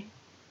complicated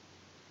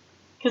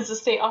because the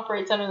state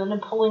operates under the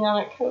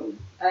Napoleonic Code.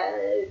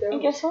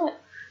 And guess what?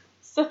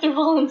 Seth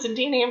Rollins and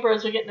Dean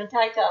Ambrose are getting a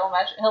tag title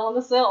match at Hell in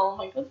a Cell. I'm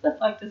like, what the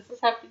fuck does this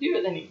have to do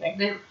with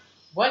anything?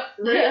 What?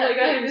 Yeah, like,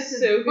 I am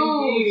so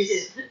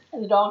confused.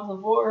 And the Dogs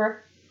of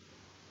War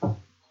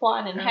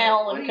whine and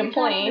howl and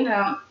complain.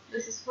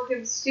 This is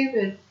fucking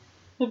stupid.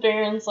 The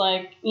Baron's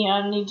like,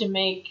 I need to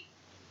make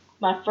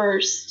my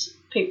first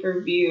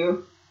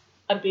pay-per-view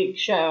a big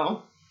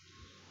show,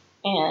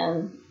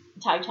 and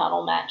tag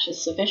title match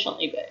is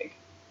sufficiently big.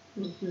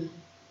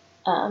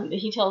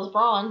 He tells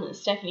Braun that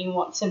Stephanie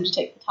wants him to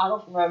take the title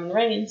from Roman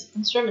Reigns,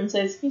 and Strowman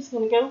says he's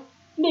gonna go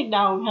big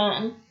dog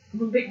hunting.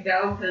 Big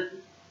dog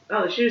hunting.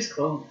 Oh, they should just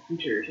call him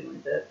Hunter or something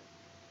like that.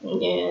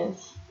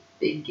 Yes.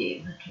 Big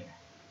game hunter.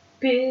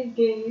 Big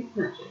game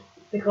hunter.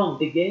 They call him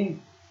Big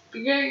Game.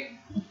 Big game.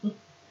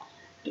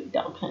 Big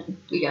dog hunting.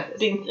 We got this.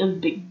 Big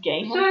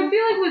game So hunter. I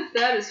feel like with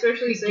that,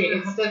 especially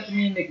saying that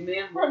Stephanie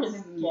McMahon wants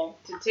him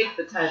to take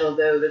the title,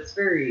 though, that's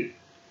very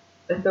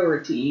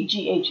authority.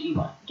 GHEY.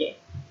 Game.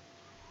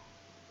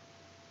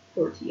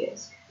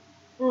 Authority-esque.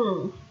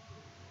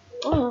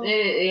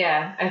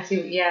 Yeah, I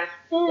see. Yeah,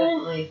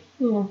 definitely.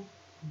 Yeah.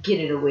 Get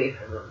it away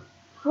from them.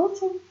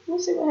 We'll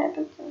see what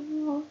happens.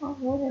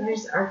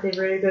 Aren't they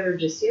ready to go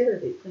just yet, or are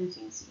they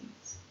planting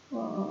seeds?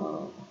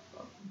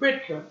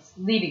 Breadcrumbs.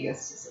 Leading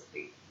us to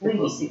something.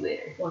 We'll see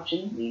later.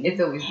 Watching. It's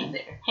always been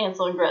there.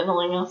 Hansel and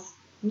Greteling us.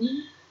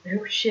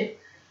 Oh shit.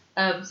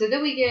 So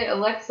then we get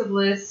Alexa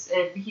Bliss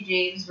and Mickie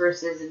James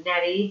versus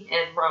Natty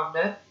and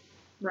Ronda.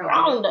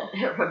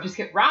 I'm just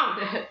kidding.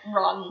 Ronda.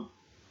 Ron.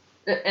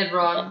 And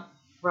Ron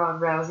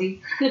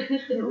Rousey.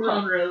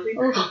 Ron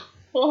Rousey.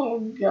 Oh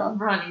god.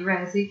 Ronnie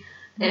Rousey.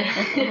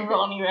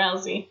 Ronnie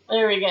Rousey.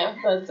 There we go.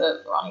 That's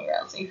it. Ronnie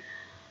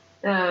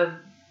Rousey.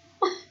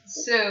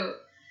 So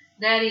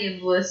Natty and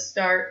Bliss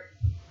start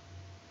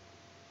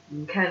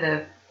kind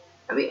of.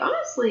 I mean,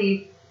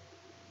 honestly,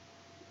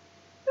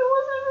 it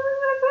wasn't really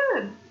that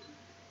bad.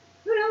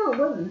 No, it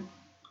wasn't.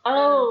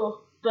 Oh,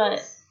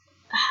 but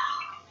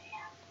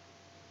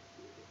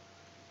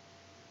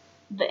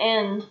the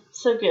end,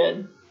 so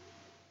good.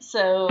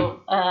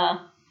 So,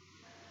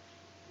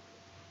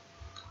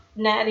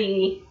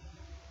 Natty,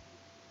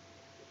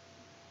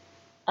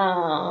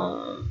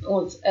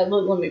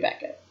 let me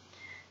back up.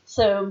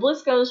 So,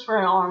 Bliss goes for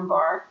an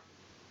armbar.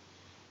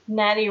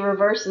 Natty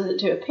reverses it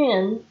to a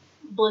pin.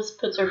 Bliss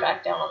puts her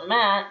back down on the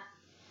mat.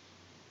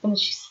 And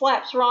she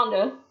slaps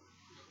Rhonda.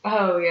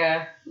 Oh,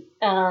 yeah.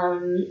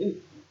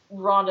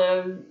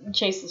 Rhonda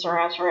chases her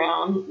ass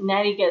around.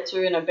 Natty gets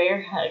her in a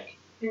bear hug.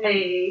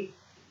 Hey.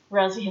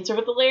 Rousey hits her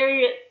with the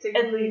lariat.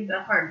 And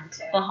the heart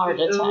attack. The heart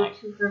attack.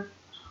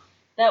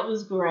 That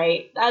was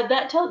great.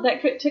 That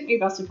took me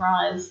by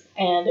surprise,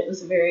 and it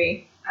was a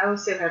very I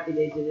was so happy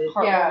they did it.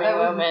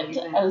 heartwarming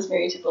moment. I was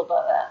very tickled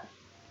by that.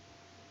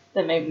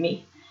 That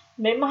made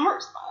my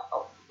heart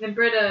smile. And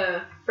Bret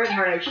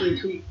Hart actually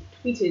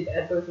tweeted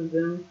at both of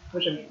them,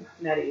 which I mean,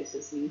 Natty is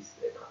his niece.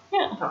 They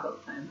talk all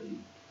the time, but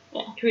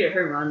he tweeted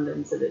her Rhonda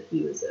and said that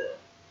he was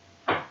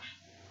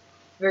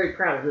very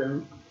proud of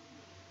them.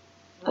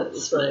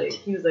 That's like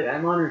he was like,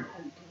 I'm honored to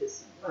have you do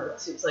this.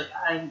 He was like,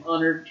 I'm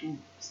honored to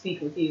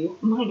speak with you.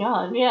 Oh my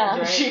god, yeah.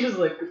 And she was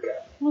like, God.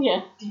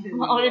 Yeah.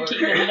 I'm honored to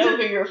even know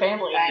who your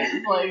family is.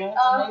 Like,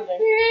 that's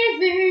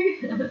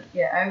amazing.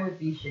 Yeah, I would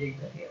be shitting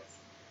my pants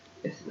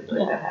if something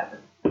like that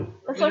happened.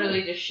 That's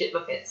Literally just shit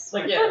my pants.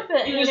 Like, It's yeah, like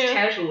that, you you just know-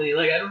 casually,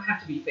 like, I don't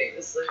have to be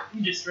famous. Like,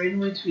 you just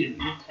randomly tweeted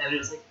me, and it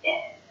was like, yeah.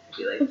 I'd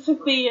be like, It's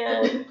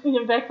like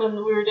the, back when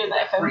we were doing the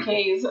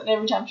FMKs, and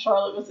every time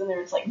Charlotte was in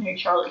there, it's like, marry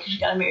Charlotte because you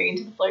gotta marry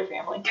into the Flair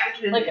family. gotta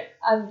get in Like,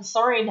 I'm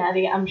sorry,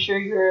 Natty, I'm sure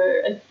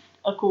you're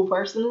a cool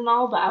person and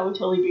all, but I would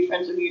totally be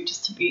friends with you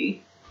just to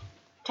be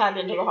tied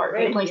into the Hart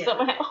family Yeah.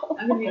 somehow.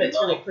 I'm gonna be that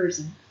sort of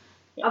person.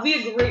 Yes. I'll be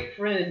a great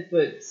friend,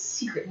 but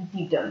secretly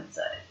deep down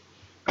inside,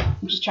 I'm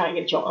just trying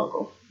to get your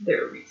uncle.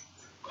 there are reasons.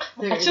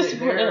 I just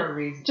there wanna- are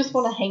reasons. Just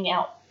want to hang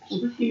out.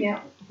 Yeah,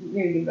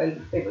 maybe invite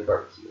to family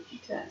barbecue a few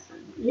times.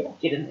 And Yeah.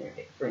 Get in there and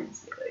make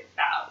friends. Be like,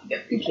 you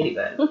got free kitty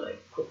bag. Like,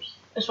 of course.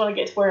 I just want to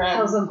get to where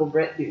How's I'm. Uncle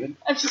Brett doing?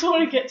 I just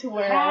want to get to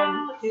where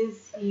I'm. How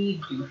is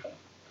he doing?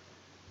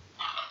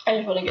 I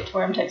just want to get to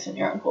where I'm texting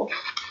your uncle.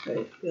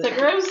 Right. Is that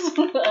gross?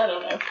 I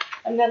don't know.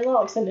 I'm not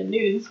allowed to send in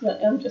nudes,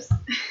 but I'm just.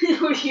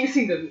 What do you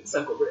think of this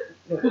Uncle Brett?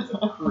 No, that's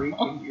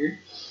freaking weird.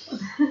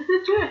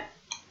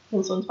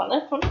 This one's my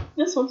left one.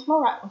 This one's my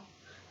right one.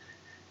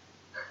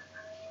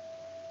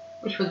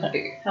 Which was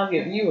bigger? I'll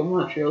give you a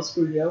Montreal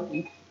screwjob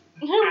wink.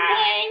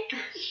 Wank.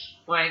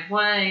 Wank,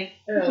 wank.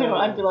 You know,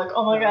 I'd be like,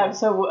 oh my god,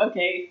 so,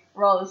 okay,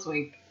 Raw this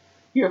week.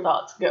 Your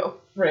thoughts, go.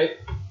 Right.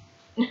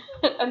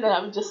 And then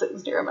I would just sit and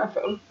stare at my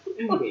phone.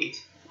 And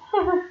wait.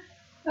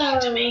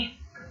 To me.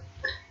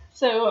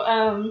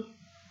 So,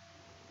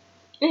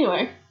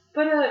 anyway.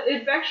 But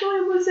it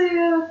actually was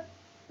a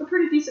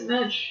pretty decent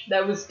match.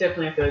 That was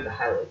definitely, I feel like, the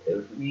highlight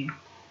though for me.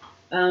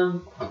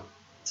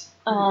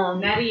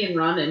 Natty and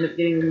Ronda ended up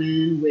getting the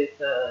win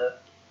with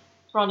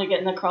Ronda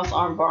getting the cross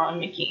arm bar on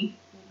Mickey.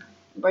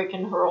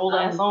 Breaking her old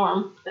ass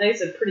arm. I think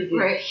it's a pretty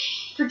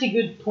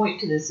good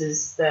point to this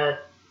is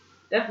that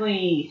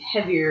definitely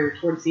heavier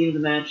towards the end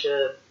of the match.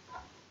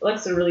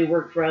 Alexa really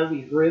worked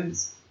Rousey's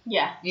ribs.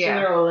 Yeah. So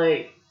they're all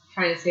like,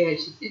 Trying to say that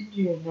she's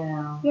injured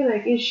now. yeah,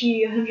 like, is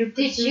she 100%?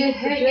 Did you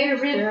hurt your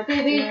rib,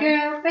 baby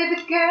girl,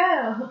 baby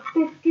girl,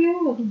 baby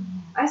girl?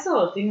 I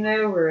saw a thing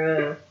there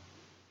where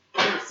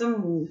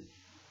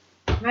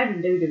might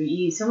have been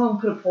WWE, someone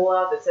put a poll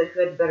out that said who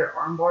had better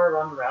armbar,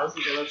 Ronda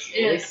Rousey or Alexa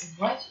Bliss.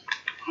 What?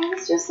 I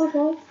was just like,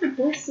 Alexa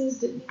Bliss's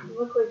didn't even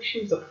look like she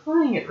was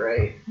applying it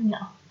right. No.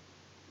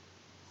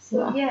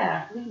 So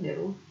yeah, we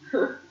knew.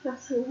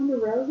 That's the Ronda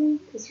Rousey?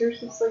 Because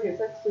hers looks like it's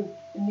actually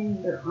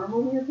bending their arm a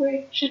weird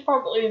way. She's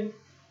probably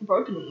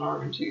broken an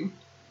arm or two.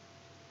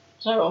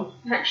 So,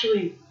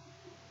 Actually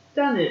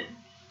done it.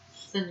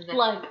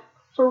 like,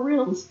 for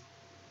reals.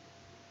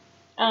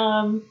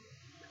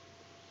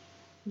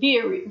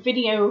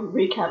 Video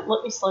recap.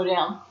 Let me slow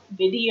down.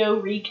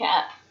 Video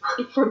recap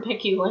for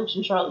Becky Lynch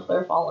and Charlotte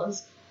Flair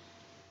follows.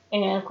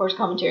 And, of course,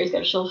 commentary's got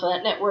to show for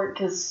that network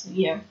because,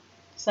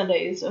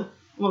 Sundays are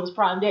one of those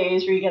prime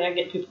days where you gotta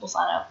get people to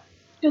sign up.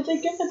 Because they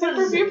get the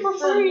pay-per-view for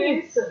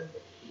free.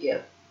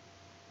 Yep.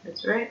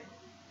 That's right.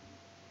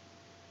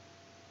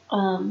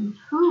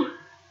 Whew.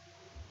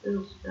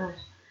 Oh gosh.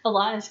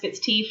 Elias gets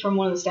tea from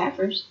one of the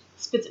staffers,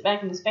 spits it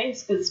back in his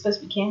face because it's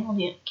supposed to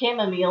be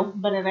chamomile,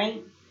 but it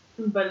ain't.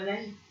 But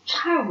then,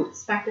 I would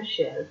smack the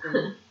shit out of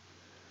them.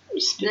 You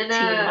spit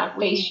Then, tea in my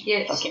we face, you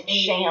get fucking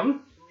a-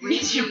 sham.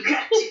 You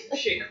got to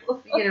shit.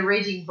 We get a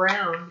raging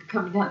brown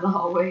coming down the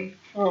hallway.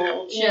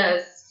 Oh, yeah.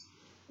 Just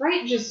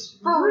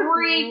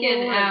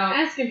freaking out.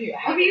 Asking people,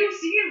 have you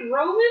seen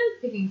Roman?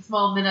 Picking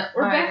small men up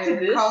We're by back to their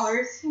this.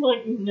 collars.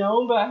 Like,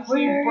 no, but I see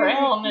Where-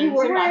 brown and you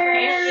it's in my were-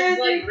 pants. It's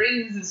like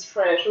Reigns is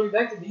trash. Are we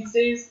back to these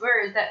days?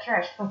 Where is that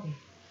trash puppy?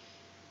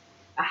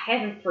 I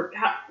haven't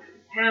forgotten.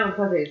 Pound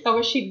puppies. I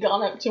wish she'd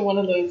gone up to one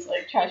of those,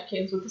 like, trash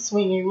cans with a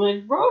swinging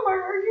lid. Roman,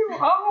 are you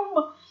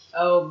home?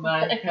 Oh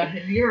my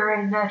god. You're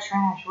in the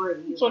trash. Where are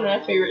you? It's one of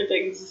my favorite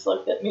things. It's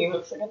like that meme.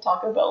 It's like a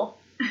Taco Bell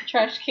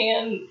trash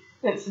can.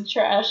 And it's the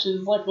trash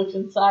is like, look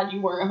inside,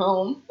 you weren't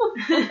home.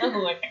 I'm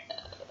like,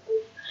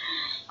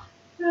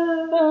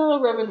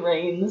 Roman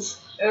Reigns.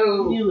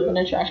 Oh. You live in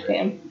a trash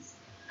can.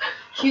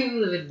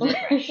 You live in the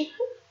trash.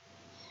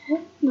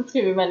 That's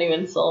gonna be my new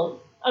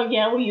insult. Oh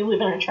yeah, well you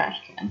live in a trash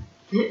can.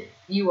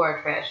 You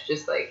are trash,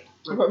 just like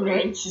Roman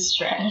Reigns is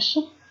trash.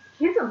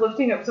 He ends up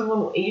lifting up some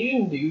little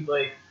Asian dude,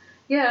 like,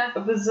 Yeah. a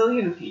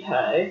bazillion feet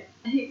high.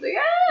 And he's like,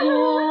 Yeah.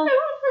 don't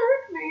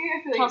hurt me.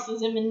 I feel like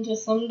Tosses him into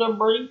some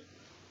debris.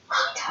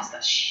 He tossed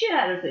the shit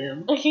out of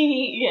him.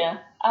 Yeah.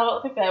 I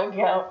don't think that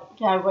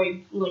guy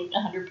weighed like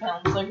 100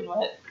 pounds soaking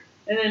wet.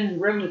 And then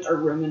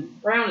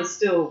Brown is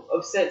still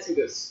upset, so he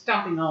goes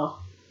stomping off,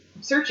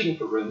 searching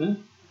for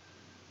Roman.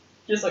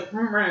 Just like,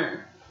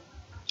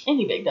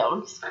 Any big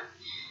dogs.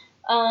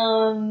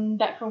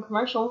 Back from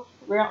commercial,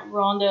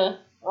 Ronnie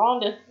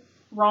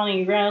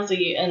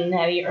Rousey, and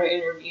Natty are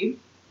interviewed.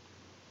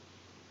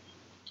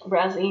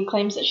 Rousey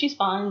claims that she's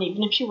fine,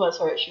 even if she was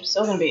hurt, she was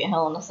still going to be at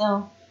Hell in a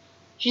Cell.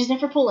 She's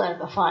never pulled out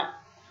of a fight.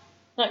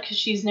 Not because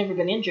she's never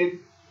been injured,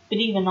 but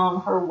even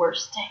on her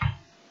worst day.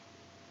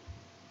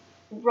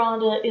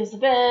 Ronda is the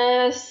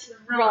best.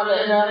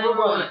 Ronda number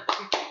one.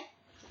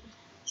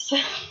 So,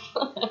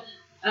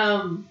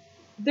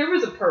 there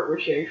was a part where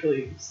she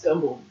actually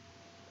stumbled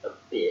a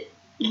bit.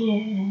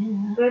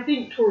 yeah. But I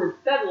think toward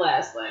that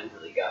last line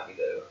really got me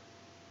though.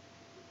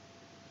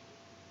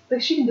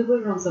 Like she can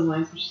deliver on some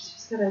lines, but she's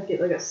just gotta get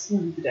like a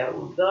smoothed out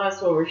one. The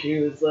last one where she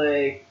was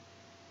like,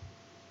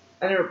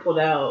 I never pulled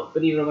out,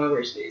 but even on my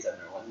worst days, I'm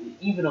number one.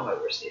 Even on my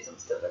worst days, I'm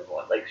still number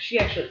one. Like she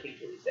actually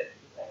thinks really said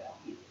that out.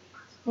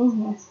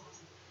 Mm-hmm. So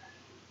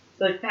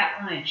like that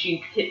line, she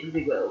hit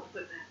really well.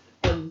 But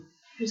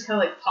she just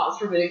kind of like paused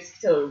for a minute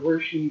to tell her where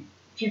she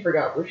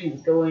forgot where she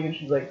was going, and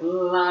she was like,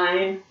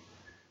 line.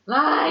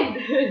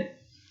 I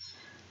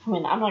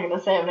mean, I'm not going to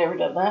say I've never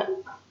done that.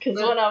 Because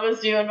when I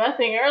was doing my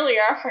thing earlier,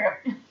 I forgot.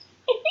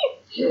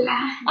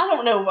 I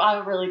don't know.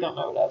 I really don't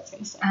know what I was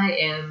going to say. I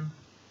am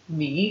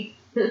me.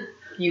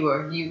 You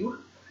are you.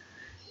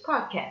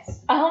 Podcast.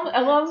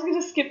 I was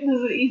going to skip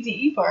the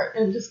Easy E part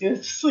and just go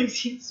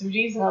Sleazy some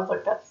G's, and I was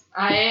like,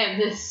 I am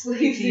the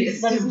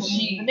sleaziest that's of the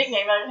G's.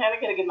 nickname. I had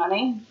to get my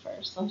name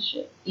first. Oh,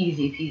 shit.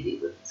 Easy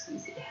peasy with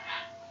squeezy.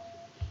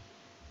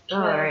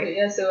 Alright.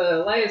 Yeah,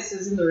 so Elias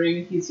is in the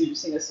ring. He's here to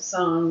sing us a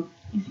song.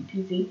 Easy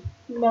peasy.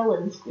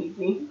 Melon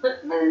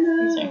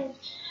squeezy.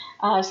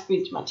 I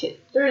squeezed my tit.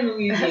 They're in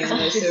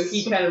Louisiana, so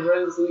he kind of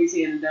runs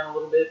Louisiana down a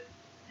little bit.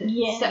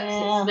 Yeah.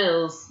 Sex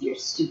smells. You're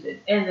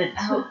stupid. And then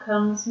out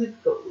comes Mick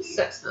Foley.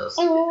 Sex smells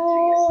stupid.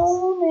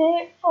 Oh,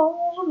 Mick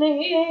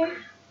Foley.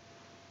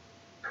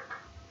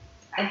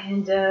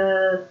 And,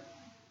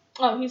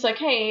 Oh, he's like,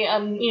 hey,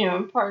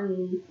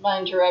 pardon my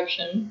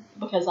interruption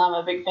because I'm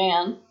a big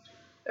fan.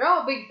 They're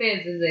all big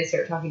fans, and they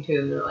start talking to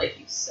him, and they're like,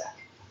 you suck.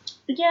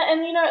 Yeah,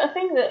 and a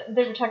thing that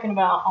they were talking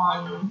about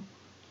on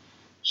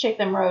Shake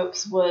Them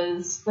Ropes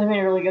was they made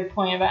a really good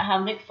point about how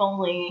Mick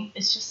Foley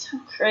is just so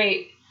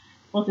great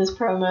with his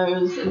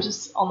promos and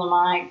just on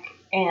the mic,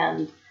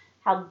 and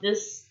how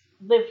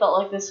they felt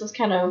like this was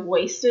kind of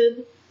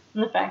wasted,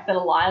 and the fact that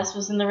Elias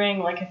was in the ring,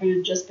 like if it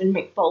had just been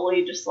Mick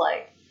Foley just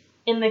like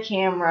in the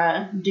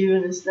camera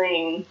doing his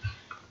thing,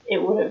 it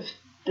would have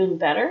been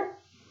better.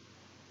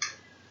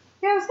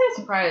 Yeah, I was kind of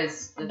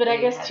surprised. But I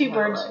guess two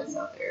birds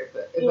out there,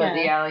 but yeah.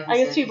 the alley. I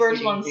guess two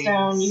birds, one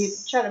stone. You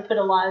try to put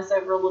Elias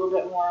over a little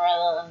bit more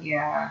rather than.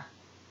 Yeah.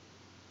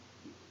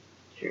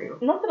 True.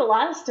 Not that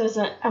Elias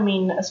doesn't. I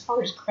mean, as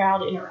far as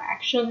crowd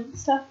interaction and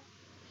stuff,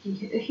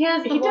 He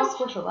has the He does-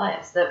 Wasp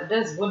Elias that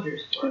does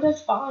wonders for he him.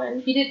 does fine.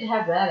 If he didn't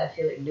have that, I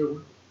feel like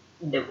no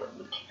one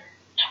would care.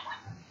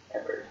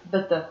 Ever.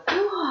 But the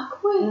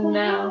walk with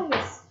No.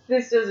 Elias.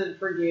 this doesn't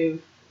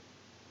forgive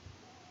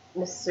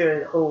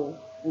necessarily the whole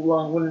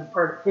long-winded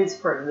part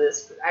of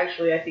this, but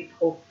actually I think the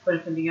whole point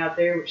of him being out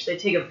there, which they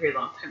take a very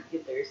long time to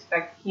get there, is the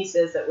fact that he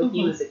says that when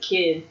he was a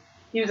kid,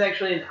 he was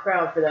actually in the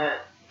crowd for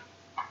that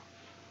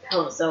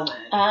Hell in a Cell match.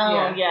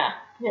 Oh yeah.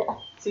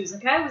 So he was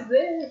like, I was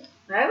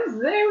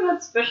there when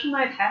that special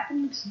night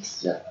happened.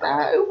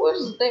 I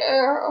was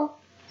there.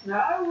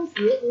 I was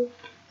there.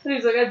 So he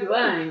was like, I'd be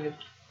lying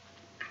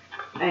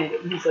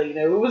if he's like,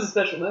 it was a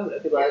special moment.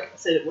 I'd be like, I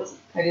said it wasn't.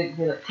 I didn't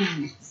feel like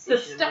TV.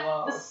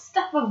 The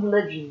stuff of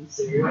legend,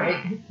 sir.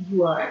 Right?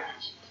 You are.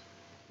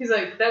 He's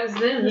like, that was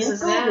then, this Yes,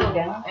 is now,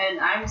 yeah. and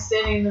I'm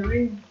standing in the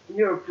ring, and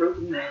you're a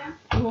broken man.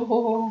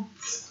 Oh.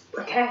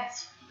 A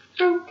cat's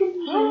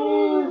broken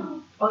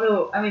man.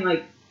 Although, I mean,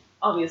 like,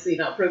 obviously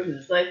not broken in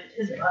his life,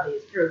 but his body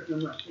is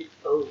broken. Like,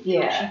 oh,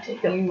 Yeah. don't you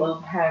take a You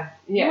bump. have.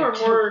 You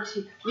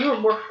are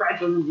more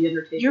fragile than the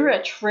Undertaker. You're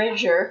a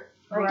treasure.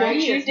 Right? Don't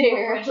He you is more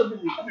dare. fragile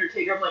than the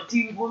Undertaker. I'm like,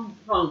 dude, one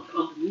bump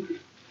and you could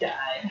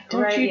die.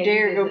 Don't Right, you yeah,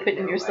 dare he go doesn't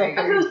putting know yourself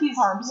why. I feel in like he's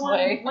harm's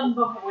way. one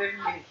bump away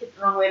from getting hit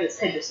the wrong way and his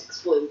head just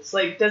explodes.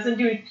 Like, doesn't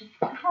do anything.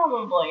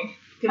 Probably.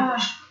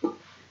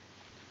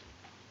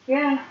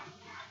 Yeah.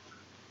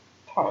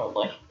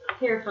 Probably.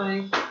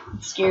 Terrifying.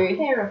 It's scary.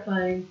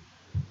 Terrifying.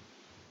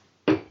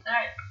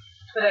 Alright.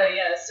 But,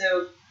 yeah,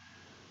 so.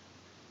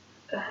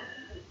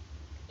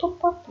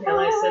 Yeah,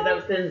 like I said, that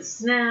was then, this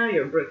is now,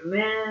 you're a broken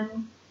man.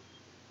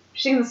 You're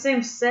singing the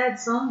same sad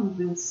song we've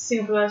been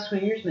singing for the last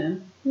 20 years,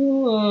 man.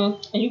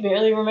 And you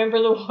barely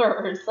remember the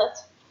words.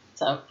 That's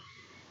so.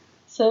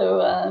 So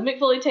Mick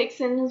Foley takes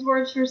in his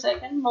words for a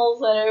second, mulls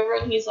that over,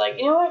 and he's like,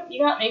 you know what?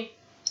 You got me.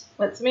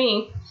 That's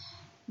me.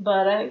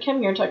 But I didn't come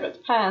here to talk about the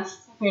past.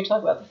 I'm here to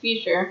talk about the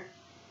future.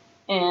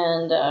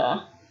 And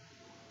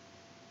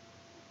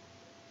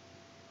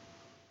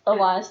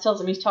Elias tells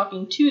him he's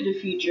talking to the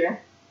future.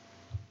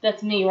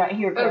 That's me right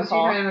here, Oh, so you're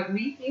Grandpa. talking about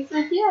me? He's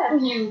like, yeah,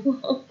 if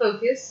you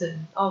focus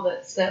and all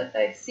that stuff,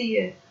 I see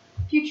a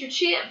future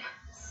champ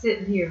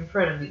sitting here in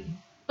front of me.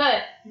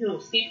 But, Little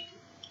Steve.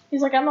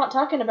 He's like, I'm not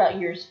talking about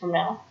years from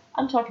now.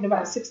 I'm talking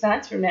about 6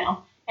 nights from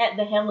now at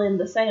the Hell in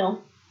the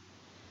Cell.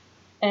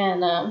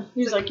 And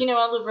he's like,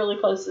 I live really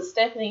close to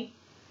Stephanie.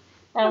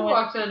 And I I went,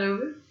 walked on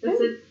over. I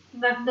said,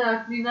 knock,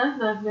 knock, knock,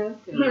 knock, knock.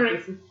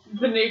 Right.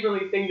 The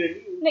neighborly thing to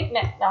do. knick,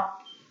 knack, knock.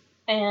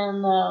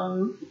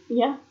 And,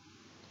 yeah.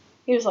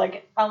 He was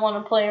like, I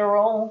want to play a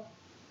role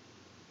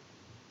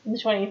in the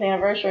 20th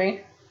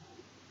anniversary.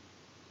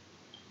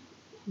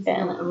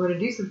 I'm going to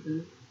do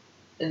something.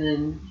 And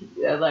then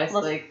Elias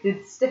like,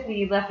 did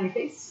Stephanie laugh in your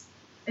face?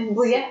 And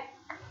well, yeah.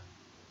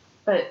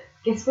 But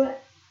guess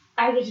what?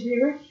 I get to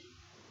be ready.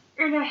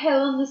 In a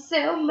Hell in the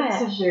Cell match.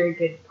 That's a very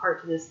good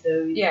part to this,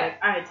 though. He's Yeah.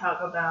 like, I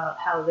talk about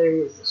how there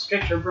was a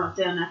stretcher brought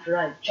down after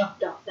I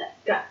jumped off that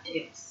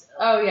goddamn cell.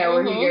 Oh, yeah,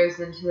 where he Mhm. goes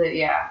into it,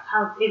 yeah.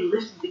 How they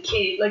lifted the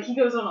cage. Like, he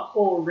goes on a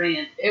whole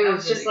rant. It And I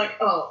was was just really like,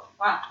 oh,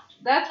 wow.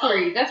 That's where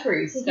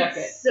he stuck it.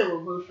 It's so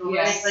emotional.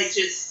 Yes. Right? Like,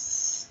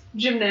 just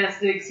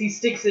gymnastics. He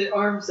sticks his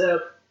arms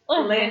up,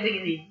 landing,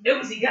 and he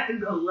knows he got to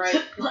go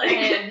right. Like,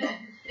 And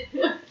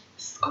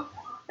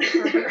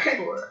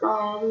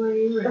all the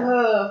way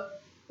around.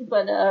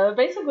 But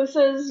basically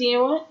says, you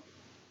know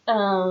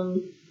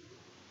what?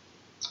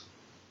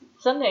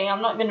 Sunday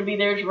I'm not going to be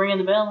there to ring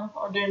the bell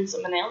or doing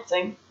some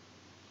announcing.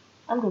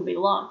 I'm going to be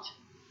locked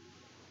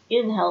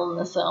in Hell in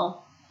the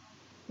Cell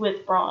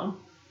with Braun.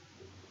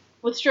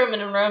 With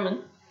Strowman and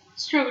Roman.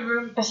 Strowman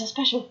room. As a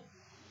special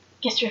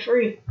guest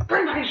referee.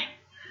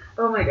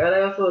 oh my god,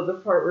 I also love the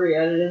part where he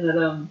added in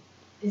that,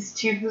 his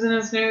tooth was in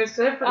his nose. Cause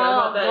I forgot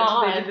about that.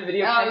 God. They did the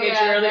video Oh, package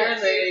yeah, earlier,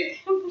 that's and they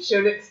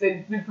showed it. Cause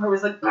the part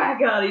was like, my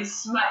god, he's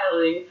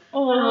smiling.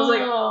 Oh, I was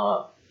like,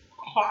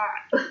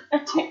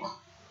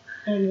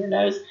 in your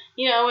nose.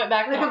 I went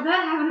back. Like, if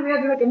that happened to me,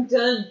 I'd be like, I'm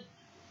done.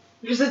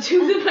 There's a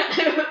tooth in my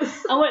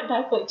nose. I went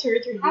back like 2 or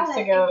 3 weeks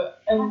ago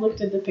and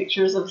looked at the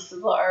pictures of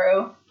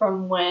Cesaro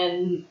from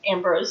when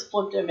Ambrose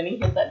flipped him and he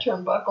hit that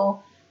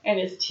turnbuckle and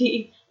his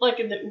teeth, like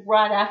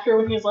right after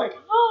when he was like,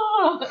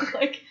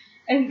 like,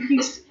 and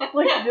he's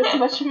like this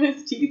much of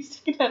his teeth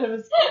sticking out of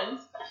his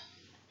gums.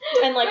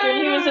 And like when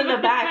he was in the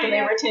back and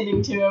they were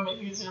tending to him and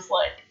he was just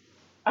like,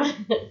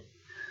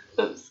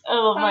 oops,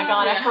 oh my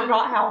god, I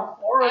forgot how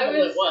horrible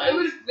it was. I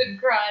would have been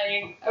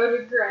crying. I would have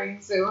been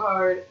crying so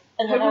hard.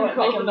 And then I went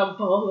back and a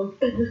ball.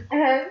 And then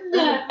I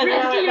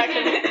went back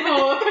and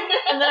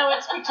then I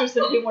went to pictures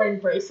of him wearing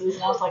braces,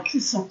 and I was like,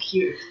 he's so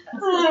cute.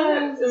 This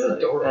is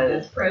adorable. That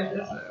is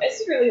precious. I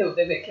secretly hope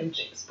they make him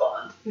James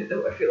Bond, even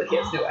though I feel like he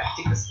has no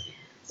acting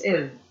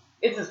experience.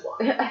 It's his one.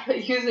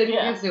 He said he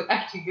has no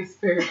acting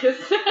asparagus.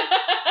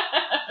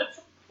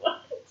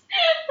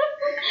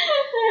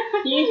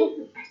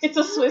 It's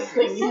a Swiss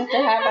thing. You have to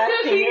have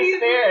acting I don't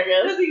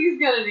asparagus. think he's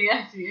got any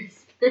acting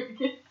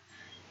asparagus.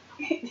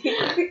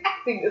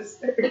 Acting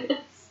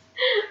asparagus.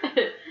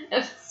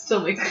 That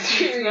still makes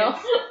me smell.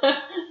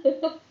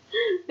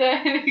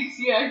 That makes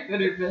you act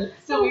better, but it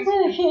still makes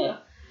me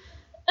smell.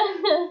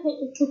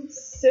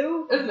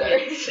 So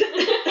embarrassed.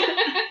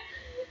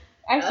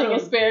 Acting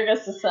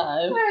asparagus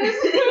aside. What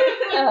is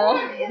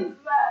that?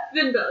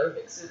 Finn Balor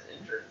makes his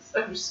entrance.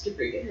 I'm just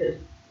skipping ahead.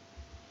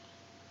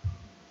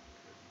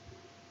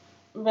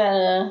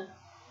 But,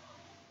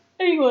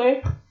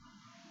 anyway.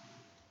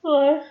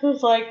 Well,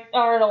 it's like,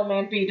 alright, old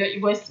man B, don't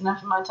you waste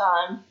enough of my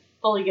time.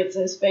 Bully gets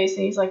in his face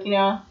and he's like,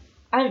 I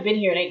haven't been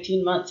here in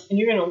 18 months and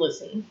you're gonna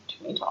listen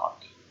to me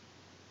talk.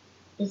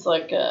 It's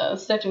like,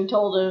 Stephanie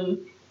told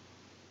him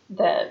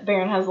that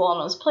Baron has a lot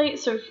on his plate,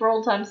 so for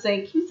old time's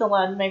sake, he's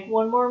allowed to make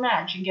one more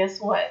match, and guess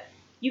what?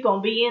 You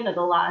gonna be into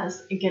the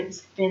lies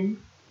against Finn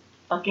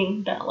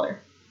fucking Balor.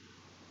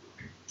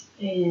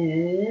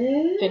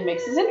 And Finn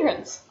makes his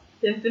entrance.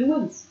 Finn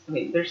wins. I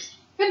mean, there's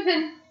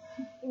Finn.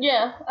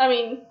 Yeah, I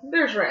mean,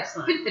 there's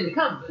wrestling. Finn to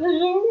come.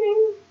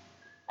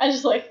 I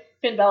just like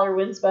Finn Balor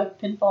wins by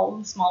pinfall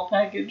in a small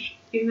package.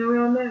 Even though we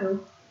all know.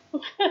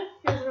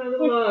 Here's another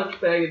large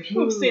package.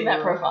 We've seen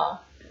that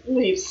profile.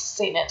 We've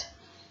seen it.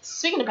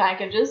 Speaking of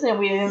packages, and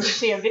we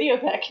see a video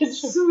package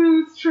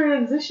Smooth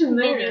transition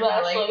there. Maybe I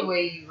like Lashley the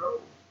way you roll.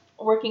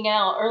 working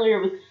out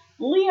earlier with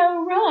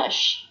Leo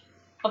Rush,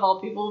 of all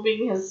people,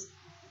 being his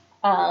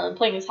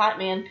playing his hype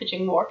man,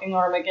 pitching Walking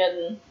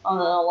Armageddon on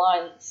an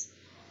alliance,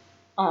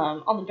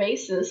 on the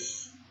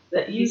basis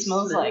that he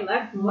smells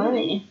like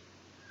money.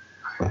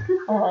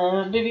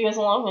 Vivi goes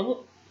along with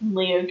it.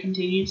 Leo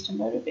continues to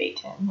motivate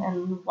him,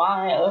 and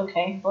why?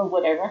 Okay, well,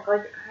 whatever.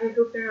 Like, I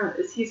hope they're not.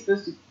 Is he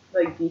supposed to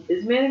be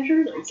his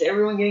manager? Like, is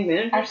everyone getting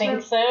managers? I think now?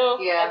 so.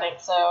 Yeah. I think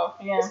so.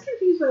 I'm Yeah. just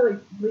confused by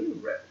Leo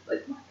Rush.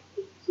 Like, why are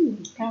they using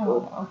these I don't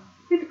people? know.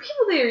 Like, the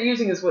people they are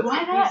using is what's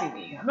Why confusing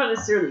me. I'm not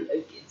necessarily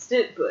against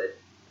it, but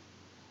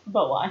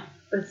But why?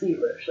 let's see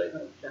Rush. Like,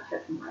 not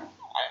have him right.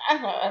 I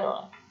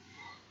don't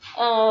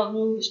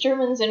know.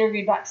 Strowman's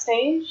interviewed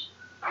backstage.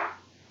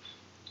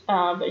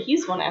 But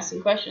he's the one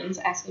asking questions,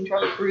 asking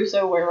Charlie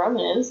Caruso where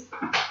Roman is,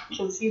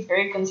 because he's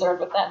very concerned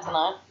with that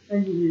tonight. I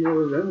didn't even know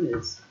where Roman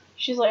is.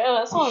 She's like, oh,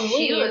 that's on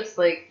She leave. looks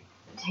like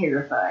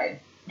terrified.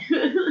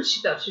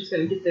 She thought she was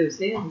gonna get those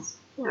hands.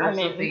 Or I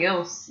mean, something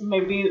else.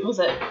 maybe was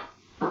it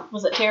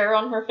terror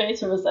on her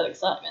face or was that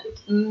excitement?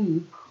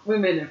 We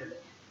may never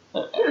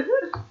know.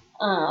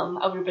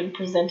 I would have been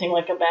presenting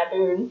like a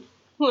baboon.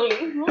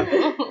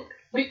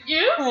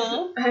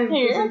 Yes? I'm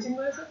Here. presenting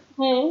myself.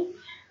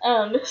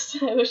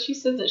 So she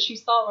says that she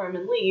saw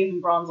Roman leave,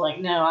 and Braun's like,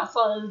 no, I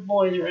saw his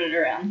boys running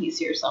around. He's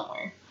here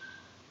somewhere.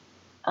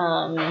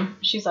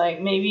 She's like,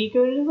 maybe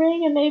go to the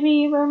ring and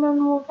maybe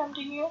Roman will come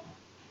to you.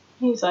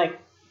 He's like,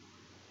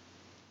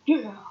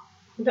 yeah.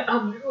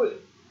 I'm good.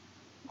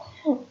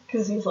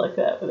 Because he's like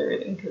that with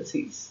everything, because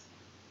he's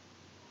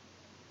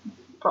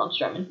Braun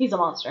Strowman. He's a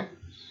monster.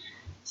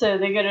 So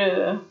they go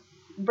to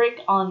break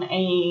on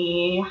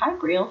a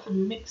hype reel for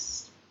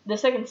the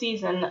second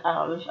season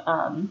of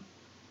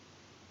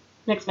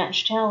Mixed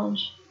Match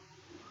Challenge.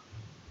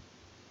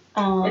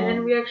 And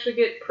then we actually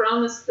get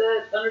promised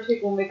that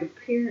Undertaker will make an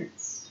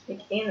appearance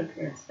next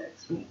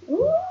week.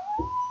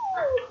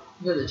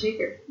 For the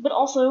Taker. But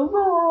also,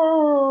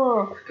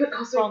 But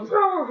also,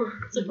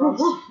 so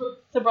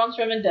Braun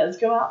Strowman does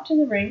go out to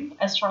the ring,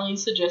 as Charlie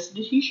suggested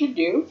he should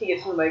do. he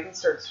gets on the mic and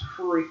starts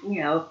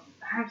freaking out.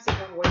 I've been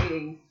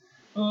waiting.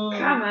 Mm.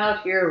 Come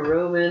out here,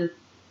 Roman.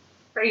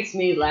 Face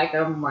me like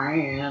a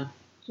man.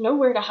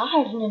 Nowhere to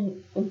hide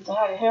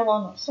inside a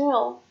Hell in a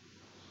Cell.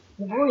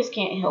 The boys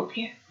can't help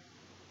you.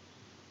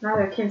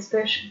 Neither can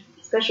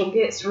special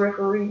guest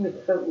referee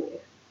McFoley.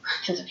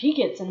 Because if he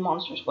gets in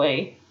Monster's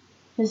way,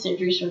 his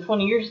injuries from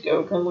 20 years ago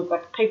are going to look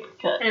like a paper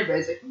cut.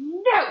 Everybody's like,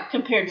 no!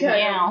 Compared to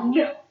now.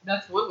 No!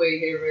 That's one way to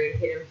get everybody to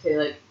hate him. Say,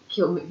 like,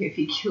 if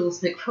he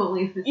kills Mick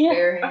Foley with his Yeah.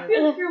 bare hand. I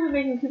feel like you're only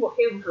making people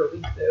hate him for a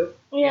week, though.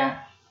 Yeah.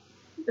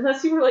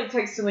 Unless you were, like,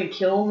 texting, like,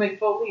 kill Mick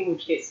Foley, in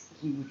which case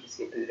he would just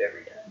get booed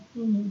every time.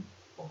 Mm-hmm.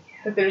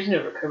 But there's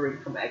no recovering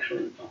from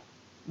actually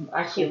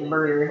killing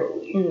Mick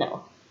Foley.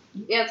 No.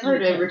 Yeah, it's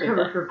hard You to can't do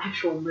recover that. from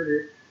actual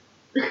murder.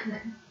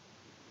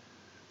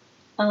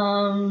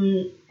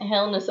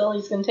 Hell in a Cell,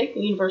 he's going to take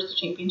the Universal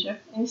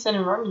Championship, and he's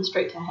sending Roman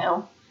straight to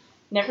hell.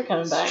 Never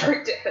coming back.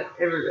 Straight to hell.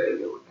 Everybody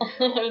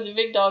going. The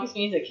big dog's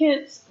music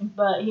hits,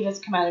 but he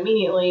doesn't come out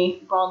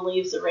immediately. Braun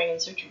leaves the ring in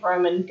search of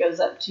Roman, goes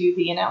up to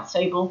the announce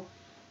table.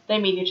 They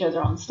meet each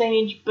other on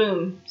stage.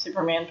 Boom.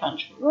 Superman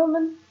punch from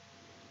Roman.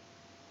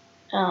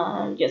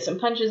 Get some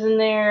punches in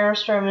there.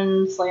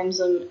 Strowman slams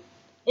him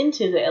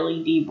into the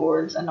LED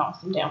boards and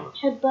knocks him down with a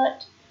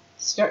headbutt.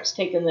 Starts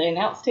taking the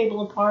announce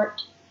table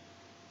apart.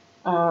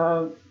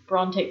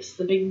 Braun takes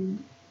the big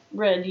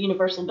red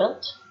Universal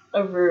belt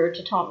over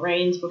to taunt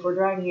Reigns before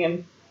dragging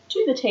him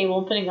to the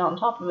table, putting it on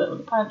top of it with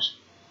a punch.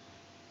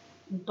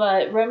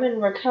 But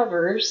Roman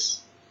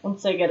recovers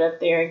once they get up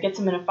there. Gets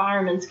him in a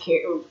fireman's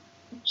carry.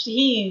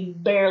 He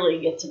barely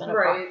gets him in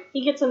a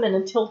He gets him in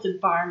a tilted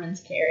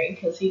fireman's carry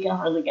because he can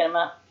hardly get him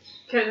up.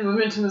 Kind of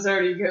momentum is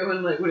already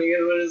going. Like, what are you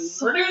going to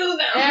do? We're doing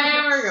this now.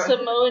 And we're going.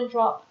 Samoan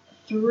drop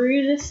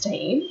through the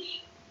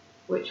stage,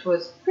 Which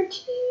was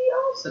pretty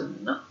awesome,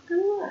 not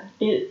gonna lie.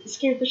 it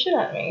scared the shit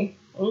out of me.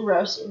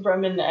 And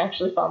Roman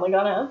actually finally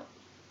got up,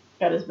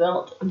 got his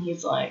belt, and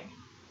he's like,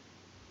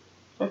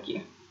 fuck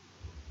you.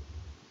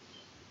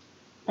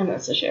 And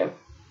that's the show.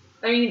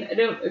 I mean, I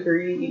don't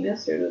agree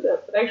necessarily with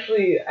that, but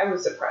actually, I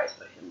was surprised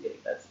by him getting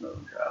that smoke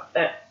drop.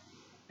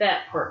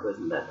 That part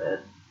wasn't that bad.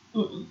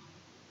 Mm-mm.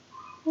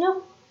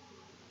 No.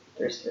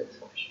 There's no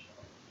question.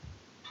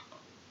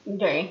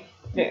 Very,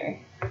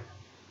 very.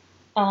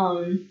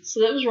 So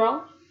that was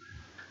wrong.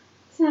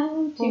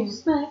 Time to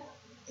smack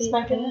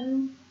Smack it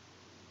up.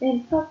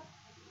 and fuck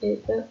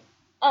it up.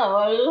 Oh,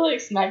 I was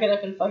like smack it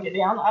up and fuck it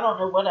down. I don't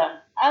know what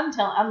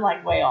I'm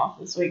like way off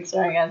this week,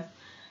 sorry guys.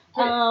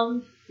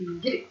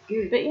 Get it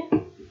good. But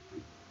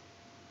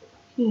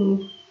yeah.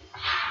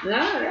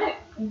 Alright.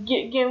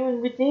 Get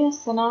going with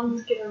this, and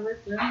Let's get on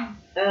with it.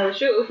 The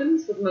show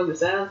opens with a moment of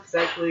silence, because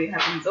actually it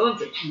happens on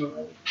September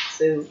 11th.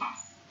 So,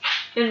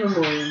 in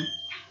memoriam,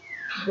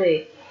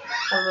 they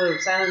have a moment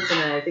of silence,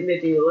 and I think they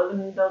do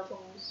 11 bell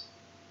tolls.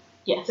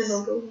 yes, 10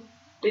 bell tolls?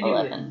 They do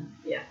 11.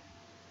 Yeah.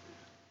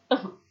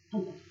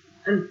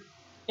 It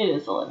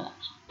is 11.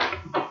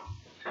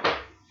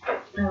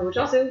 Which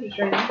also, just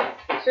right now,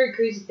 it's very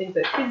crazy to think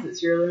that kids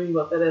this year are learning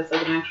about that as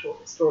like an actual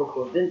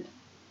historical event.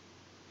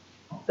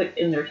 It's like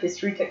in their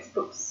history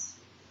textbooks.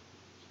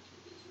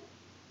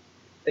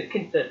 The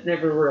kids that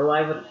never were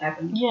alive when it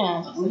happened.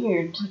 Yeah, it's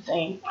weird to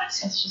think. What?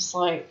 It's just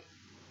like,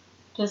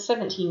 just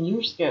 17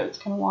 years ago. It's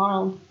kind of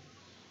wild.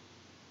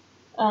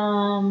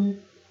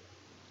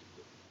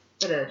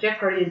 But Jeff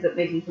Hardy ends up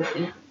making his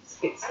entrance.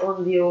 Gets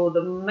on the old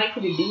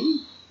mic-a-doo.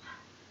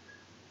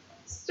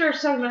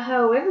 Starts talking about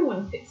how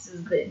everyone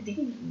fixes their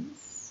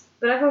demons.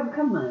 But I've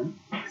overcome mine.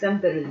 Because I'm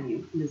better than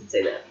you. He doesn't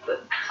say that,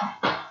 but...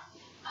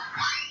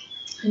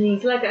 And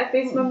he's like, I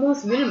face my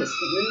most venomous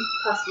demon.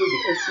 Possibly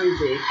because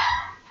he's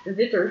a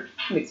Vitter.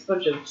 Makes a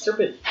bunch of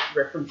serpent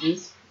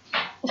references.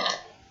 But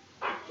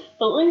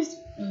at least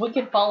we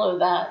could follow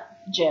that,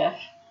 Jeff.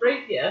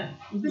 Right? Yeah.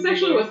 This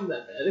actually wasn't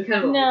that bad. It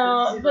kind of No,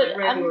 makes sense. but Like,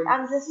 Randy Orton's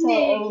I'm just so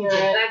snake, over he's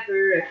a it.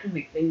 backer. I can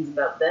make things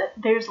about that.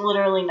 There's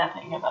literally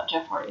nothing about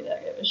Jeff Hardy that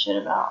I give a shit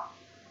about.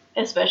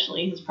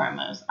 Especially his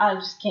promos. I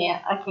just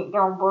can't. I can't get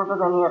on board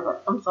with any of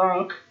it. I'm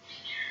sorry.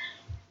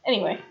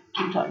 Anyway,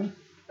 keep talking.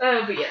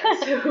 But yeah,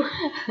 so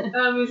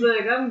he's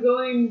like, I'm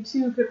going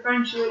to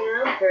confront you in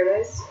your own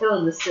paradise, Hell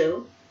in the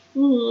Cell.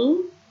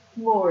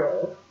 Mm-hmm.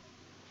 More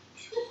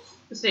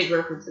snake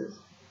references.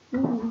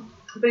 Mm-hmm.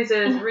 But he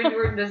says Randy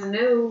Orton doesn't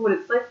know what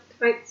it's like to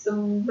fight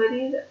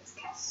somebody that's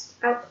cast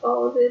out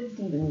all of his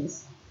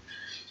demons.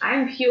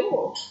 I'm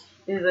pure.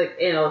 He's like,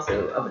 and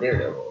also I'm a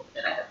daredevil,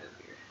 and I have no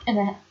fear. And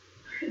that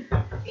In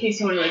case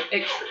you want like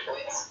extra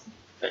points.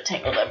 got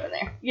tangled up in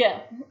there. Yeah.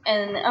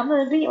 And I'm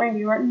gonna beat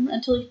Randy Orton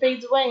until he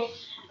fades away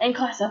and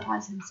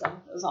classifies himself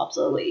as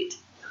obsolete.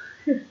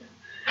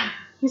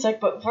 He's like,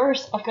 but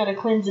first I've got to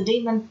cleanse a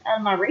demon out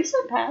of my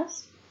recent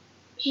past.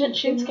 That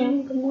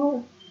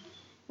Shinsuke.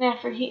 And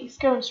after he's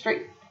going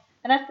straight,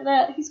 and after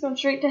that he's going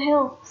straight to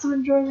hell. So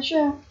enjoy the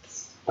show.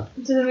 So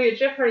then we have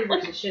Jeff Hardy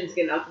versus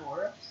Shinsuke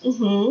Nakamura.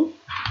 Mm-hmm.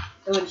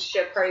 In which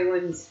Jeff Hardy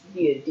wins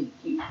via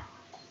DQ.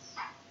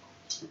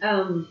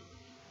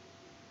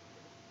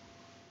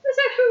 This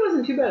actually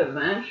wasn't too bad of a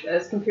match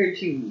as compared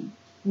to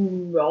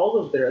all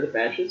of their other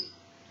matches.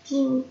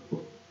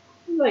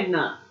 Like,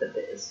 not the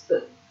best,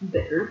 but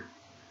better.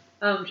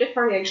 Jeff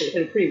Hardy actually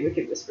had a pretty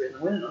wicked whisper in the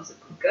wind, and I was like,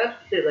 oh god,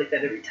 I hit it like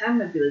that every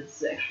time. I'd be like,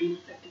 this is actually an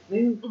effective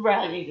move.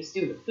 Right. I mean, just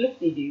doing a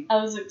flip-de-do.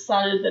 I was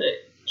excited that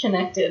it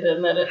connected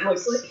and that it I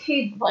was looks like,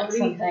 hey, like buddy,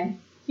 something.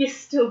 you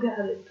still got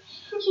it.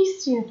 You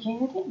still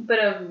get it.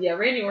 But, yeah,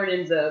 Randy Orton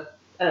ends up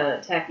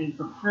attacking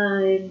from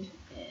behind,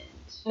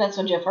 and That's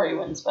when Jeff Hardy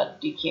wins by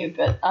DQ,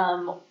 but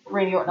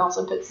Randy Orton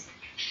also puts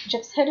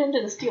Jeff's head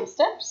into the steel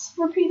steps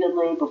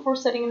repeatedly before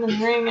setting him in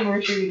the ring and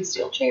retrieving the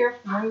steel chair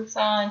from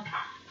ringside.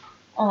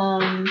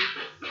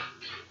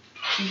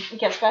 He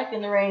gets back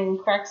in the ring,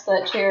 cracks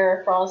that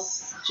chair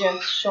across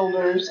Jeff's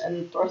shoulders,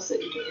 and thrusts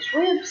it into his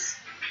ribs.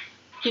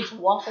 Keeps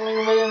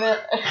waffling with it,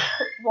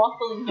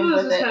 waffling him it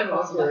was with just it. kind of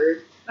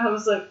awkward. I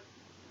was like,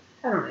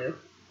 I don't know.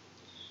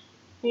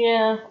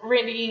 Yeah,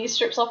 Randy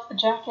strips off the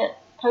jacket,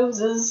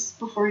 poses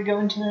before he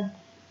goes into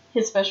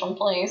his special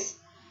place,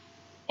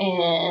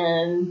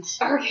 and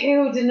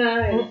RKO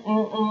denied.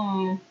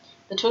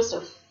 The twist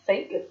of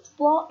fate gets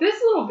blocked.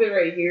 This little bit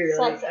right here,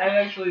 Sucks. like, I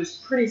actually was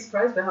pretty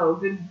surprised by how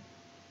good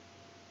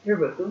they're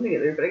both doing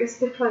together, but I guess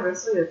they've probably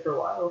wrestled together for a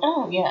while.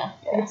 Oh, yeah.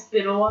 It's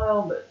been a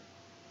while, but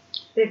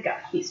they've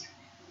got history.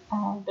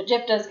 But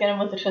Jeff does get him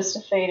with the twist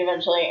of fate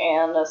eventually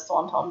and a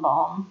swanton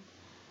bomb.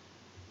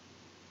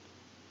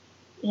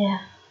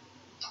 Yeah.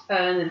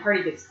 And then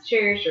Hardy gets the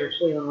chair,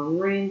 starts wheeling on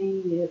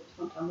Randy. Yep,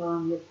 swanton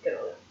bomb. Yep, got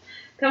all that.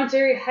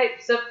 Commentary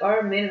hypes up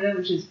our main event,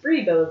 which is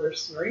Brie Bella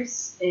versus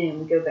Maurice,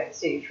 and we go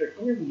backstage for an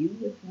interview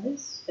with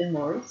Miz and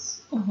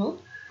Maurice.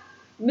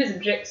 Mm-hmm. Miz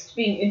objects to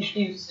being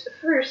introduced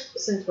first,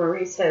 since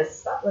Maurice has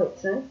spotlight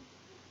tonight.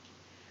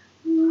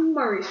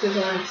 Maurice goes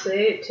on to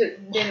say it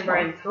took Dana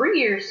Bryan 3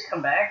 years to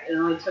come back, and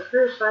it only took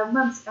her 5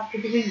 months after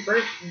giving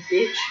birth,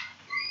 bitch.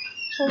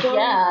 So,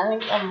 yeah, I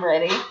think I'm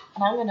ready.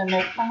 And I'm going to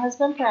make my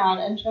husband proud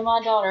and show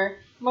my daughter,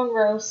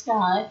 Monroe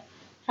Sky,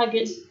 how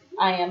good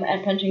I am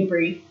at punching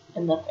Brie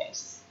in the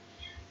face.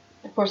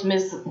 Of course,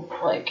 Miz,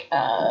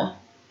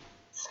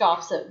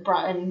 scoffs at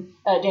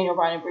Daniel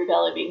Bryan and Brie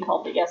Bella being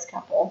called the yes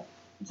couple,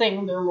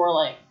 saying they're more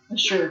like a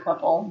sure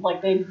couple,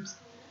 like they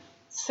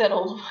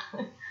settled.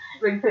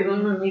 Bring people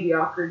in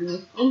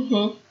mediocrity.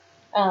 Saying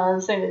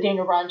that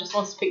Daniel Bryan just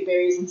wants to pick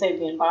berries and save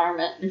the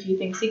environment, and if he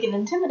thinks he can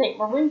intimidate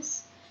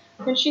Maurice,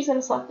 then she's going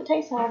to slap the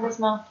taste out of his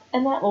mouth,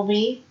 and that will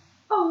be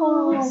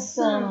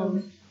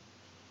awesome.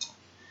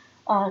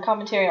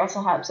 Commentary also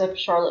hypes up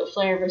Charlotte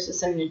Flair versus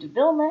Sonya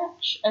Deville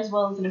match, as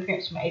well as an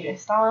appearance from AJ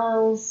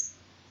Styles.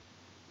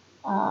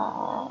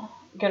 Go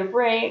to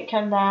break,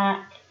 come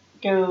back,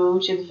 go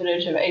to the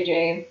footage of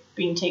AJ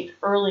being taped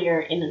earlier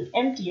in an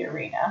empty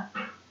arena.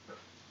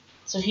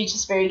 So he's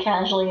just very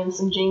casually in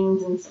some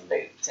jeans and some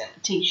boots and a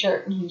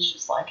t-shirt, and he's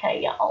just like,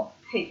 hey y'all,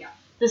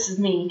 this is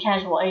me,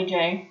 casual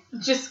AJ.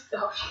 Just,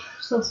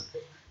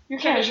 You're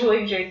casual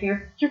AJ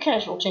here. You're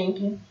casual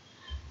champion.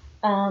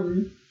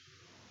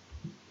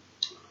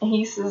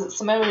 He says that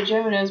Samoa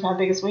Joe knows my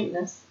biggest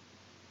weakness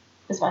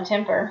is my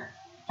temper,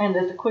 and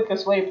that the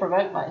quickest way to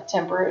provoke my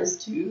temper is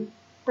to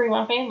bring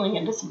my family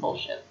into some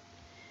bullshit.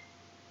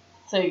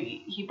 So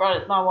he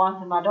brought my wife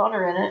and my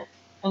daughter in it,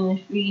 and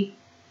if he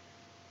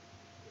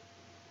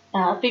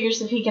figures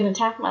if he can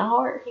attack my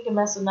heart, he can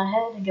mess with my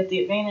head and get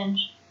the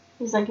advantage.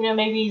 He's like,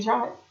 maybe he's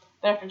right,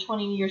 but after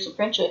 20 years of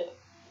friendship,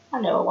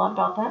 I know a lot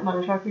about that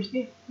motherfucker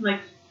too.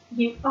 Like,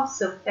 you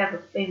also have a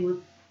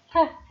family.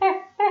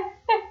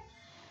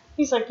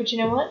 He's like, but you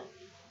know what?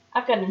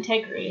 I've got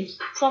integrity,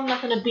 so I'm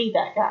not going to be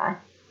that guy.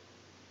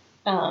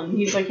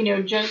 He's like,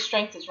 Joe's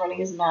strength is running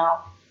his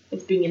mouth.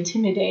 It's being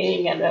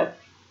intimidating and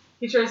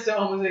he tries to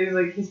almost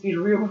say he's being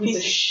a real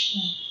piece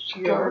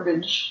of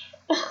garbage.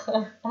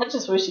 I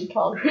just wish he'd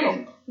called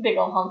him a big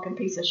old honking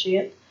piece of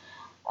shit.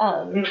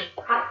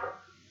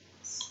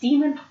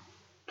 Steaming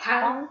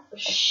Pile of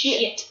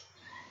shit.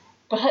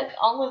 But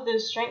all of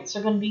those strengths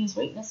are going to be his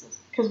weaknesses.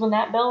 Because when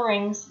that bell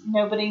rings,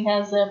 nobody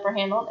has the upper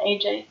hand on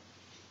AJ.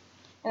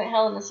 And at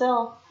Hell in a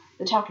Cell,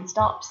 the talking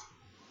stops.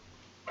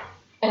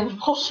 And the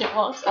bullshit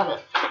walks out of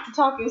it. The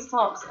talking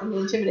stops and the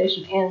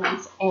intimidation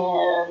ends.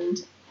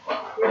 And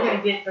You're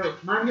gonna get a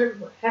reminder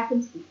of what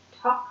happens when you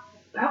talk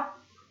about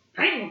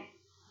family.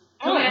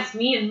 Don't ask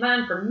me and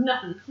mine for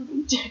nothing.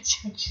 he's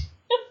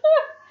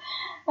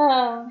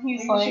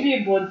There like, should be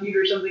a blood feud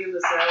or something in the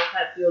South.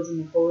 Hatfields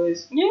and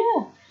McCoys.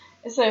 yeah.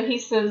 So he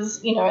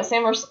says, you know, at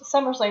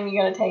SummerSlam, you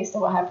got a taste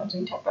of what happens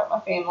when you talk about my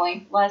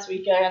family. Last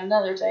week, I got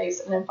another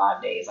taste, and in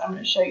 5 days, I'm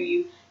going to show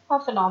you how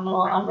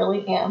phenomenal I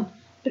really am.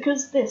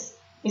 Because this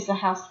is the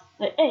house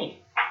that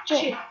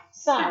AJ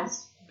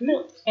Styles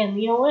built.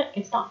 And you know what?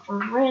 It's not for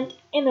rent,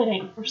 and it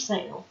ain't for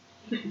sale.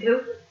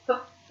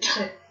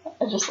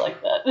 I just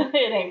like that.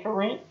 It ain't for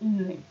rent,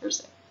 and it ain't for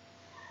sale.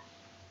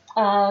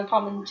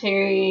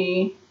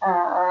 Commentary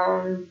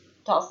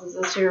tosses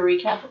us to a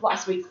recap of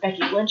last week's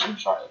Becky Lynch and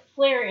Charlotte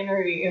Flair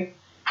interview,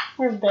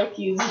 where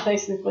Becky's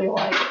basically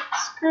like,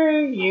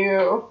 screw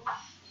you,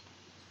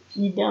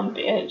 you dumb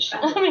bitch.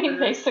 I mean,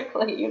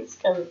 basically, it's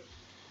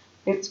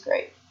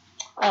great.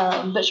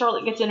 But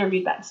Charlotte gets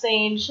interviewed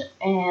backstage,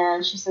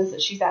 and she says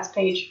that she's asked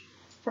Paige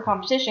for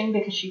competition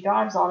because she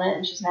thrives on it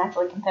and she's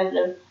naturally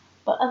competitive.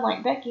 But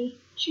unlike Becky,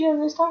 she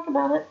doesn't just talk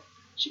about it.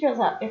 She goes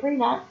out every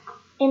night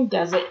and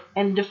does it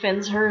and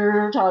defends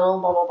her title,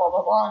 blah, blah, blah,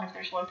 blah, blah. And if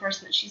there's one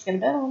person that she's going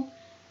to bet on,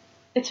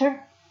 it's her.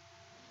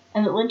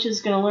 And that Lynch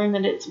is going to learn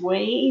that it's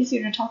way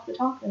easier to talk the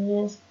talk than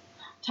it is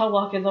to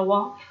walk the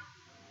walk.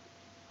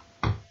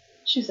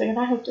 She's like, and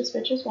I hope this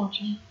bitch is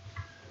watching.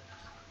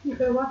 You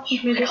better watch me,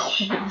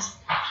 bitch.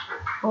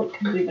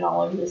 Like, moving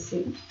all over this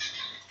scene.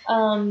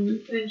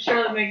 And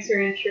Charlotte makes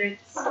her entrance,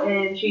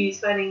 and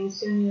she's fighting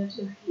Sonya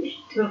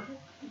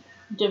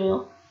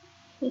Deville.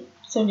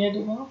 Sonya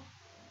Deville.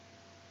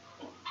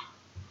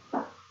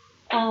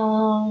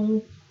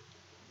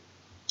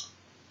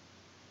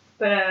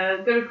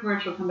 But go to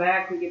commercial, come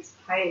back, we get some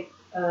hype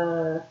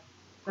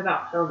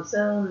about Hell in a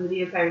Cell and the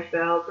Video Pirates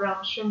Battle,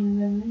 Braun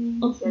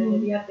Strowman,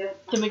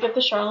 Then we get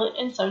the Charlotte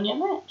and Sonya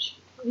match.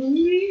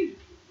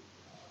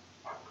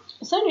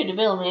 Sonya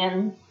Deville,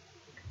 man.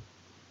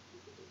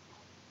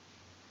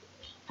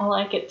 I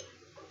like it.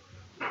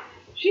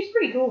 She's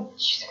pretty cool.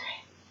 She's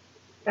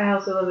great. I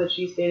also love that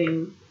she's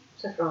dating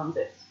Seth Rollins'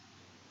 ex.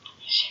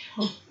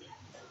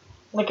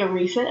 Like a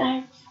recent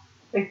ex?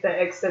 Like the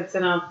ex that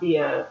sent out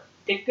the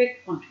dick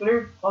pic on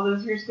Twitter all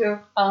those years ago.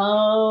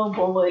 Oh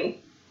boy.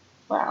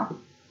 Wow.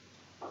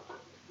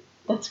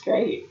 That's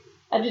great.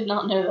 I did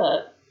not know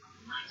that.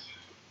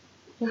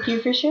 Thank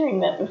you for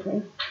sharing that with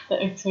me. That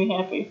makes me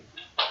happy.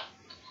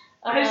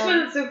 I just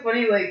find it so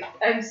funny, like,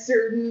 I'm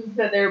certain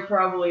that they're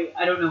probably,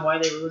 I don't know why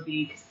they would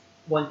be, 'cause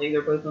one thing,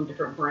 they're both on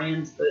different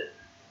brands, but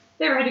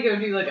they ever had to go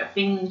do, like, a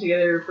thing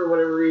together for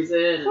whatever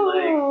reason, and,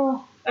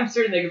 like, I'm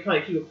certain they could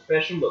probably keep it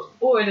professional, but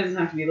boy, it doesn't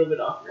have to be a little bit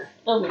awkward.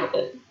 A little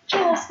bit.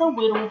 Just a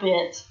little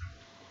bit.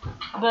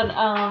 But,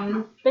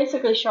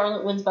 basically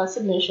Charlotte wins by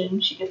submission.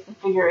 She gets the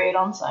figure 8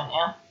 on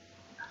Sonya.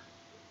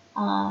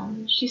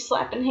 She's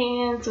slapping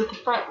hands with the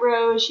front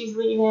row as she's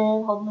leaving,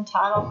 holding the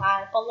title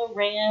high up on the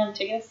ramp,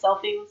 taking a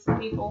selfie with some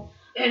people.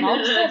 And then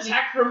an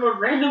attack from a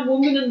random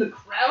woman in the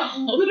crowd.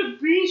 Who would it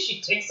be?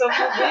 She takes off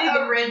her wig.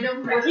 A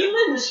random Becky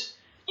Lynch.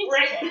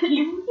 Right. Did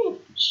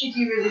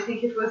you really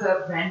think it was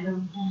a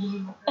random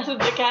woman?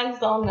 The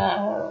guys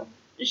on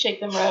Shake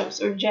Them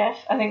Ropes, or Jeff,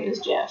 I think it was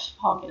Jeff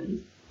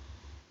Hawkins,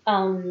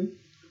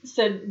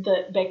 said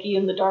that Becky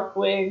in the dark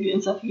wig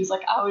and stuff, he was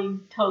like, I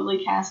would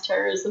totally cast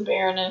her as the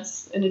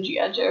Baroness in a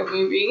G.I. Joe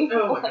movie.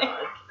 Oh my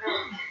god.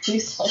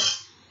 He's like,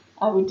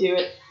 I would do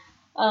it.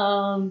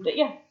 But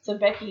yeah, so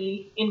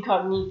Becky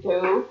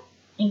Incognito,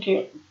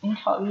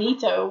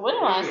 what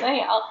am I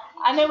saying?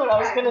 I know what I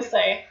was going to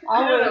say.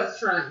 I was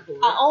trying for.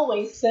 I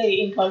always say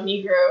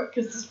incognito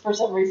because for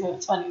some reason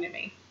it's funny to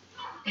me.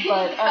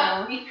 But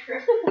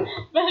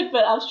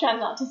but I was trying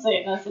not to say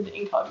it and I said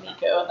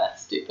incognito and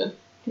that's stupid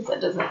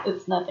because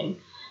it's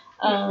nothing.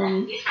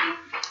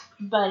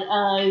 But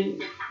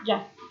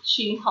yeah,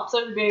 she hops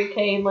over the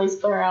barricade, lays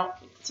Flair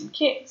out with some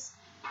kicks.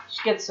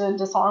 She gets a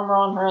disarmer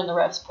on her and the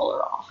refs pull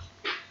her off.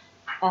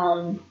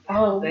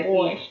 Oh Becky.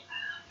 boy.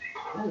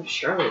 I love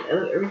Charlotte. I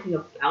love everything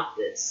about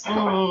this.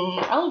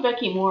 I love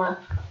Becky more.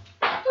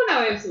 Oh no,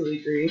 I absolutely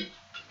agree.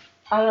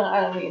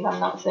 I mean, I'm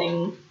not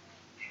saying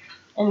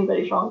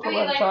anybody's wrong to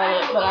love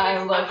Charlotte, but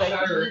I love Becky.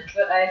 Charlotte,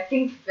 but I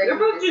think Becky They're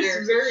both just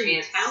deserves a very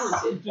chance.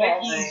 talented.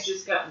 Yes. Becky's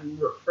just gotten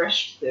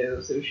refreshed though,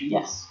 so she's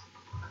Yes.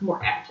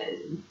 more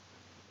appetizing.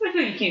 I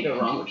think you can't go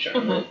wrong with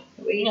Charlotte.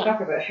 The way you No.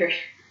 talk about her,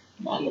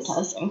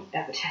 Appetizing.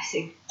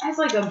 appetizing. As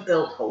like a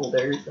belt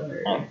holder, so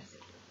Oh.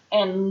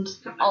 And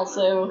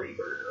also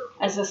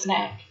as a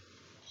snack.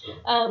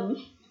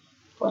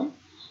 Fun.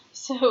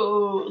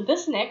 So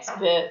this next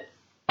bit,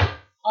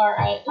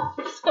 alright,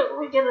 so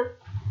we get a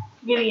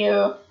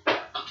video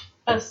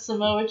of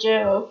Samoa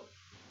Joe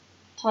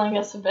telling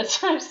us a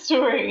bedtime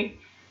story.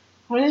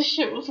 Well, this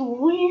shit was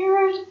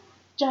weird.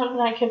 John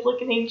and I kept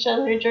looking at each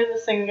other during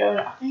this thing going,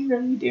 are they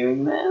really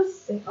doing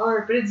this? They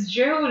are, but it's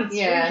Joe, and it's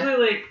strangely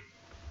like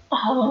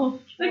Oh.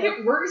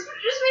 it works, but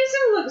it just makes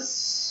him look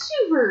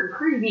super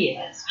creepy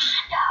as.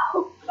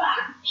 No.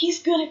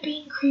 He's good at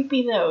being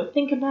creepy, though.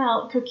 Think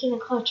about cooking a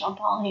clutch on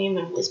Paul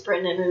Heyman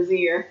whispering in his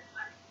ear.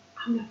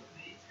 I'm not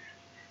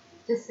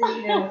Just so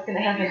you know what's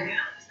gonna happen.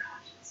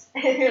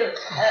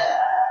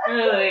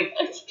 like,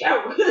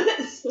 Joe,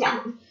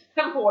 stop.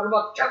 Have a water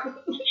bottle, Joe.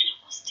 We'll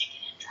stick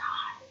it in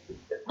dry.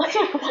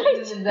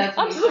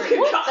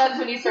 That's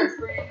when he starts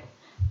spraying.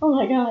 Oh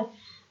my god.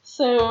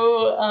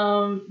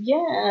 So,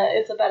 yeah,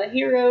 it's about a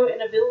hero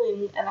and a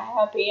villain and a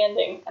happy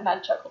ending. And I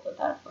chuckled at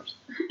that, of course.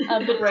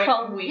 But it's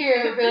called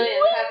Hero, villain,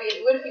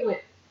 happy. What if he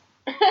went?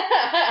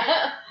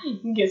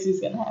 Guess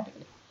who's gonna happen.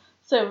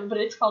 So, but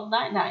it's called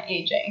Night Night,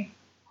 AJ.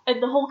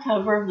 And the whole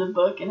cover of the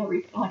book and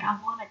everything, like, I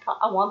want that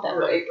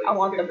book. I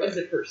want the book. Is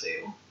it for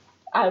sale?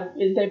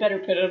 They better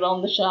put it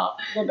on the shop.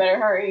 They better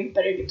hurry.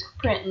 Better get to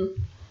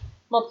printing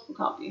multiple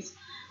copies.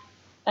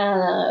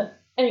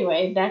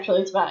 Anyway,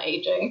 naturally, it's about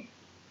AJ.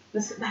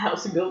 This is the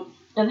house he built.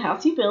 And the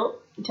house he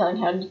built, and telling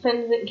how he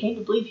defended it and came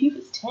to believe he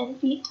was 10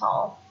 feet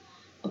tall.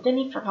 But then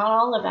he forgot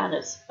all about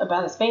his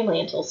family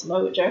until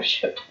Samoa Joe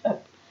showed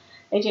up.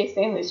 AJ's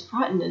family was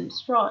frightened and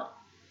distraught,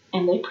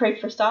 and they prayed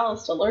for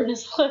Silas to learn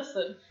his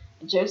lesson.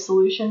 And Joe's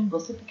solution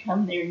was to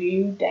become their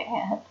new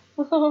dad.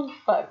 Oh,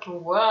 fuck.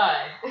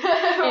 Why?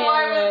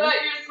 Why was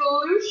that your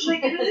solution?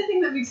 Like, another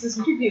thing that makes this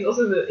creepy is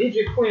also that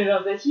AJ pointed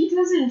out that he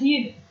does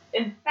indeed,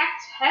 in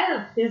fact,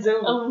 have his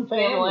own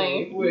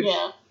family, which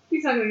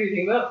he's not going to do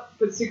anything about.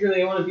 But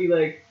secretly, I want to be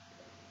like,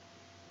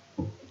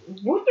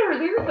 what are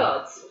their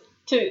thoughts?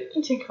 To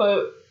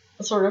quote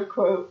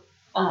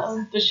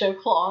the show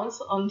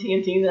Claws on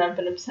TNT that I've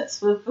been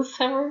obsessed with this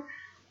summer,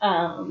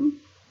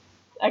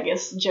 I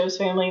guess Joe's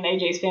family and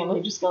AJ's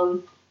family just gonna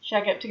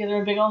shack up together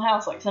in a big old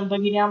house like some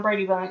boogie down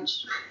Brady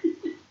Bunch.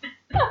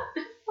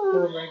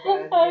 Oh my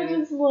god. I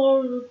just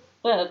love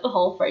the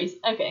whole phrase.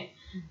 Okay.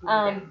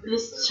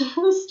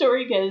 The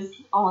story goes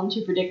on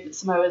to predict that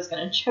Samoa is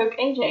going to choke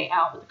AJ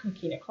out with a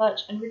cookie in a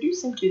clutch and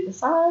reduce him to the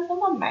size of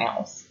a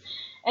mouse.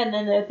 And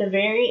then at the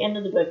very end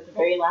of the book, the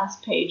very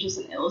last page is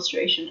an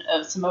illustration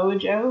of Samoa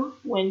Joe,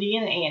 Wendy,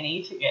 and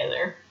Annie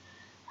together.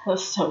 That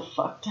was so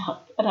fucked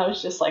up. And I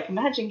was just like,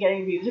 imagine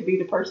getting to be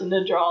the person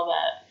to draw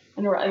that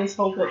and write this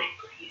whole book.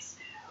 Please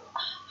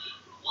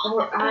no.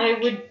 Or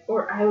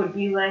I would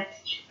be like,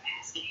 did you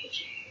ask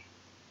AJ?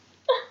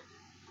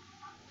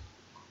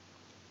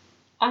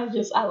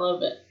 I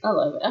love it.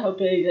 I hope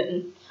he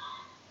didn't.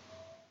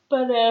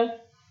 But,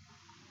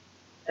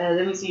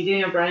 then we see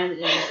Daniel Bryan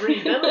and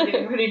Brie Bella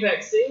getting ready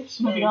backstage.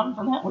 Moving on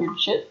from that weird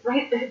shit.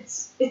 Right,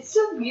 it's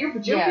so weird,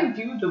 but Joe can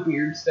do the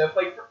weird stuff.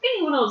 Like, for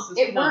anyone else, this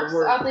it works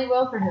oddly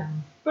well for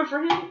him. But for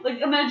him,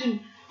 like, imagine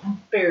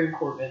Baron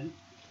Corbin.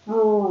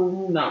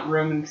 Oh, not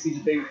Roman, because he's a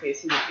babyface.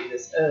 He would be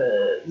this,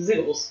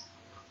 Ziggles.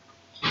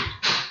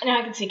 And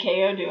I can see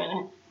KO doing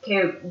it.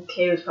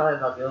 KO's probably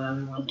about the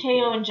only one.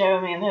 KO and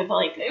Joe, man, they're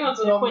like the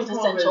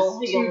quintessential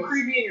heels. Too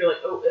creepy, and you're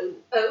like,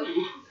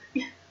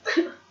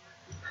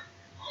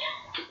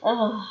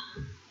 oh.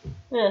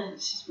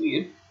 It's just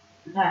weird.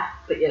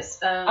 But yes.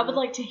 I would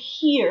like to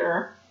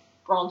hear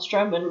Braun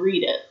Strowman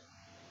read it.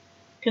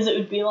 Because it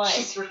would be like...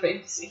 Just for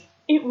fantasy.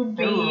 It would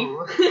be...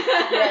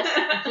 Yes.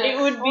 It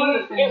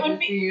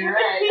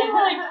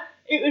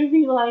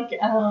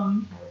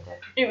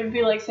would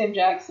be like Sam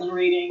Jackson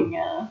reading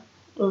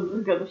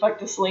Go the Fuck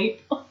to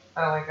Sleep. Oh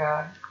my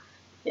god.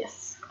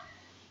 Yes.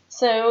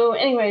 So,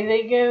 anyway,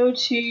 they go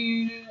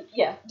to...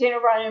 Daniel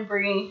Bryan and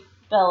Brie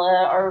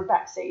Bella are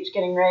backstage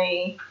getting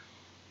ready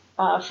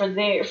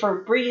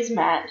for Brie's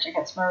match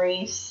against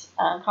Maurice.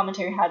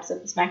 Commentary hypes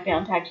up the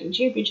SmackDown Tag Team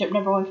Championship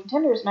 #1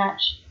 contenders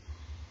match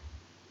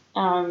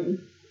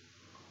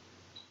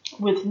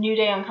with New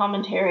Day on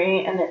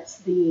commentary, and it's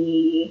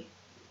the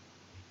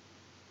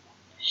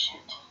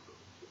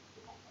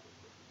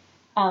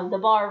the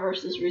Bar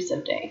versus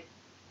Rusev Day,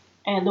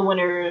 and the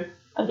winner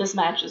of this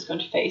match is going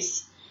to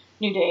face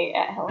New Day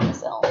at Hell in a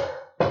Cell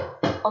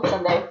on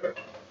Sunday.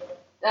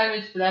 I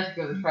just for that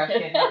to go to the trash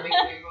can, not make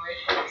a big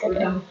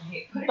noise.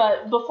 Okay.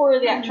 But before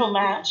the actual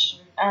match,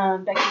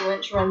 Becky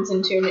Lynch runs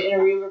into an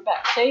interviewer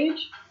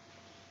backstage,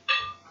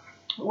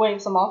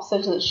 waves them off,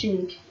 says that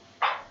she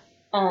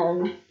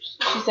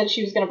said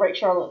she was going to break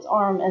Charlotte's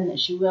arm, and that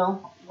she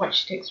will once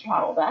she takes her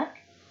title back.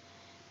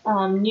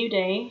 New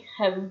Day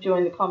have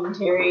joined the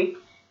commentary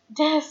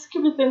desk,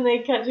 but then they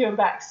cut to a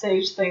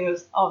backstage thing that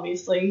was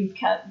obviously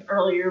cut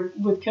earlier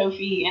with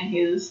Kofi and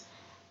his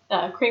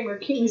Kramer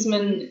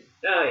Kingsman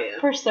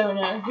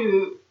persona,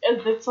 who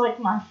it's like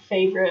my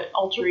favorite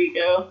alter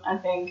ego, I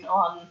think,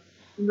 on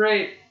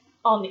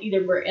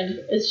either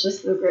brand. It's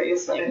just the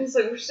greatest thing. It's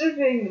like, we're still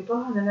getting the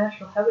ball in the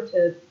natural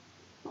habitat.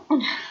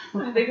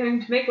 Are they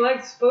going to make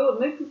life spoiled?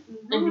 Make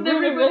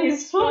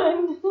everybody's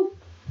fun.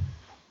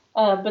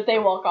 But they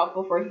walk off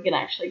before he can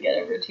actually get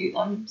over to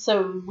them.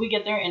 So we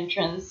get their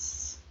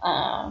entrance.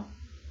 I'm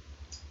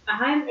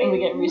a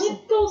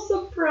little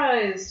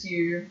surprised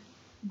here.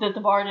 That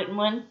the Bar didn't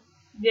win?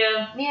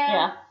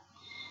 Yeah.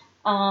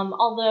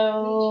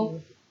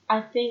 Although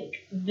I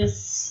think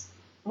this,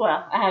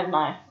 well, I have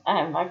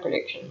my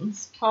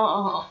predictions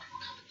for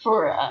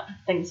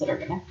things that are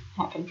gonna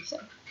happen. So,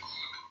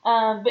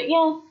 but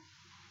yeah,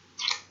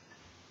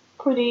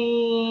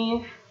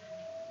 pretty.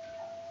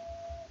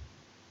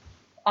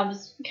 I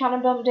was kind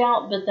of bummed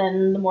out, but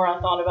then the more I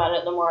thought about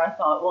it, the more I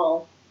thought,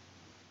 well,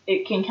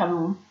 it can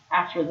come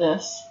after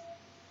this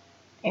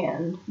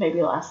and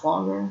maybe last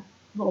longer.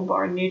 Little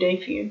bar New Day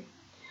feud.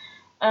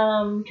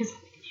 Because I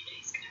think New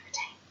Day's gonna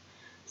retain.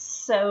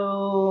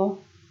 So,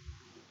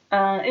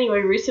 anyway,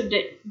 Rusev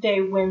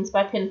Day wins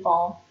by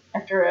pinfall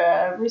after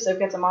Rusev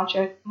gets a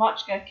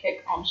Machka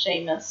kick on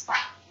Sheamus.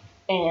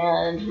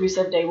 And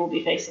Rusev Day will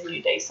be facing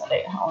New Day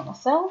Sunday at Hell in a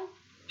Cell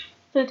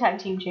for the Tag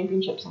Team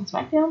Championships on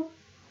SmackDown.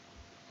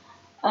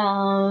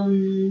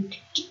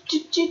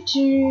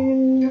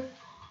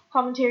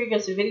 Commentary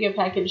goes to video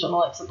package on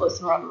Alexa Bliss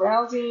and Ronda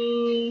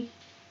Rousey.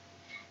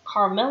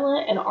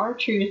 Carmella and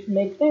R-Truth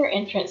make their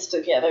entrance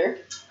together.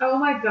 Oh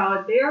my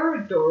god, they are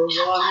adorable.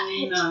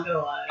 I'm not gonna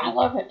lie. I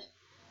love it.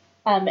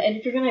 And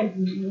if you're gonna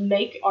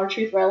make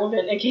R-Truth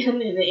relevant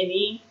again in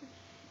any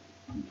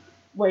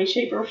way,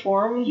 shape, or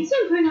form, He's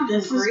been putting on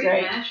This some is great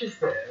great. matches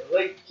though.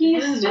 Like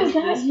He's him still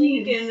got- this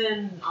week, he's- and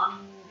then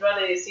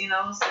Andrade Cien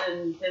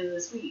and him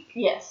this week.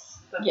 yes,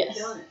 Fucking yes.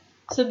 killing it.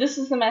 So this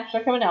is the match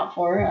they're coming out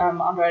for.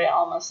 Andrade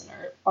Almas and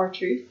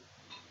R-Truth.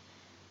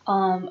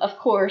 Of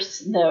course,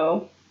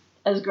 though,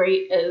 as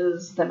great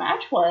as the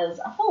match was,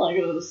 I felt like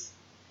it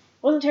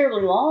wasn't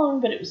terribly long,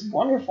 but it was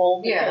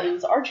wonderful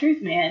because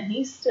R-Truth, man,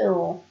 he's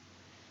still.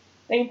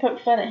 They can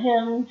poke fun at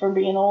him for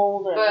being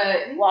old or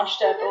But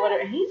washed up or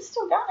whatever. He's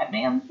still got it,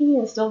 man. He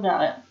has still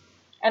got it.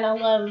 And I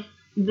love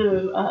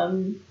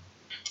the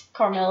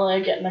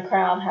Carmella getting the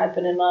crowd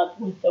hyping him up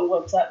with the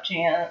 "What's up"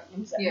 chant.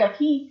 Yeah. Like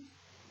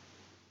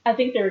I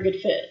think they're a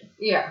good fit.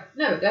 yeah,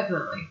 no,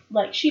 definitely.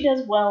 Like she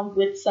does well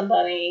with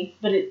somebody,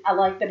 but I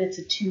like that it's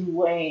a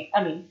two-way.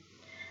 I mean,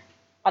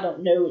 I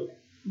don't know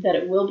that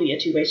it will be a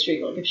two-way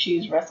street. Like if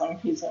she's wrestling,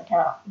 if he's gonna come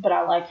out, but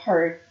I like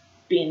her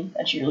being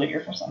a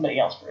cheerleader for somebody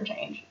else for a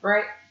change.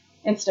 Right?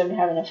 Instead of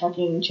having a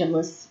fucking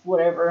chinless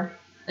whatever.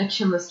 A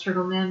chinless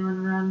turtle man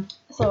running around.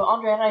 So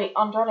Andrade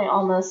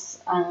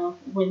Almas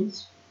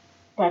wins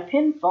by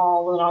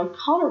pinfall and on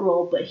Connor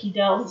roll, but he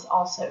does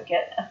also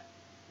get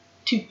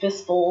two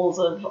fistfuls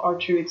of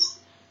R-Truth's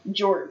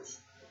jorts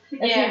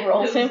as he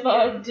rolls him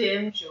up.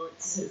 Dim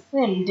shorts.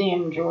 Them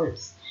damn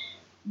jorts.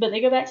 But they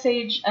go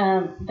backstage.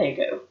 They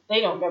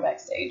don't go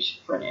backstage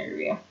for an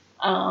interview.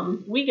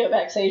 We go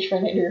backstage for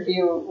an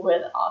interview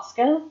with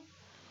Asuka.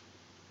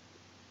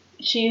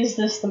 She's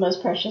just the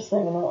most precious thing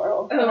in the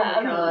world. Oh my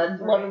I'm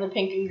God, loving the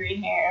pink and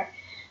green hair.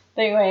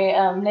 But anyway,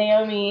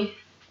 Naomi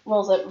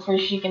rolls up before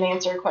she can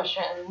answer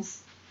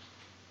questions.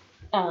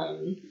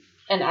 And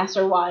asks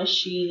her why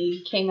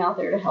she came out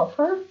there to help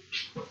her.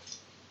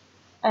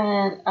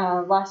 And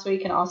last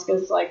week, and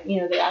Asuka's like, the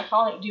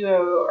iconic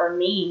duo are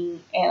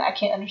mean, and I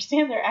can't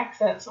understand their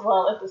accents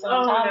well at the same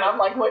time. No. I'm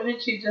like, what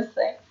did she just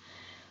say?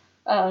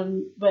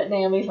 But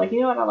Naomi's like,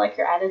 you know what, I like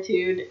your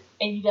attitude,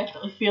 and you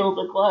definitely feel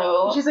the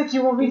glow. She's like,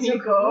 you want me to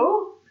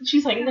go?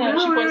 She's like, no,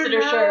 she points at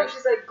her shirt.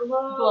 She's like,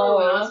 glow. Glow.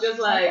 And I was just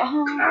She's like,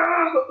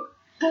 oh.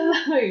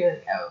 oh. You're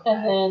like, oh.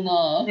 And then,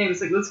 And he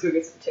was like, let's go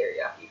get some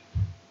teriyaki.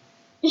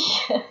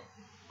 yeah.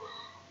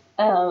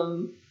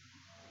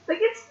 Like,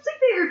 it seems like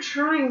they are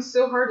trying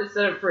so hard to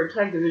set up for a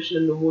tag division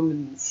in the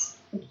women's.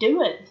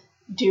 Do it.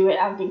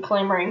 I've been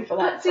clamoring for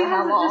that But see, for how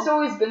has it long? just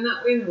always been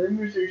that way? The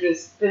rumors are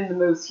just been the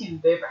most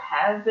heated they ever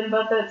have been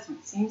about that, so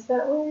it seems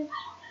that way.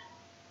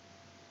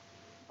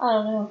 I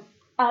don't know.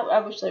 I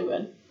wish they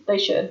would. They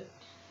should.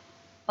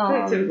 I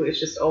think typically it's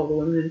just all the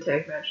women in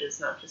tag matches,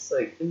 not just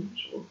like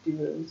individual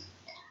duos.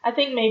 I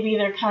think maybe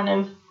they're kind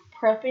of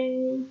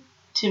prepping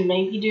to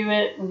maybe do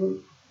it,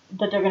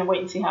 but they're going to wait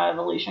and see how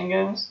Evolution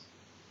goes.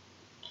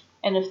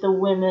 And if the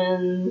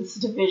women's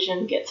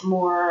division gets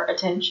more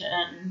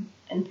attention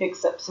and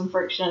picks up some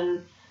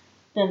friction,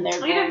 then they're I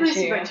going definitely to.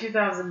 see by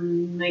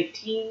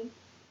 2019.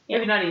 Yeah.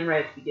 Maybe not even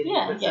right at the beginning,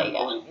 Yeah, but yeah, some yeah.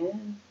 point. Yeah.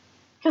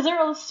 Because there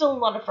are still a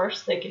lot of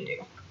firsts they can do.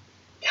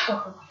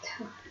 Oh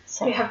my god.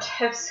 So, They have to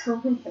have so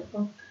many of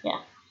them. Yeah.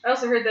 I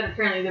also heard that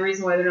apparently the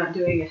reason why they're not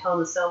doing a Hell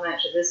in a Cell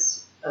match at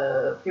this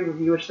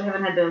pay-per-view, which they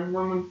haven't had done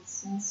one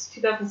since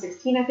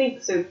 2016, I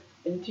think, so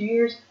in 2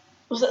 years.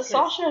 was that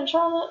Sasha and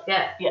Charlotte?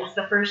 Yeah, Yeah. it's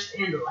the first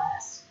and the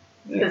last.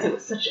 Because it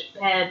was such a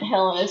bad...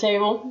 Hell in a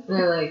table.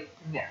 They're like,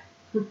 yeah.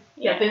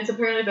 Yeah, Vince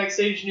apparently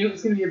backstage knew it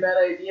was going to be a bad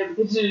idea, but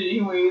they did it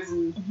anyways,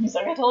 and... He's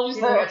like, I told you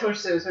He's so. like, I told you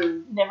so,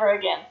 so... Never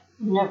again.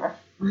 Never.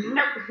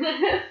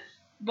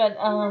 But,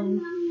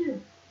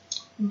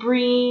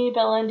 Brie,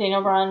 Bella, and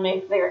Daniel Bryan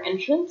make their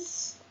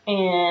entrance,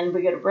 and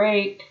we get a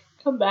break,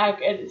 come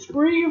back, and it's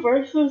Brie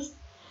versus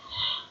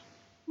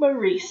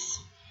Maurice.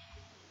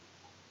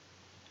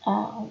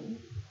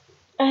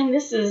 And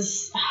this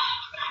is,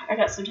 I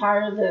got so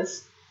tired of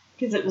this,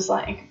 because it was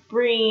like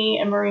Brie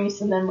and Maurice,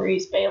 and then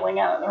Maurice bailing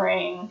out of the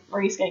ring,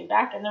 Maurice getting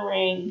back in the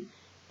ring,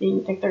 then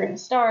you think they're going to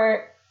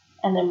start,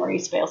 and then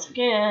Maurice bails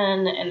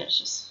again, and it's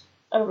just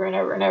over and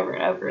over and over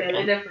and over Yeah,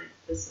 again. they definitely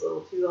this a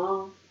little too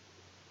long.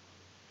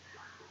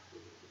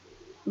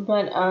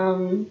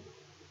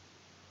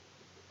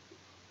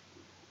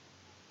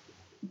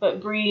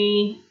 But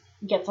Bree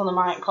gets on the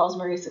mic, calls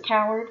Maurice a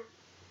coward.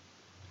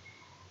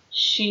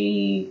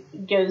 She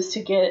goes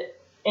to get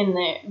in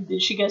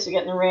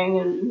the ring,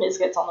 and Miz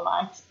gets on the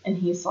mic, and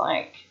he's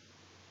like,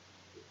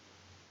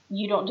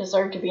 "You don't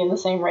deserve to be in the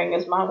same ring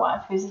as my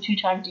wife, who's a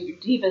 2-time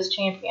Divas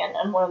champion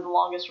and one of the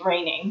longest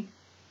reigning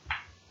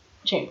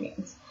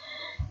champions."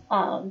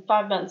 5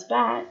 months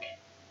back,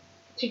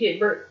 She gave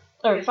birth.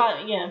 or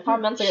 5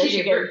 months ago,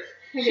 she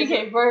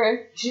gave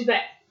birth. She's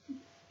back.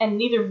 And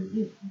neither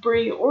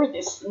Bree nor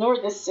this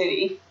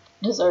city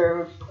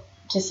deserve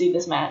to see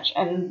this match,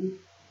 and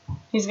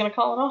he's gonna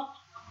call it off.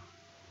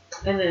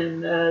 And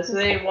then, so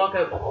they walk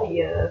up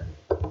the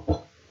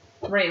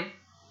ramp,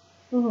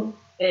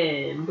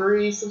 and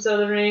Bree slips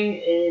out of the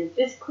ring and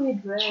physically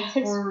drags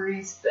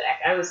Maurice back.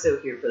 I was so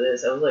here for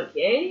this. I was like,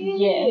 yay!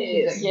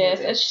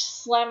 Yes. And she's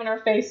slamming her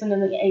face into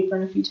the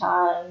apron a few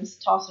times,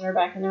 tossing her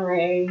back in the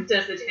ring.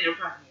 Does the Daniel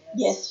Bryan,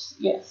 Yes.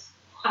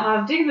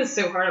 I'm digging this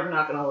so hard, I'm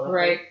not gonna lie.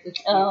 Right.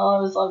 Oh,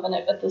 I was loving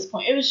it at this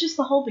point. It was just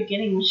the whole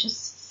beginning was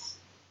just...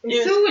 It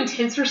was so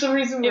intense for some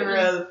reason,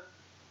 where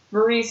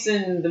Maurice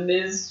and The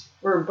Miz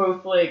were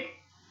both, like,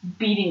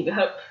 beating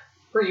up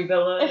Brie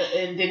Bella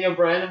and Daniel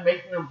Bryan and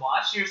making them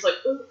watch. You're just like,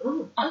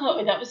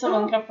 oh, that was so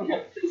uncomfortable.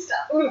 Please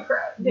stop. I'm gonna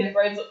cry. Daniel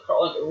Bryan's like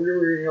crawling over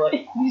you, and you're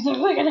like,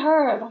 Look at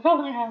her. Look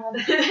at her.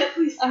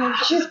 please stop.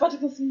 She's about to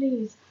get some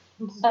knees.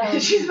 She's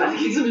about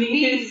to get some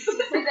knees.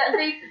 Say that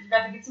face is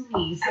about to get some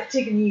knees. I've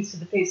taken knees to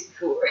the face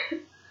before.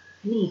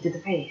 Knee to the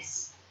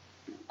face.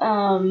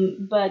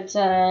 But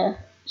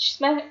she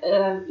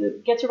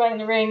gets her back in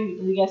the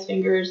ring, the guest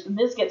fingers. The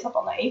Miz gets up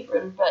on the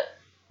apron, but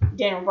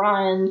Daniel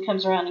Bryan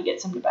comes around and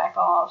gets him to back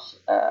off.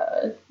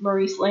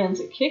 Maurice lands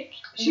a kick.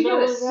 She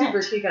got a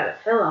super kick out of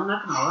Hella, I'm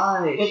not gonna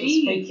lie.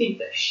 She kicked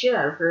the shit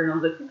out of her, and I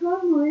was like, good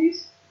God,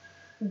 Maurice.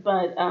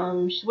 But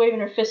she's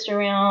waving her fist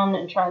around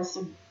and tries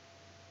to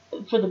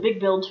for the big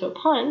build to a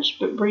punch,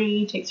 but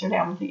Bree takes her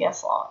down with a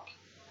yes lock.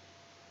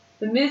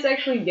 The Miz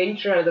actually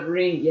yanked her out of the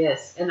ring,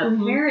 yes, and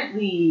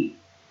apparently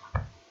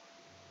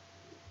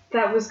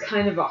that was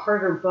kind of a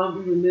harder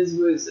bump than The Miz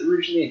was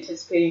originally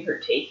anticipating her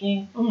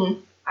taking.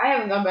 I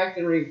haven't gone back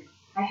and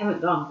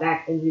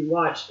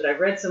rewatched, but I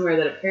read somewhere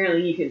that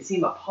apparently you can see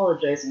him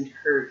apologizing to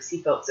her because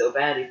he felt so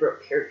bad he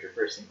broke character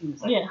for a second. He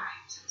was like, I'm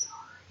so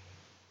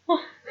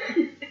sorry.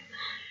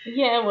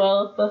 Yeah,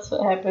 well, that's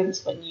what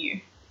happens when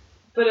you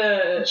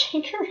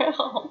change her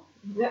out.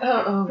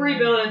 Brie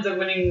Bella ends up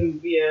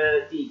winning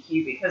via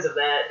DQ because of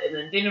that, and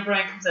then Daniel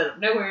Bryan comes out of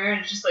nowhere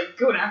and it's just like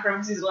going after him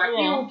because he's like,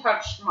 you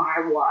touched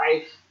my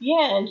wife.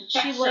 Yeah, and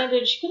she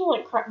landed, she could have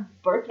like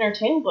broken her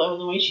tailbone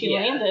the way she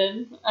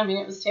landed. I mean,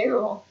 it was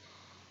terrible.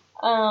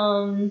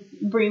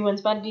 Brie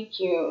wins by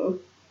DQ.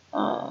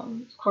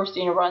 Of course,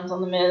 Dana runs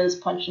on the Miz,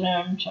 punching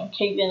him, trying to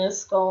cave in his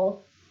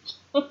skull.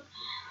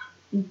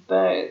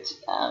 But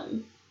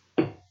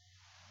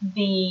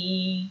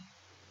the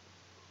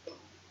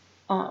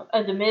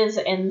Miz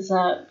ends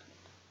up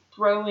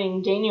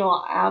throwing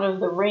Daniel out of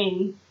the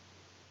ring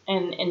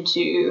and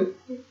into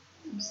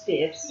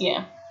steps.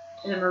 Yeah.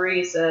 And then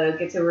Maurice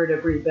gets over to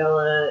Brie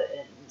Bella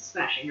and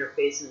smashing her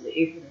face into the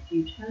apron a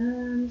few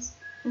times.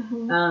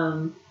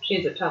 She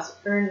ends up tossing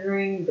her in the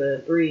ring,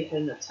 but Brie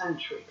had enough time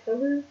to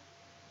recover.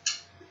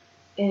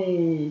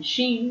 And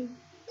she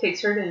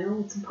takes her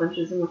down with some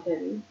punches and what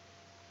have you.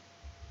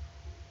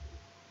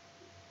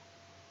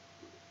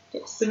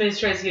 Yes. The Miz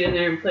tries to get in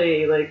there and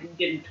play, like,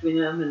 get in between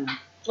them, and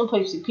I'll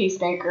play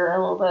Peacemaker a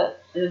little bit.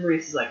 And then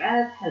Maurice is like,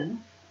 I've had enough.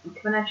 I'm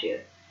coming at you.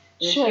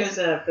 And she goes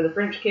for the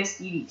French kiss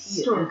DDT.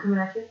 Storm coming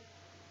at you.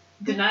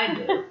 Denied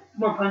it.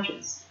 More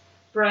punches.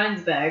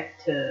 Brian's back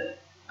to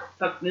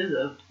fuck Miz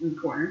up in the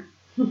corner.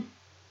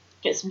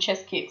 Get some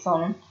chest kicks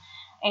on him.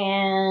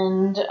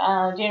 And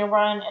Daniel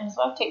Bryan and his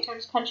wife take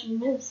turns punching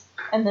Miz.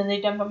 And then they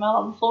dump him out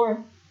on the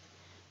floor.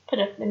 Put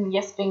up them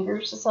yes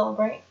fingers to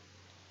celebrate.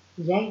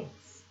 Yes.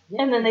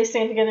 And then they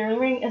stand together in the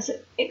ring as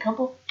a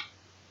couple.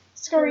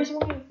 Scurries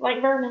away like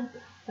vermin.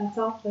 That's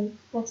all, folks.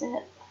 That's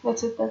it.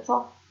 That's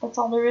all. That's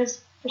all there is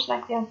for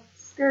SmackDown.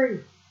 Scurry.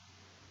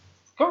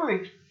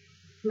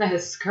 That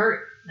is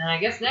scurry. And I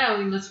guess now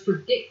we must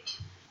predict.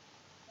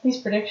 These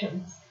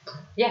predictions.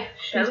 Yeah,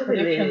 These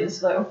predictions,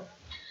 though.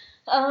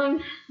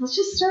 Let's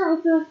just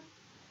start with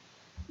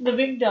the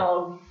big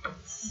dog.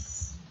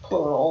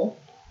 Plural,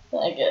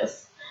 I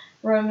guess.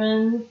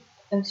 Roman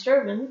and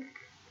Strowman.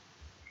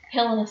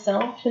 Hell in a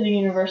Cell for the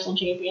Universal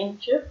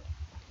Championship.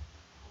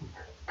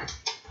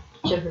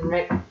 Jumping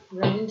right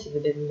into the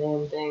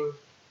damn thing.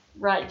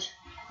 Right.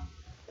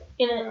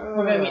 In it, we're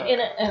going to be in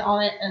it and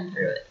on it and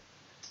through it.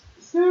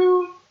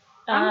 So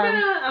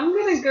I'm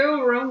gonna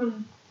go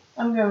Roman.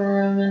 I'm going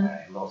Roman.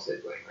 I'm also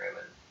going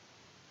Roman.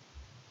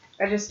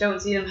 I just don't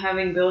see them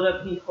having built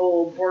up the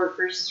whole Borg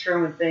versus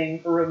Strowman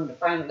thing for Roman to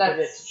finally put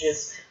it to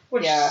just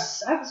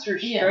sucks for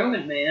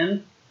Strowman,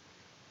 man.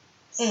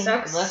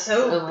 Sucks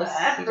so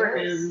bad for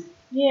him.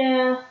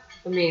 Yeah.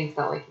 I mean, it's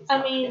not like he's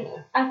not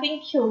gonna. I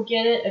think he'll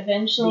get it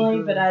eventually,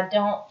 Mhm. but I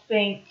don't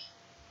think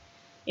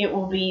it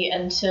will be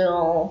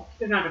until...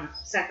 They're not going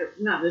to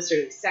not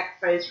necessarily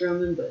sacrifice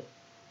Roman, but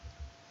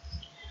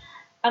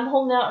I'm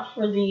holding out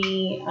for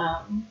the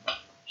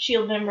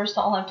Shield members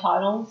to all have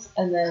titles,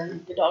 and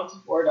then the Dogs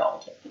of War to all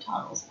take the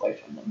titles away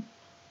from them.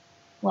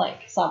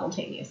 Like,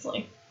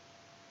 simultaneously.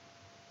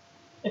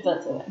 If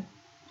that's a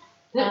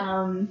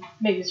thing.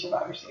 Maybe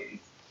Survivor Series.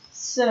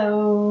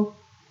 So,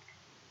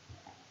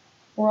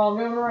 we're all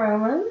doing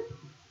Roman.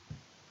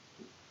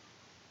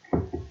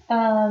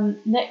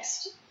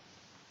 Next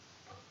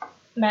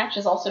match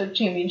is also a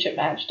championship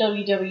match.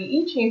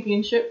 WWE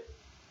Championship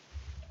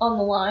on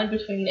the line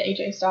between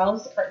AJ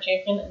Styles, the current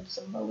champion, and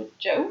Samoa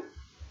Joe.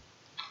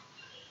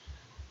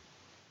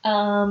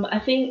 I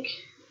think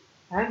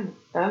I'm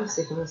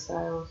sticking with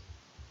Styles.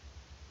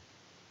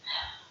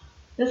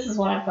 this is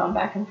what I've gone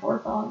back and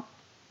forth on.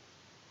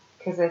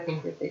 Because I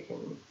think that they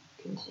can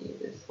continue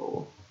this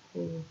whole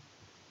thing.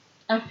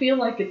 I feel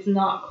like it's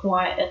not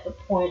quite at the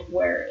point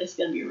where it's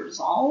going to be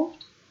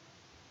resolved.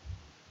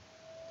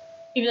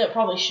 Even though it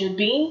probably should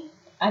be,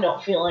 I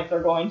don't feel like they're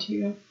going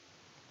to.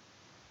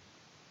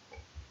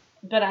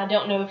 But I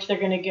don't know if they're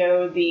going to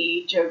go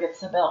the Joe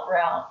gets the belt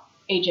route,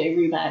 AJ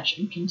rematch,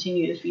 and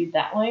continue the feud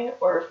that way,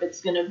 or if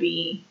it's going to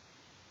be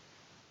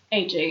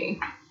AJ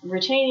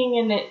retaining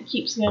and it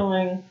keeps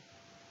going.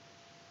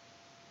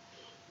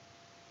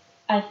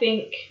 I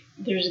think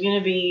there's going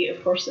to be,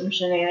 of course, some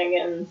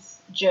shenanigans.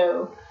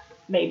 Joe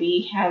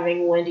maybe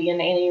having Wendy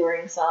and Annie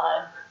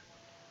ringside.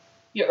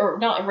 Or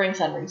not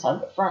ringside,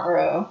 but front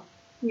row.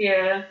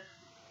 yeah.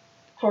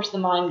 Of course, the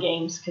mind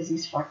games, because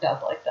he's fucked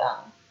up like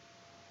that.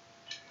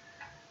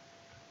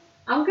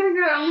 I'm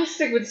gonna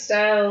stick with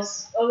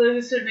Styles. Although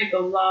this would make a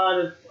lot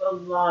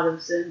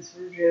of sense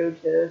for Joe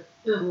to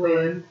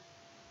win.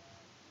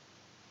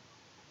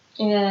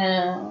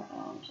 Yeah,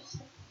 I'll just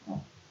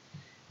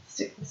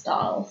stick with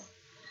Styles.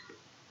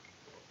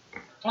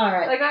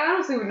 Alright. Like, I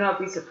honestly would not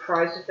be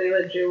surprised if they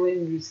let Joe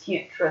win. You just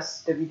can't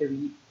trust WWE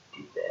to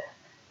do that.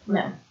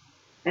 No. And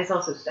it's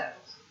also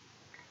Styles.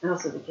 And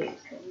also the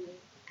Cave's coming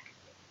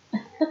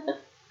in.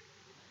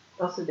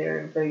 Also,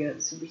 they're playing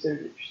at Super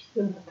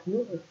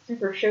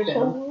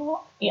Showdown.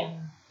 Yeah.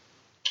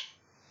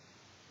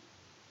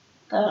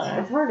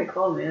 It's hard to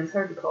call, man. It's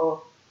hard to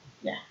call.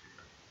 Yeah.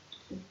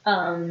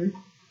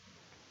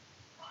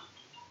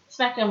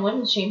 SmackDown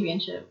Women's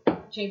Championship.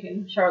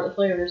 Champion Charlotte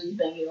Flair versus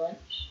Becky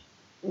Lynch.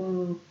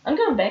 I'm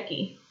going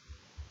Becky.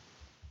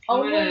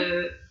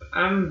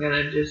 I'm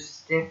gonna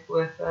just stick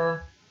with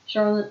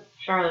Charlotte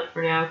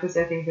for now because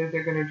I think that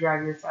they're gonna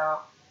drag this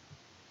out.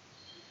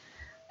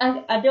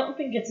 I don't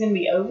think it's going to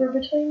be over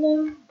between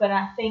them, but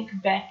I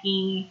think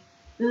Becky...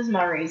 This is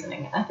my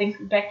reasoning. I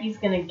think Becky's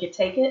going to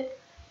take it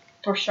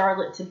for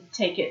Charlotte to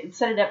take it...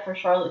 Set it up for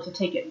Charlotte to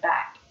take it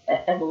back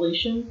at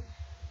Evolution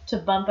to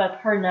bump up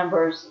her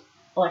numbers,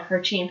 like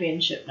her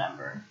championship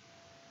number.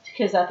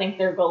 Because I think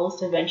their goal is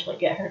to eventually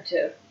get her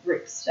to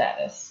Rick's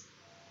status.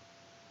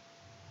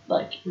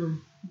 Like,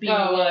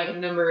 like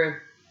number of...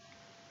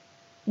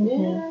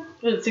 Yeah.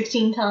 Was it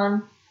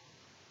 16-time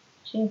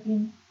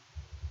champion?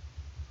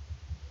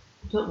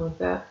 Something like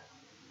that.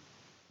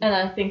 And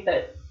I think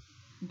that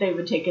they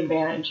would take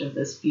advantage of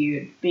this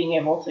feud, being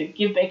able to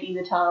give Becky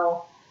the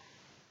title,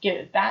 give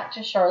it back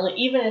to Charlotte,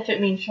 even if it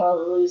means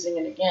Charlotte losing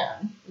it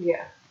again.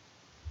 Yeah.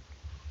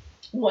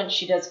 Once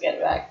she does get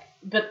it back.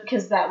 But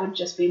because that would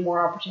just be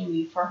more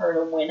opportunity for her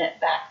to win it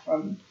back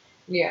from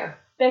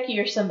Becky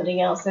or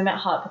somebody else. They might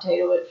hot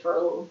potato it for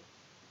a little,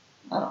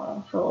 I don't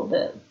know, for a little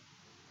bit.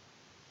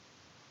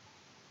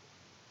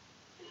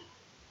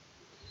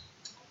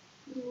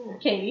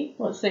 Katie,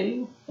 let's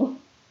see. You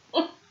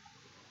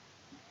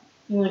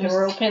look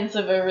real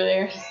pensive over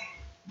there.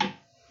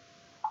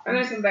 I'm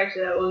gonna come back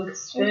to that one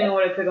because depending on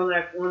what I pick on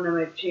that one, I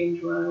might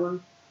change my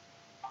one.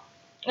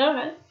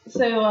 Okay.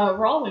 So,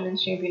 Raw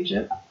Women's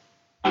Championship.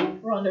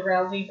 Ronda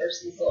Rousey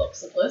versus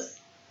Alexa Bliss.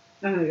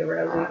 I'm gonna go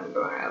Rousey. I'm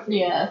going Rousey.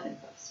 Yeah, I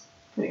think that's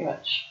pretty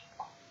much.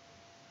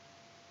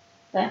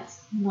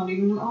 That's not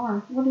even an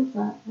R. What is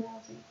that?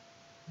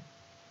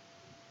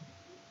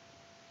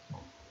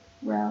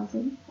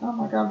 Rousey. Oh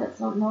my god, that's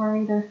not an R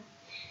either.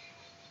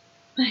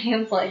 My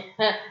hand's like,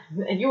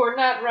 You are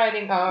not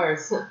writing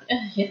ours.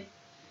 yeah.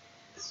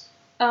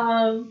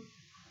 Hell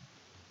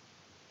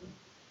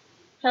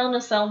in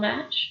a Cell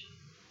match.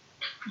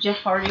 Jeff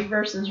Hardy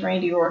versus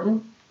Randy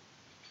Orton.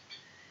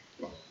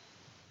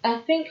 I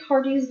think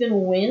Hardy's gonna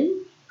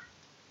win.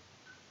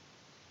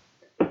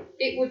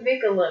 It would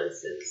make a lot of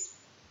sense.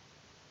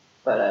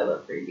 But I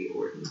love Randy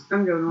Orton.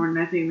 I'm going Orton.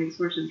 I think it makes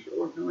more sense for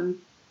Orton to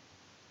win.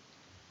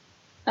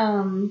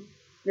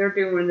 They're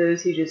doing one of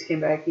those. He just came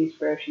back. He's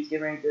fresh. He's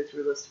getting ready to go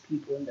through a list of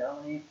people and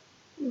dominate.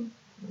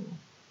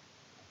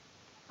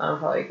 I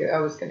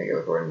was gonna go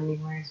with Orton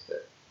anyways,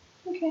 but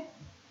Okay.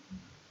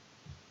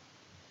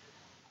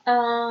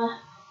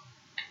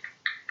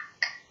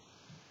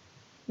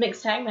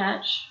 Mixed tag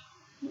match.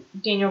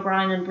 Daniel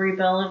Bryan and Brie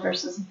Bella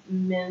versus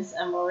Miz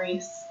and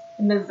Maurice.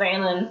 Miz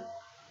Zanin.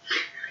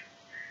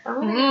 I'm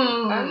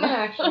gonna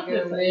actually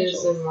go Those Miz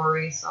initials. and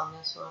Maurice on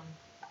this one.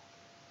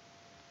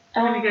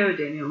 I'm gonna go with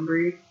Daniel and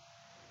Brie.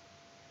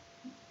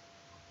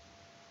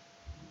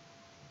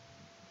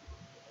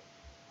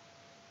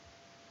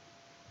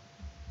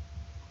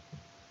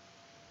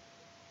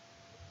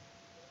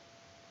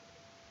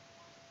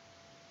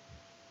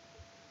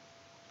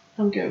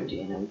 I'm going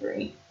Daniel and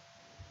Brie.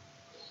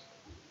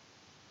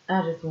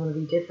 I just want to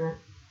be different.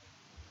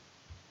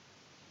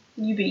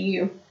 You be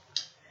you.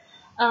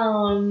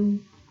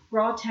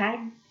 Raw Tag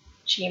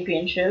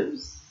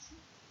Championships.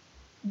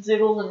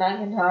 Ziggles and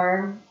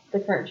McIntyre, the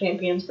current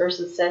champions,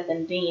 versus Seth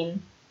and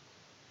Dean.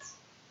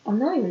 I'm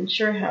not even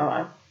sure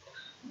how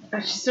I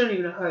just don't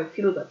even know how I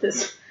feel about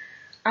this.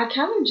 I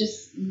kind of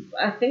just.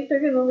 I think they're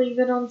going to leave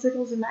it on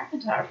Ziggles and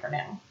McIntyre for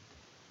now.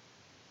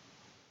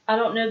 I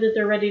don't know that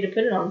they're ready to put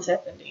it on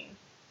Seth and Dean.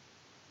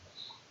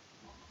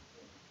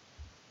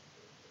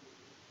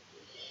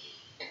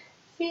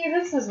 See,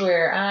 this is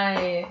where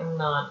I am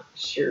not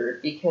sure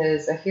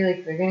because I feel like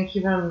if they're gonna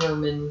keep it on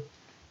Roman.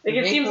 Like,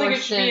 it make seems like more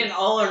it should be an sense.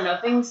 all or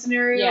nothing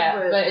scenario.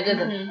 Yeah, but it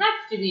doesn't Mhm.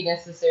 have to be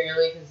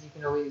necessarily because you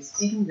can always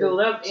you can build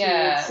up to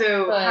Yeah, it.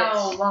 So but-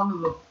 how long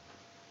of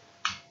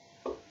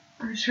a?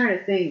 I'm just trying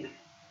to think.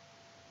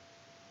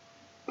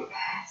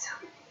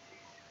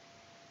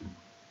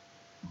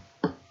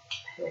 I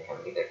feel like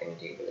I'm either gonna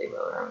do really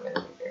well or I'm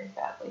gonna do very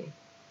badly.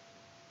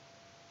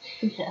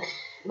 Yeah,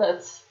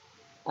 that's.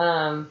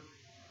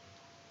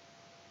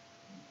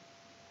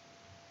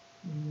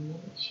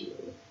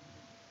 Shield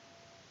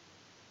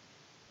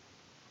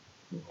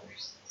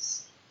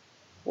versus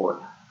War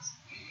Dogs.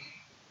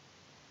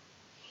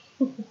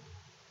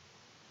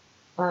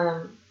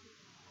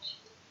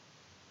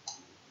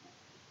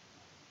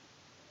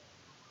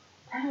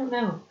 I don't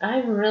know.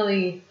 I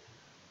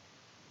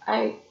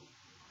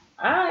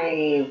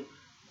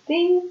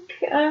think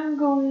I'm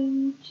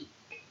going to.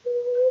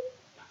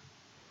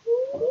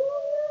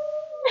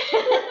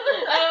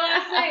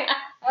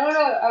 I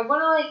don't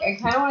know. I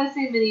kind of want to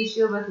say Mini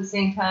Shield, but at the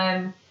same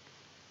time,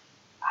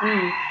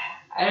 I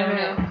don't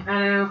know.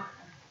 I know.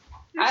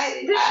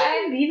 This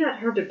shouldn't be that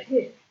hard to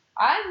pick.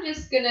 I'm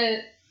just gonna.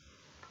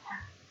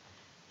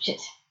 Shit.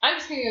 I'm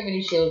just gonna go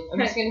Mini Shield. I'm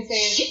just gonna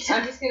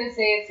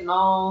say it's an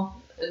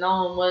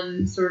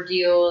all-in-one sort of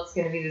deal. It's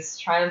gonna be this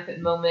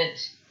triumphant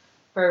moment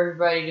for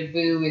everybody to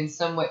boo and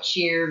somewhat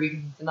cheer because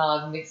it's an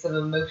odd mix of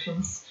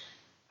emotions.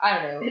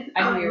 I don't know.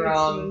 I could be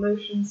wrong,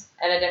 Emotions.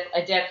 and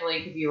I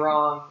definitely could be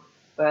wrong,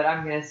 but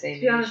I'm gonna say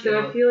To be honest, though,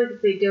 I Shield. feel like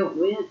if they don't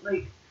win,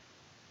 like,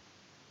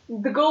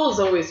 the goal is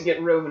always to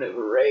get Roman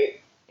over, right?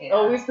 Yeah.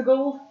 Always the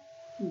goal.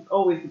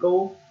 Always the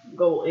goal.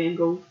 Goal and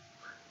goal.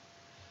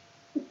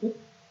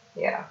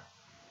 Yeah.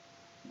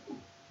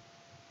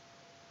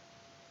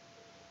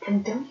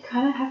 And don't you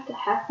kind of have to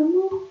have them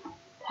though?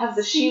 Have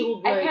the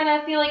shield, I like, kind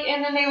of feel like,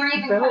 and then they were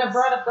even kind of belts.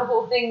 brought up the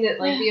whole thing that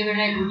like the other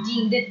night where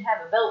Dean didn't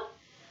have a belt.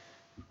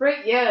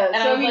 right? Yeah. And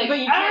so I was like, but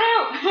you I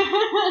can't.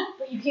 don't know.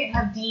 But you can't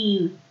have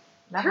Dean.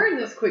 Turn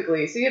this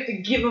quickly, so you have to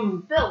give them a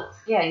belt.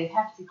 Yeah, you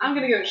have to. I'm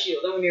gonna go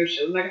shield. I'm gonna go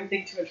shield. I'm not gonna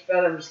think too much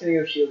about it. I'm just gonna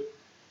go shield.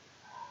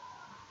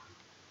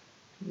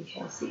 We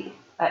shall see.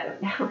 I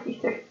don't know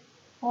either.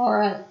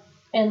 Alright.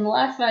 And the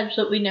last match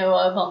that we know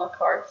of on the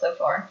card so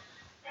far,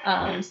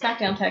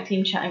 SmackDown Tag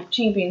Team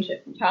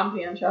Championship.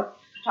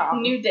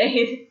 New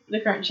Day, the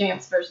current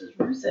champs, versus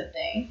Rusev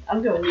Day.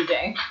 I'm going New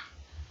Day.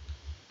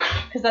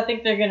 Because I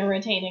think they're going to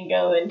retain and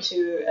go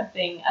into a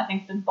thing. I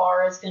think the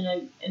bar is going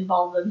to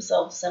involve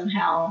themselves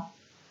somehow,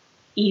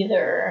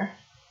 either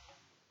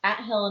at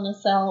Hell in a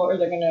Cell or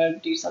they're going to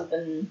do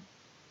something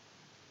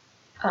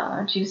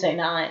Tuesday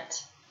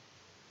night.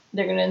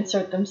 They're going to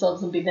insert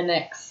themselves and be the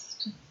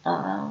next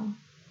little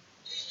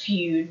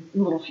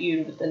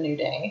feud with the New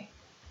Day.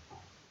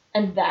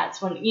 And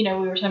that's when, we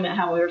were talking about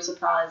how we were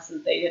surprised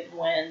that they didn't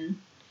win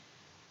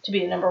to be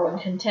the number one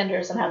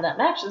contenders and have that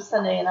match this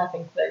Sunday, and I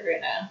think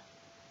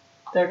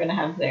they're gonna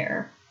have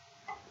their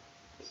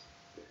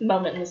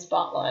moment in the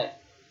spotlight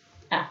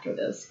after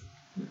this.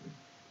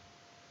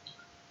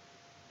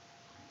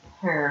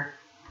 Her.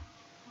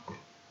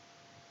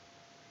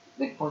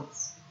 Good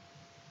points.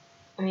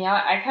 I mean,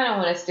 I kind of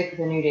want to stick with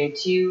the New Day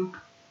too.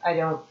 I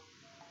don't.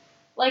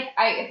 Like,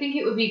 I think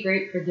it would be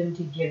great for them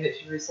to give it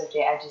to Rusev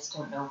Day. I just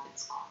don't know if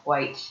it's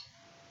quite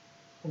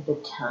the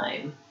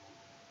time.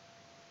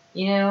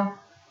 You know?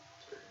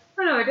 I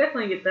don't know, I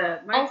definitely get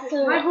that. My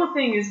Also- whole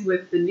thing is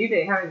with the New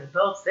Day having the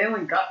belts. They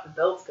only got the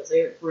belts because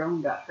Eric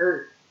Rowan got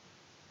hurt.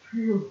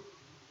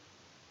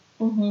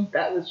 Mm-hmm.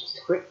 That was just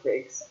a quick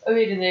fix. I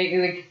mean, and they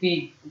could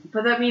be.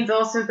 But that means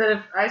also that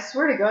if, I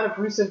swear to God, if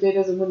Rusev Day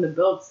doesn't win the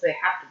belts, they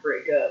have to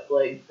break up.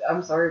 Like,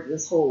 I'm sorry for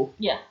this whole...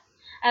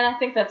 And I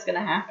think that's going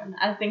to happen.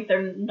 I think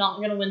they're not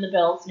going to win the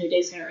belts. New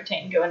Day's going to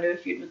retain and go into a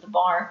feud with the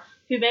Bar,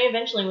 who may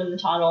eventually win the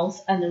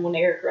titles, and then when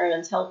Eric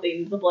Rowan's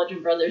healthy, the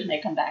Bludgeon Brothers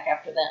may come back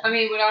after them. I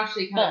mean, it would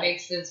actually kind But- of make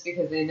sense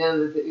because they know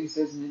that the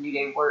Usos and the New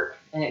Day work,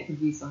 and it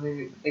could be something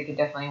that they could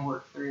definitely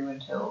work through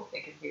until they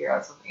can figure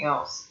out something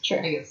else. Sure.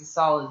 I think it's a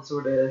solid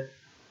sort of.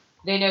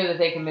 They know that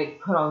they can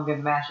put on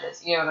good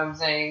matches. You know what I'm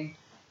saying?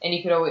 And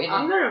you could always,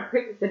 I'm gonna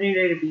pick the New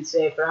Day to be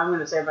safe, but I'm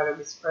gonna say I'm not gonna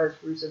be surprised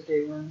if Rusev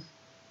Day wins.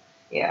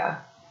 yeah,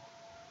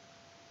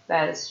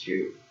 that is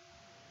true.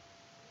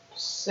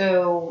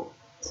 So,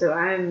 Is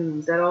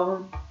that all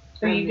of them?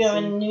 Are you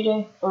going New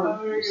Day? I'm gonna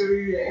go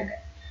New Day.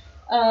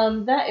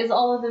 That is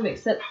all of them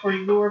except for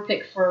your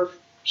pick for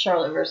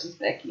Charlotte versus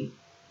Becky.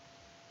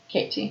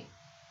 KT.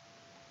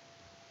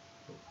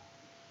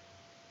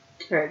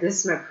 Alright, this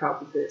is my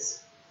problem with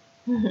this.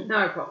 Not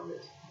my problem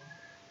with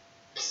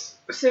this.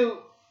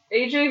 So,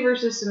 AJ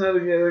versus Samoa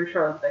Joe and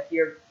Charlotte and Becky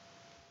are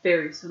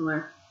very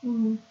similar.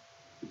 Mm-hmm.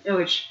 In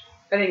which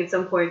I think at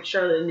some point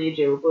Charlotte and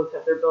AJ will both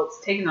have their belts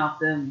taken off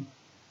them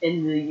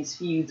in these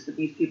feuds with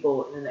these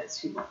people in the next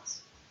few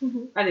months.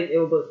 Mm-hmm. I think they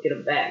will both get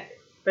them back,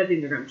 but I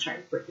think they're going to try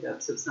to break it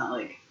up so it's not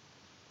like...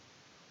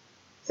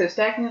 So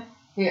stacking it?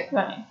 yeah.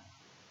 Right.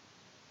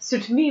 So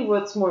to me,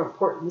 what's more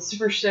important, the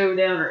Super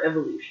Showdown or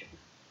Evolution?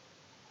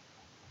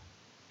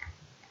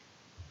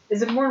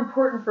 Is it more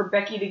important for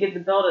Becky to get the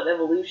belt at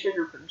Evolution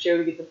or for Joe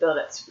to get the belt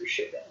at Super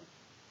Showdown?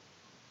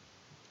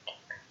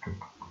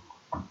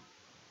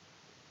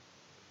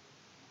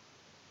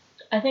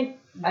 I think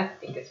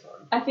it's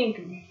fun.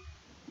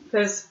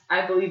 Because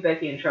I believe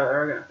Becky and Charlotte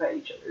are going to fight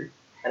each other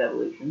at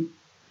Evolution.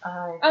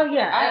 Oh,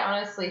 yeah. I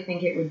honestly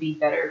think it would be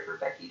better for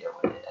Becky to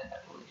win it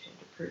at Evolution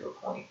to prove a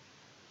point.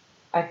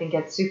 I think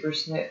at Super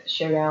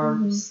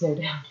Showdown, the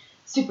Snowdown.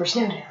 Super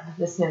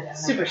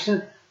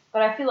Showdown.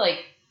 But I feel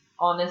like,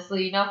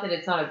 honestly, not that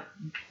it's not a...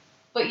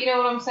 But you know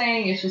what I'm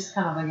saying? It's just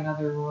kind of like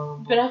another Royal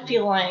But I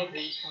feel like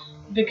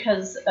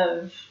because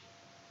of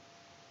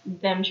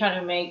them trying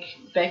to make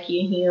Becky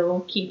a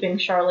heel, keeping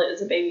Charlotte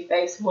as a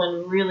babyface,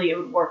 when really it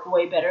would work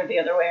way better the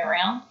other way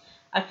around,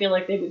 I feel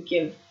like they would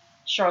give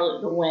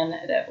Charlotte the win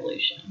at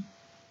Evolution.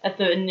 At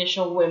the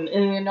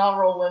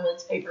inaugural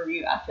women's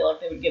pay-per-view, I feel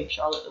like they would give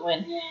Charlotte the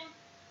win. Yeah.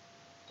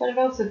 But it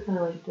also kind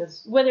of like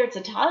does... Whether it's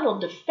a title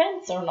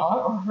defense or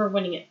not, or her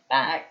winning it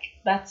back,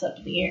 that's up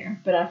in the air.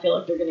 But I feel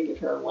like they're going to give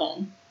her a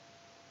win.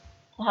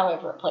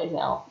 However it plays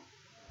out.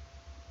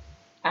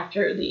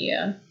 After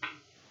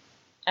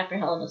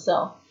Hell in a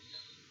Cell.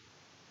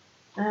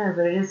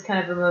 but it is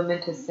kind of a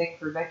momentous thing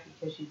for Becky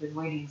because she's been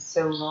waiting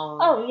so long.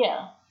 Oh,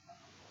 yeah.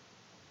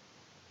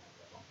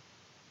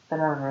 But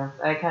I don't know.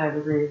 I kind of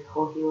agree with the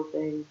whole heel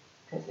thing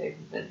because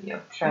they've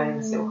been,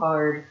 trying so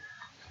hard.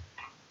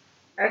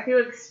 I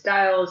feel like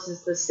Styles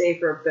is the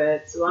safer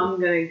bet, so I'm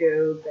going to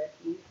go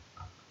Becky.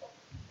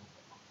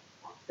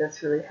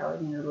 That's really how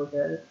I need to look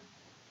at it.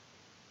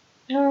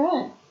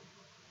 Alright.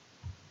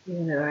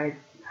 Even though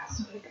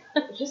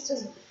it just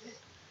doesn't fit.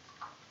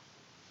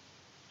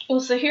 Well,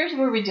 so here's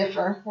where we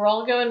differ. We're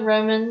all going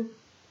Roman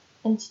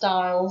and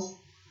Styles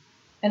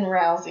and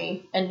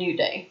Rousey and New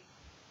Day.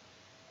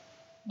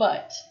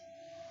 But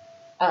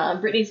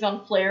Brittany's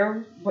gone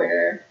Flair,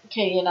 where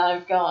Katie and I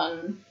have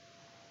gone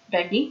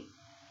Becky.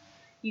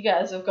 You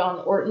guys have gone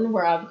Orton,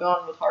 where I've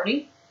gone with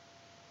Hardy.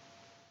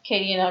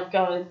 Katie and I have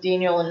gone with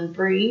Daniel and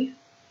Bree,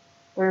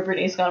 where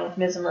Brittany's gone with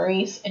Miz and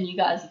Maurice, and you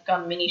guys have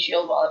gone Mini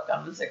Shield while I've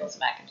gone with Ziggles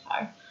and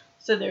McIntyre.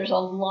 So there's a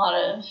lot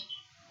of...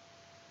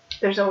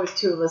 There's always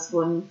two of us,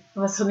 one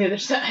of us on the other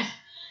side.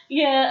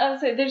 Yeah, I would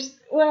say there's...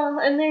 Well,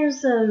 and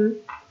there's...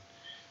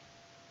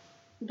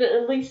 But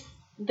at least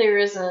there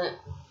isn't...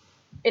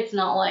 It's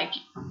not like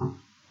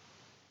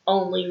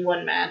only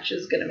one match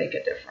is going to make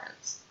a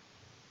difference.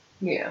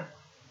 Yeah.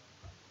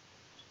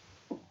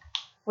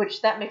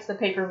 Which, that makes the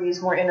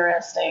pay-per-views more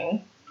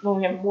interesting when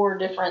we have more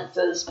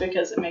differences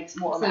because it makes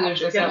more matches.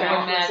 There's that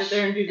one match,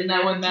 and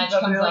that one match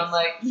comes on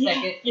like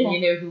second, and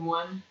you know who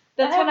won.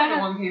 That's what I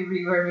had. One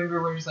pay-per-view I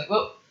remember where it's like,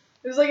 whoa.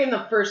 It was like in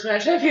the first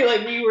match, I feel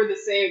like we were the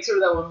same, except for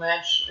that one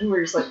match, and we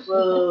were just like,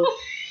 whoa,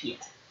 shit.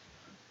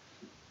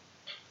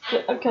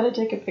 I've got to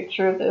take a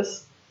picture of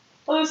this.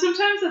 Although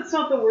sometimes that's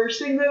not the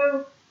worst thing,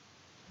 though.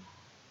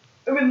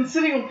 I mean,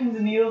 sitting on pins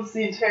and needles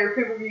the entire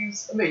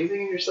pay-per-view's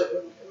amazing, and you're just like, oh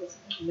my god, what's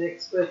happening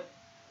next? But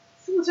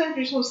sometimes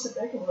you just want to sit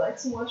back and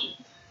relax and watch it.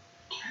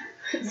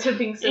 Instead of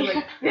being so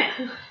like,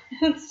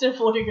 Instead of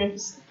looking at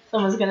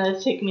someone's going to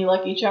take me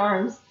Lucky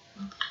Charms.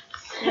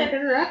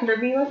 after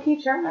me Lucky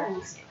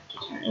Charms.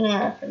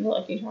 Yeah, for the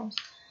Lucky Charms.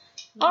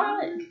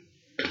 Alright.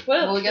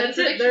 Well, we got that's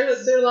the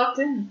it. They're locked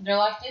in. They're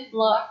locked in,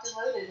 locked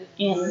and loaded.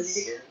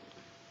 Yes.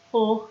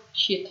 Oh,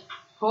 shit.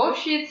 Oh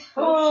shit.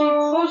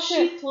 Oh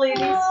shit,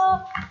 ladies.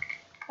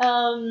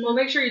 Well,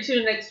 Make sure you tune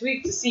in next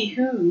week to see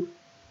who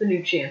the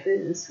new champ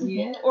is.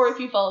 Yes. or if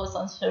you follow us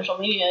on social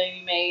media,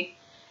 you may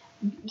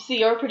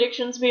see our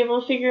predictions, be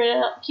able to figure it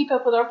out, keep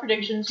up with our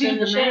predictions Do during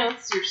the the show.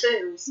 maths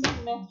yourselves.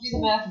 Do the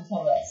math and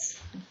tell us.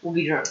 We'll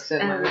be drunk, so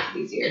it might make it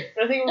easier.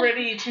 I think we're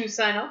ready to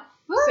sign off.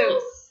 So,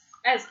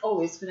 as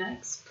always,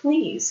 fanatics,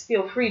 please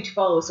feel free to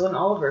follow us on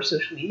all of our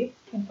social media. You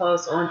can follow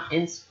us on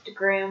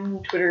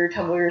Instagram, Twitter,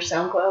 Tumblr,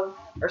 SoundCloud,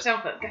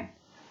 okay.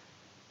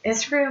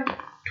 Instagram,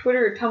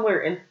 Twitter,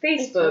 Tumblr, and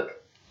Facebook.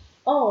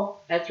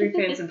 All at 3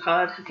 Fans and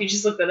Pod. If you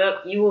just look that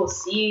up, you will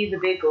see the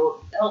big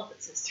gold belt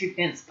that says 3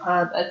 Fans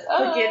Pod. That's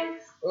Click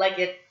it, like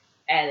it,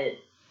 add it.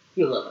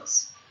 You'll love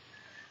us.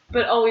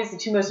 But always the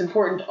two most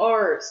important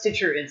are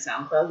Stitcher and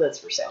SoundCloud.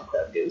 That's where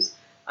SoundCloud goes.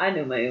 I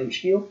know my own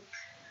spiel.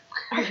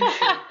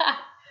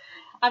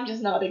 I'm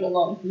just nodding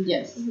along.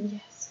 Yes.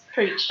 Yes.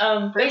 Preach.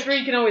 That's where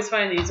you can always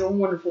find these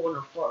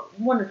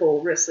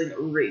wonderful wrestling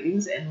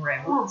ratings and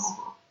rambles.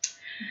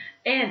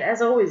 And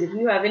as always, if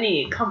you have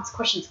any comments,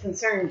 questions,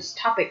 concerns,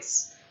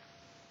 topics,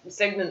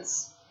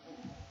 segments,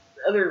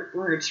 other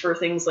words for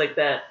things like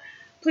that,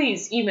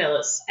 please email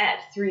us at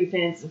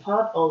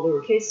 3fanspod, all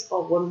lowercase,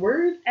 all one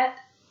word, at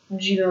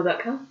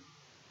gmail.com.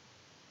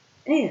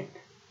 And,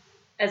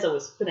 as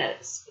always,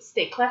 fanatics,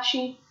 stay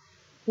clashy.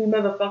 We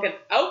motherfucking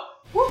out.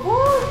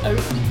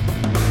 Out.